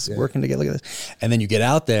it's working together. Look at this. And then you get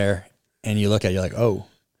out there and you look at it, you're like, oh,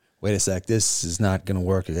 wait a sec, this is not going to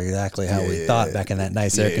work exactly how we thought back in that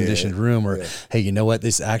nice air-conditioned room. Or, hey, you know what?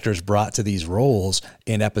 These actors brought to these roles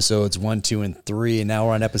in episodes 1, 2, and 3, and now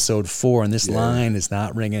we're on episode 4, and this line is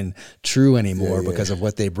not ringing true anymore because of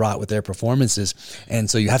what they brought with their performances. And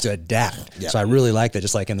so you have to adapt. So I really like that,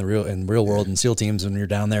 just like in the real world in SEAL teams when you're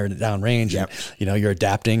down there downrange, and, you're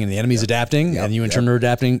adapting, and the enemy's adapting, and you in turn are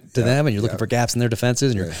adapting to them, and you're looking for gaps in their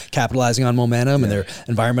defenses, and you're capitalizing on momentum and their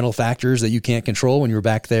environmental factors that you can't control when you're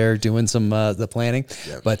back there doing some the planning,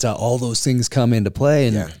 but all those things come into play.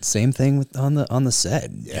 And same thing with on the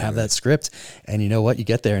set. You have that script, and you know what, you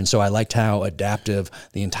get there. And so I liked how adaptive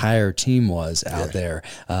the entire team was out there.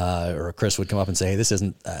 Or Chris would come up and say, "Hey, this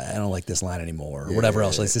isn't. I don't like this line anymore," or whatever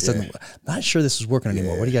else. Like, this isn't. Not sure this is working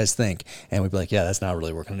anymore. What do you guys think? And we'd be like, "Yeah, that's not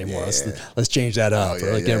really working anymore. Let's change that up,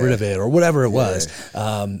 or get rid of it, or whatever it was."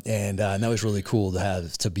 And that was really cool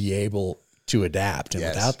to be able to adapt. And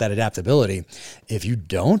without that adaptability, if you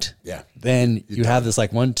don't, then you have this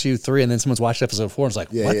like 1, 2, 3, and then someone's watched episode 4 and it's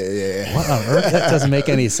like, what on earth? That doesn't make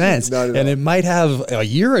any sense. And it might have a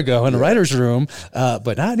year ago in the writer's room,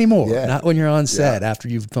 but not anymore. Not when you're on set after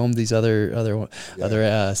you've filmed these other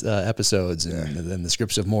episodes, and then the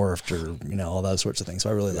scripts have morphed, or all those sorts of things. So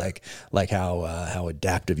I really like how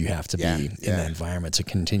adaptive you have to be in that environment to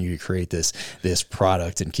continue to create this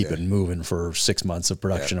product and keep it moving for 6 months of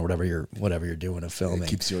production or whatever you're doing of filming. It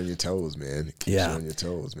keeps you on your toes, man. It keeps you on your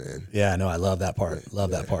toes, man. Yeah, no, I love that part.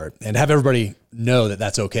 That part. And have everybody know that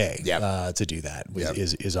that's okay to do that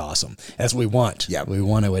is awesome. That's what we want. We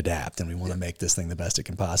want to adapt, and we want to make this thing the best it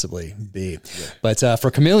can possibly be. But for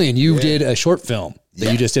Chameleon, you did a short film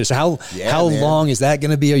that you just did. So how long is that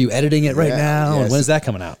going to be? Are you editing it right now? And when is that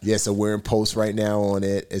coming out? Yeah, so we're in post right now on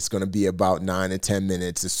it. It's going to be about 9 to 10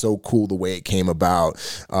 minutes. It's so cool the way it came about.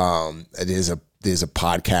 There's a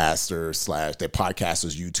podcaster they're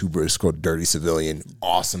podcasters, YouTubers called Dirty Civilian.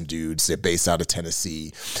 Awesome dudes. They're based out of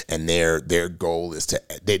Tennessee, and their goal is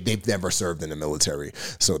they've never served in the military.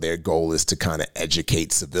 So their goal is to kind of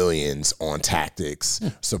educate civilians on tactics,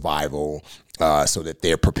 survival, so that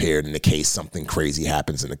they're prepared in the case something crazy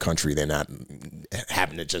happens in the country. They're not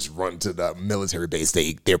having to just run to the military base.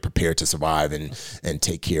 They're prepared to survive and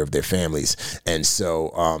take care of their families. And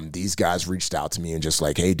so these guys reached out to me and just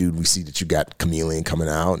like, hey, dude, we see that you got Chameleon coming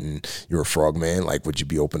out and you're a frogman. Like, would you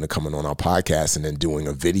be open to coming on our podcast and then doing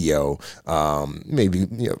a video, maybe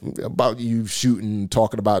about you shooting,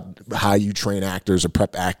 talking about how you train actors or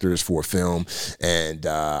prep actors for a film? And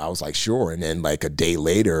I was like, sure. And then like a day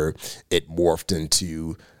later, it morphed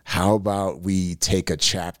into, how about we take a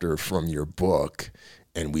chapter from your book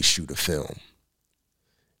and we shoot a film?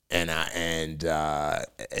 And I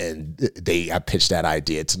pitched that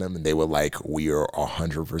idea to them, and they were like, we are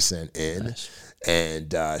 100% in. Nice.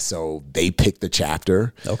 And so they picked the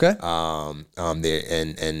chapter. Okay. And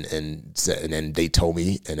then they told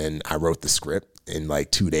me, and then I wrote the script in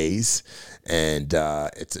like 2 days. And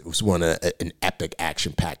it was an epic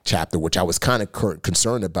action-packed chapter, which I was kind of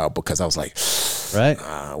concerned about because I was like,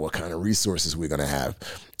 what kind of resources we're going to have?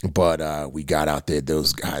 But we got out there.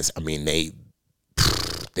 Those guys, I mean, they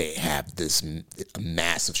have this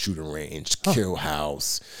massive shooting range, kill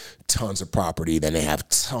house, tons of property. Then they have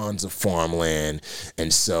tons of farmland.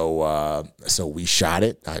 And so we shot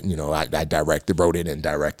it. I wrote it and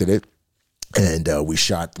directed it. And we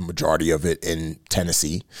shot the majority of it in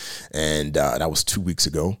Tennessee. And that was 2 weeks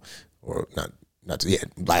ago, or not.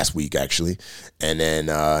 last week actually, and then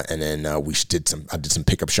I did some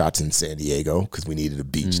pickup shots in San Diego because we needed a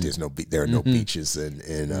beach. There are no beaches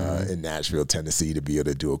in Nashville, Tennessee, to be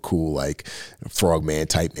able to do a cool like Frogman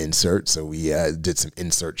type insert. So we did some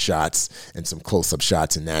insert shots and some close up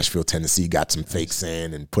shots in Nashville, Tennessee. Got some fake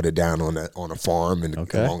sand and put it down on a farm and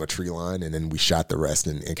along a tree line, and then we shot the rest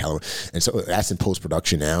in California. And so that's in post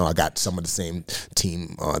production now. I got some of the same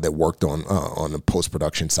team that worked on the post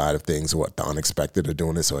production side of things. What the Unexpected are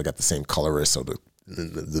doing it, so I got the same colorist. So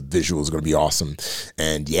the visual is going to be awesome,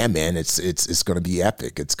 and yeah, man, it's going to be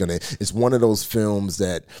epic. It's one of those films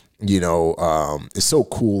that it's so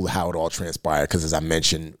cool how it all transpired because, as I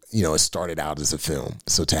mentioned, it started out as a film.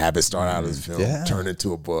 So to have it start out as a film, turn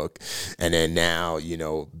into a book, and then now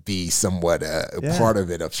be somewhat a part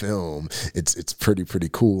of it, a film. It's pretty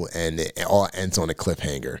cool, and it all ends on a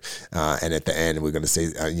cliffhanger. And at the end, we're going to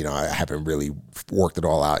say, I haven't really worked it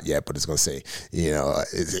all out yet, but it's going to say,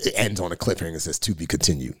 it ends on a cliffhanger. It says to be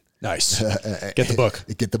continued. Nice. Get the book.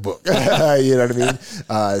 Get the book. You know what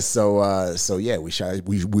I mean? So yeah,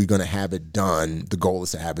 we're going to have it done. The goal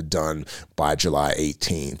is to have it done by July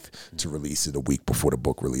 18th to release it a week before the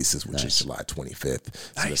book releases, which is July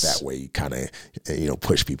 25th. So that way you kind of,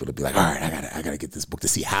 push people to be like, all right, I got to get this book to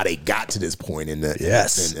see how they got to this point in the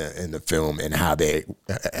in the film and how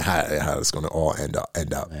it's going to all end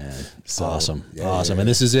up. Man. So, awesome. Awesome. And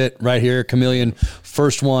this is it right here, Chameleon,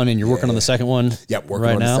 first one, and you're working on the second one. Yep, working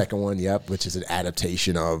right on now. The second one, which is an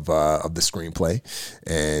adaptation of the screenplay,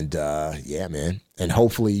 and man, and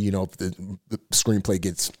hopefully, if the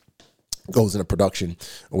screenplay goes into production,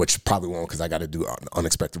 which probably won't because I got to do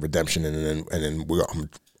Unexpected Redemption, and then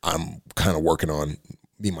I'm kind of working on.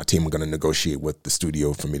 Me and my team are going to negotiate with the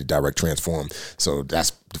studio for me to direct Transform. So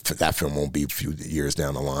that film won't be a few years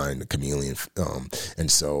down the line, the Chameleon.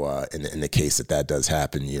 And so in the case that does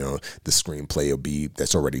happen, the screenplay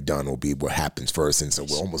that's already done will be what happens first. And so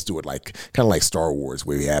we'll almost do it kind of like Star Wars,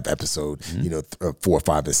 where we have episode 4,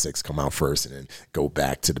 5, and 6 come out first, and then go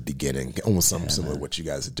back to the beginning. Almost something similar to what you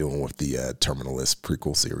guys are doing with the Terminalist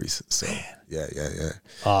prequel series. So. Yeah.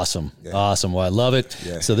 Awesome. Yeah. Awesome. Well, I love it.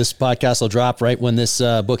 Yeah. So this podcast will drop right when this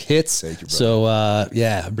book hits. Thank you, brother. So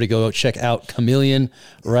everybody go check out Chameleon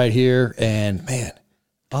right here. And man,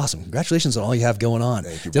 awesome. Congratulations on all you have going on.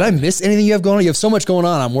 Thank you, Did I miss anything you have going on? You have so much going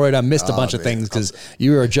on. I'm worried I missed a bunch of things because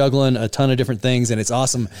you are juggling a ton of different things, and it's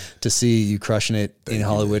awesome to see you crushing it in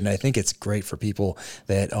Hollywood. And I think it's great for people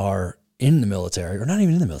that are in the military, or not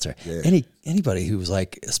even in the military, anybody who's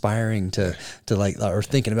like aspiring to like, or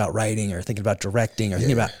thinking about writing or thinking about directing or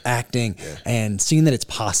thinking about acting and seeing that it's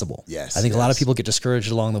possible. Yes. I think a lot of people get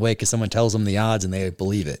discouraged along the way because someone tells them the odds and they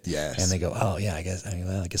believe it. Yes. And they go, oh yeah, I guess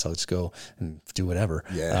I'll just go and do whatever.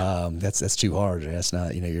 Yeah. That's too hard. That's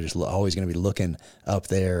not, you're just always going to be looking up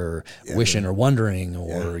there, or wishing or wondering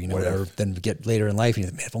or, whatever. Then get later in life and you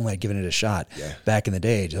think, man, if only I'd given it a shot back in the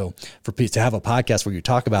day. So to have a podcast where you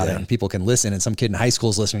talk about it and people can listen, and some kid in high school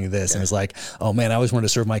is listening to this and is like, oh man, I always wanted to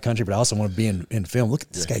serve my country, but I also want to be in film. Look,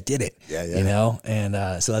 this guy did it.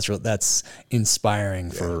 And so that's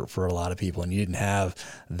inspiring for a lot of people. And you didn't have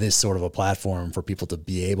this sort of a platform for people to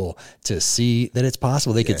be able to see that it's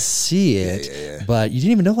possible. They could see it, but you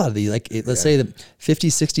didn't even know a lot of the, let's say the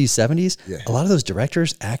 50s, 60s, 70s, a lot of those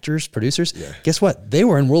directors, actors, producers, guess what? They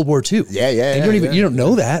were in World War II. And you don't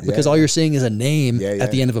know that because all you're seeing is a name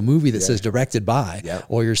at the end of a movie that says directed by,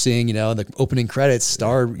 or you're seeing, the opening credits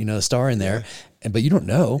star in there. But you don't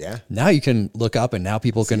know. Now you can look up, and now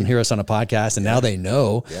people can hear us on a podcast, and now they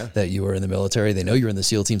know that you were in the military. They know you're in the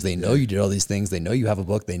SEAL teams. They know you did all these things. They know you have a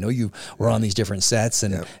book. They know you were on these different sets,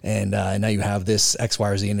 and now you have this X, Y,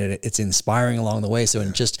 or Z, and it's inspiring along the way. So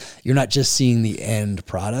you're not just seeing the end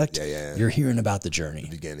product. You're hearing about the journey, the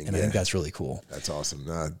beginning, and I think that's really cool. That's awesome.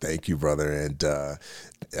 Thank you, brother, and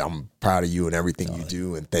I'm proud of you and everything you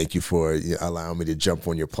do, and thank you for allowing me to jump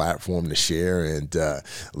on your platform to share, and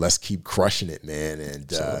let's keep crushing it, man,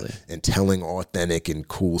 and telling authentic and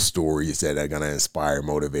cool stories that are going to inspire,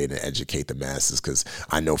 motivate, and educate the masses, because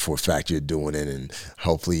I know for a fact you're doing it, and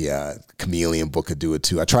hopefully Chameleon book could do it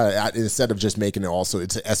too. Instead of just making it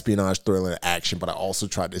it's an espionage thriller action, but I also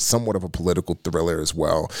tried, it's somewhat of a political thriller as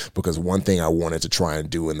well, because one thing I wanted to try and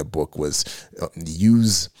do in the book was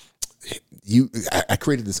I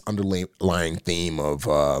created this underlying theme of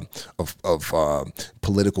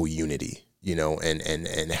political unity,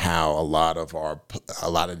 and how a lot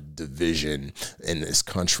of division in this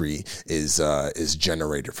country is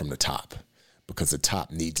generated from the top. because the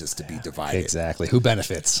top needs us to be divided. Exactly. Who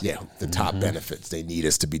benefits? Yeah, the top benefits. They need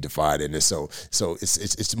us to be divided, and so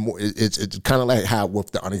it's more. It's kind of like how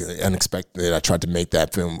with the unexpected. I tried to make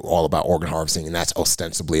that film all about organ harvesting, and that's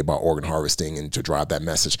ostensibly about organ harvesting and to drive that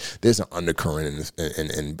message. There's an undercurrent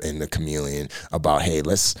in the Chameleon about, hey,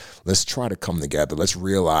 let's try to come together. Let's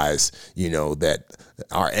realize, that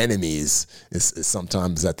our enemies is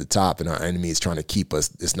sometimes at the top, and our enemy is trying to keep us.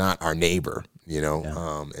 It's not our neighbor,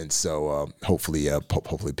 and so hopefully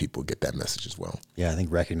people get that message as well. Yeah, I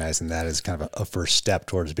think recognizing that is kind of a first step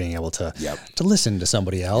towards being able to listen to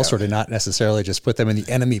somebody else, or to not necessarily just put them in the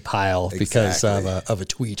enemy pile because of a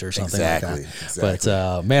tweet or something like that. Exactly. But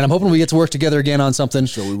man, I'm hoping we get to work together again on something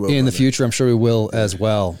in the future. I'm sure we will as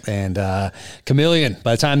well. And Chameleon,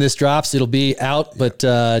 by the time this drops, it'll be out, but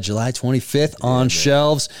July 25th on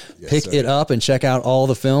shelves. Pick it up and check out all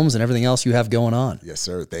the films and everything else you have going on. Yes,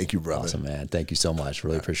 sir. Thank you, brother. Awesome, man. Thank you so much.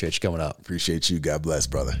 Really appreciate you coming up. Appreciate you. God bless,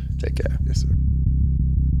 brother. Take care. Yes, sir.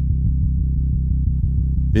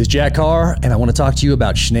 This is Jack Carr, and I want to talk to you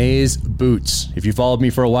about Schnee's boots. If you followed me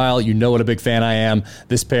for a while, you know what a big fan I am.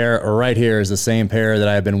 This pair right here is the same pair that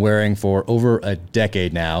I've been wearing for over a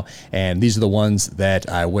decade now, and these are the ones that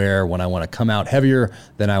I wear when I want to come out heavier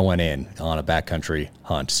than I went in on a backcountry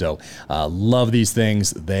hunt. So love these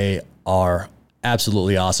things. They are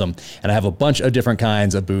absolutely awesome. And I have a bunch of different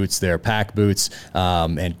kinds of boots. They're pack boots,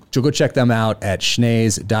 and so go check them out at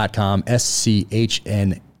schnees.com,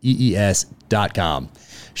 schnees.com.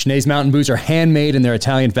 Schnee's mountain boots are handmade in their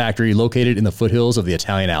Italian factory located in the foothills of the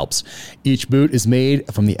Italian Alps. Each boot is made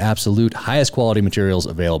from the absolute highest quality materials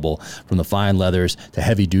available, from the fine leathers to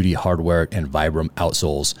heavy-duty hardware and Vibram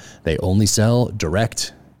outsoles. They only sell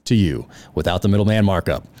direct to you without the middleman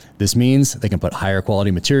markup. This means they can put higher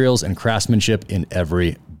quality materials and craftsmanship in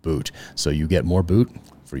every boot, so you get more boot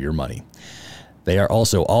for your money. They are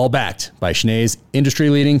also all backed by Schnee's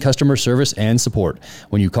industry-leading customer service and support.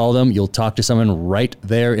 When you call them, you'll talk to someone right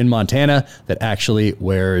there in Montana that actually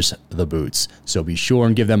wears the boots. So be sure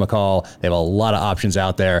and give them a call. They have a lot of options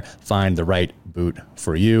out there. Find the right boot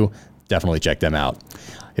for you. Definitely check them out.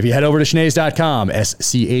 If you head over to schnees.com,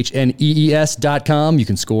 schnees.com, you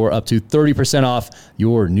can score up to 30% off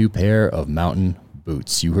your new pair of mountain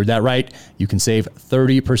boots. You heard that right. You can save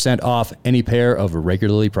 30% off any pair of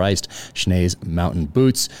regularly priced Schnee's mountain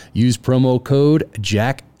boots. Use promo code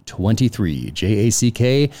JACK23,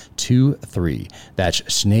 JACK23. That's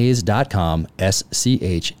schnees.com, schnees.com.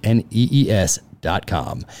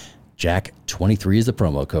 JACK23 is the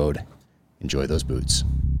promo code. Enjoy those boots.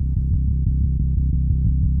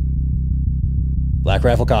 Black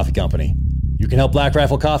Rifle Coffee Company. You can help Black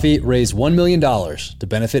Rifle Coffee raise $1 million to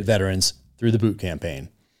benefit veterans through the boot campaign.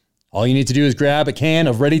 All you need to do is grab a can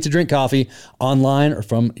of ready-to-drink coffee online or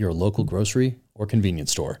from your local grocery or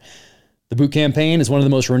convenience store. The boot campaign is one of the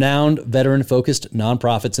most renowned veteran-focused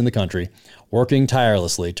nonprofits in the country, working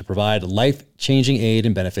tirelessly to provide life-changing aid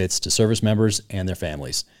and benefits to service members and their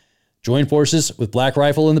families. Join forces with Black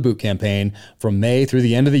Rifle in the boot campaign from May through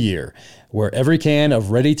the end of the year, where every can of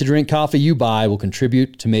ready-to-drink coffee you buy will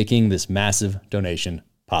contribute to making this massive donation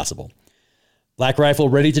possible. Black Rifle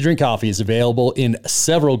ready-to-drink coffee is available in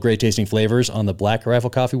several great-tasting flavors on the Black Rifle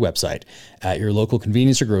Coffee website, at your local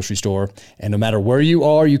convenience or grocery store, and no matter where you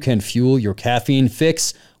are, you can fuel your caffeine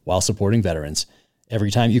fix while supporting veterans. Every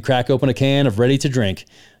time you crack open a can of ready-to-drink,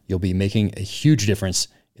 you'll be making a huge difference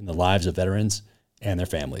in the lives of veterans and their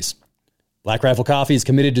families. Black Rifle Coffee is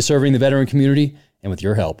committed to serving the veteran community, and with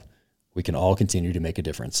your help, we can all continue to make a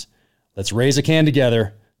difference. Let's raise a can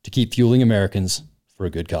together to keep fueling Americans for a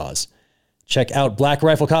good cause. Check out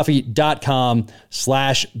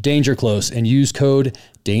blackriflecoffee.com/dangerclose and use code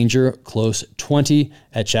DangerClose20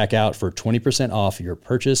 at checkout for 20% off your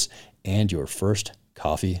purchase and your first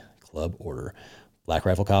coffee club order.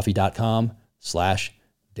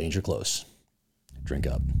 blackriflecoffee.com/dangerclose. Drink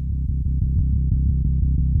up.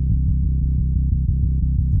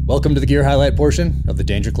 Welcome to the gear highlight portion of the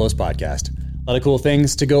Danger Close podcast. A lot of cool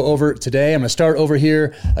things to go over today. I'm going to start over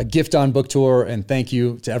here, a gift on book tour, and thank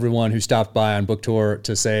you to everyone who stopped by on book tour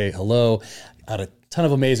to say hello. I had a ton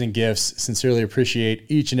of amazing gifts. Sincerely appreciate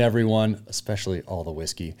each and every one, especially all the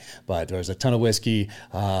whiskey. But there's a ton of whiskey,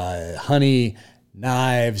 honey,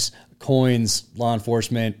 knives, coins, law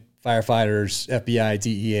enforcement, firefighters, FBI,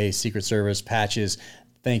 DEA, Secret Service, patches.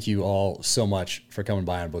 Thank you all so much for coming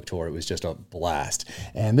by on book tour. It was just a blast.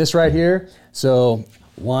 And this right here, so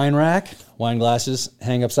wine rack, wine glasses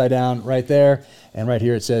hang upside down right there. And right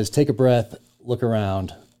here it says, take a breath, look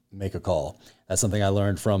around, make a call. That's something I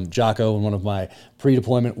learned from Jocko in one of my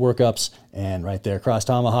pre-deployment workups. And right there, cross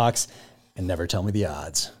tomahawks and never tell me the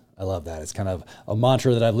odds. I love that. It's kind of a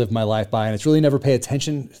mantra that I've lived my life by, and it's really never pay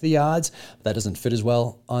attention to the odds. That doesn't fit as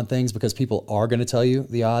well on things because people are going to tell you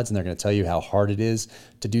the odds, and they're going to tell you how hard it is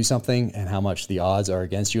to do something and how much the odds are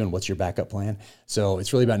against you and what's your backup plan. So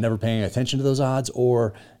it's really about never paying attention to those odds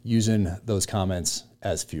or using those comments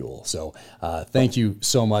as fuel. So thank you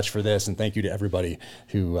so much for this, and thank you to everybody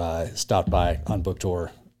who stopped by on Book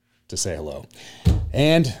Tour to say hello.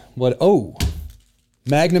 And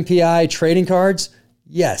Magnum PI trading cards.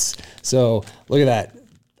 Yes. So look at that.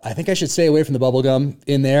 I think I should stay away from the bubble gum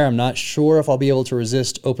in there. I'm not sure if I'll be able to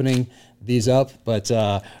resist opening these up, but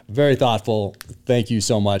very thoughtful. Thank you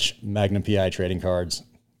so much, Magnum PI trading cards.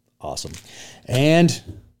 Awesome. And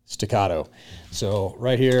Staccato. So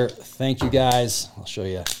right here, thank you guys. I'll show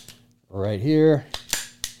you right here.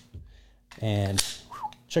 And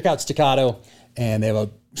check out Staccato. And they have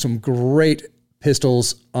some great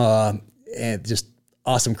pistols and just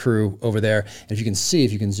awesome crew over there. And if you can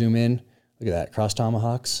zoom in, look at that, cross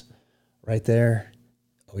tomahawks right there.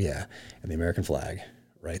 Oh yeah, and the American flag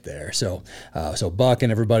right there. So Buck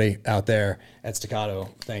and everybody out there at Staccato,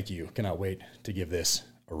 thank you. Cannot wait to give this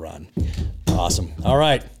a run. Awesome. All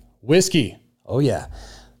right, whiskey. Oh yeah.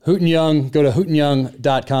 Hooten Young, go to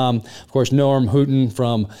hootenyoung.com. Of course, Norm Hooten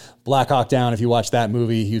from Black Hawk Down. If you watch that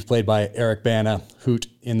movie, he was played by Eric Bana, Hoot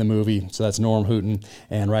in the movie. So that's Norm Hooten.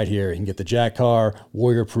 And right here, you can get the Jack Carr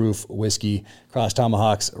Warrior Proof Whiskey Cross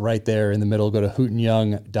Tomahawks right there in the middle. Go to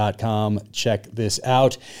hootenyoung.com. Check this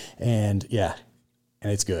out. And yeah,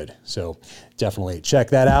 and it's good. So definitely check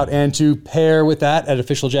that out. And to pair with that at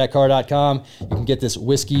officialjackcar.com, you can get this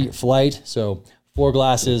whiskey flight. So 4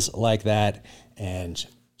 glasses like that. And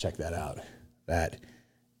check that out. That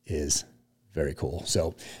is very cool.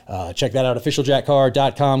 So check that out,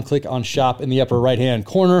 officialjackcar.com. Click on shop in the upper right-hand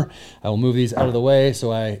corner. I will move these out of the way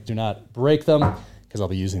so I do not break them because I'll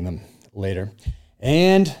be using them later.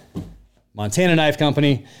 And Montana Knife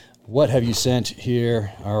Company, what have you sent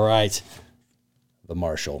here? All right, the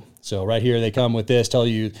Marshall. So right here they come with this, tells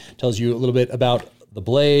you a little bit about the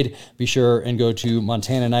blade. Be sure and go to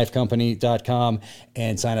montanaknifecompany.com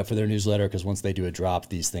and sign up for their newsletter because once they do a drop,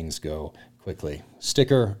 these things go quickly.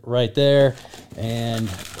 Sticker right there, and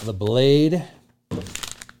the blade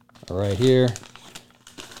right here.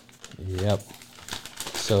 Yep.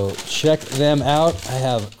 So check them out. I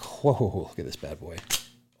have, whoa, look at this bad boy.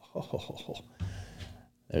 Oh,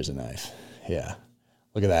 there's a knife. Yeah,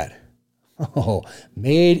 look at that. Oh,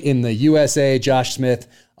 made in the USA, Josh Smith.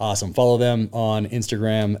 Awesome. Follow them on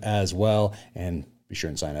Instagram as well, and be sure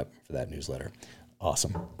and sign up for that newsletter.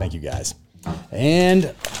 Awesome. Thank you, guys.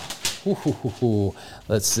 And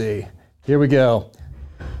let's see. Here we go.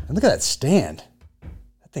 And look at that stand.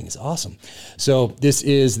 That thing is awesome. So this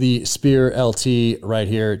is the Spear LT right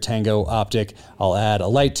here, Tango Optic. I'll add a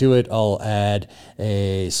light to it. I'll add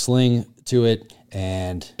a sling to it.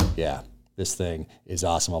 And yeah, this thing is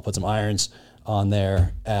awesome. I'll put some irons on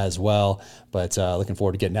there as well, but looking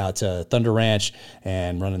forward to getting out to Thunder Ranch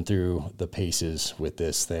and running through the paces with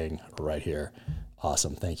this thing right here.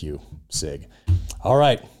 Awesome. Thank you, Sig. All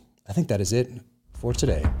right. I think that is it for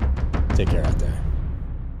today. Take care out there.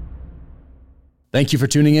 Thank you for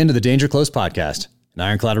tuning in to the Danger Close podcast, an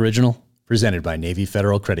Ironclad original presented by Navy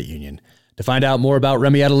Federal Credit Union. To find out more about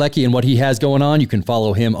Remi Adeleke and what he has going on, you can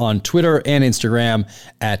follow him on Twitter and Instagram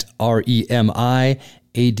at RemiAdeleke.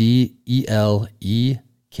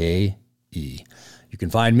 You can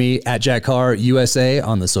find me at Jack Carr USA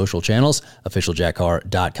on the social channels,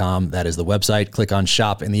 officialjackcar.com. That is the website. Click on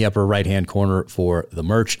shop in the upper right-hand corner for the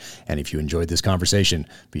merch. And if you enjoyed this conversation,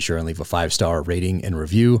 be sure and leave a 5-star rating and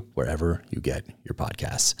review wherever you get your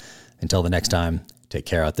podcasts. Until the next time, take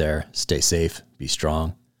care out there. Stay safe. Be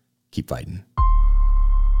strong. Keep fighting.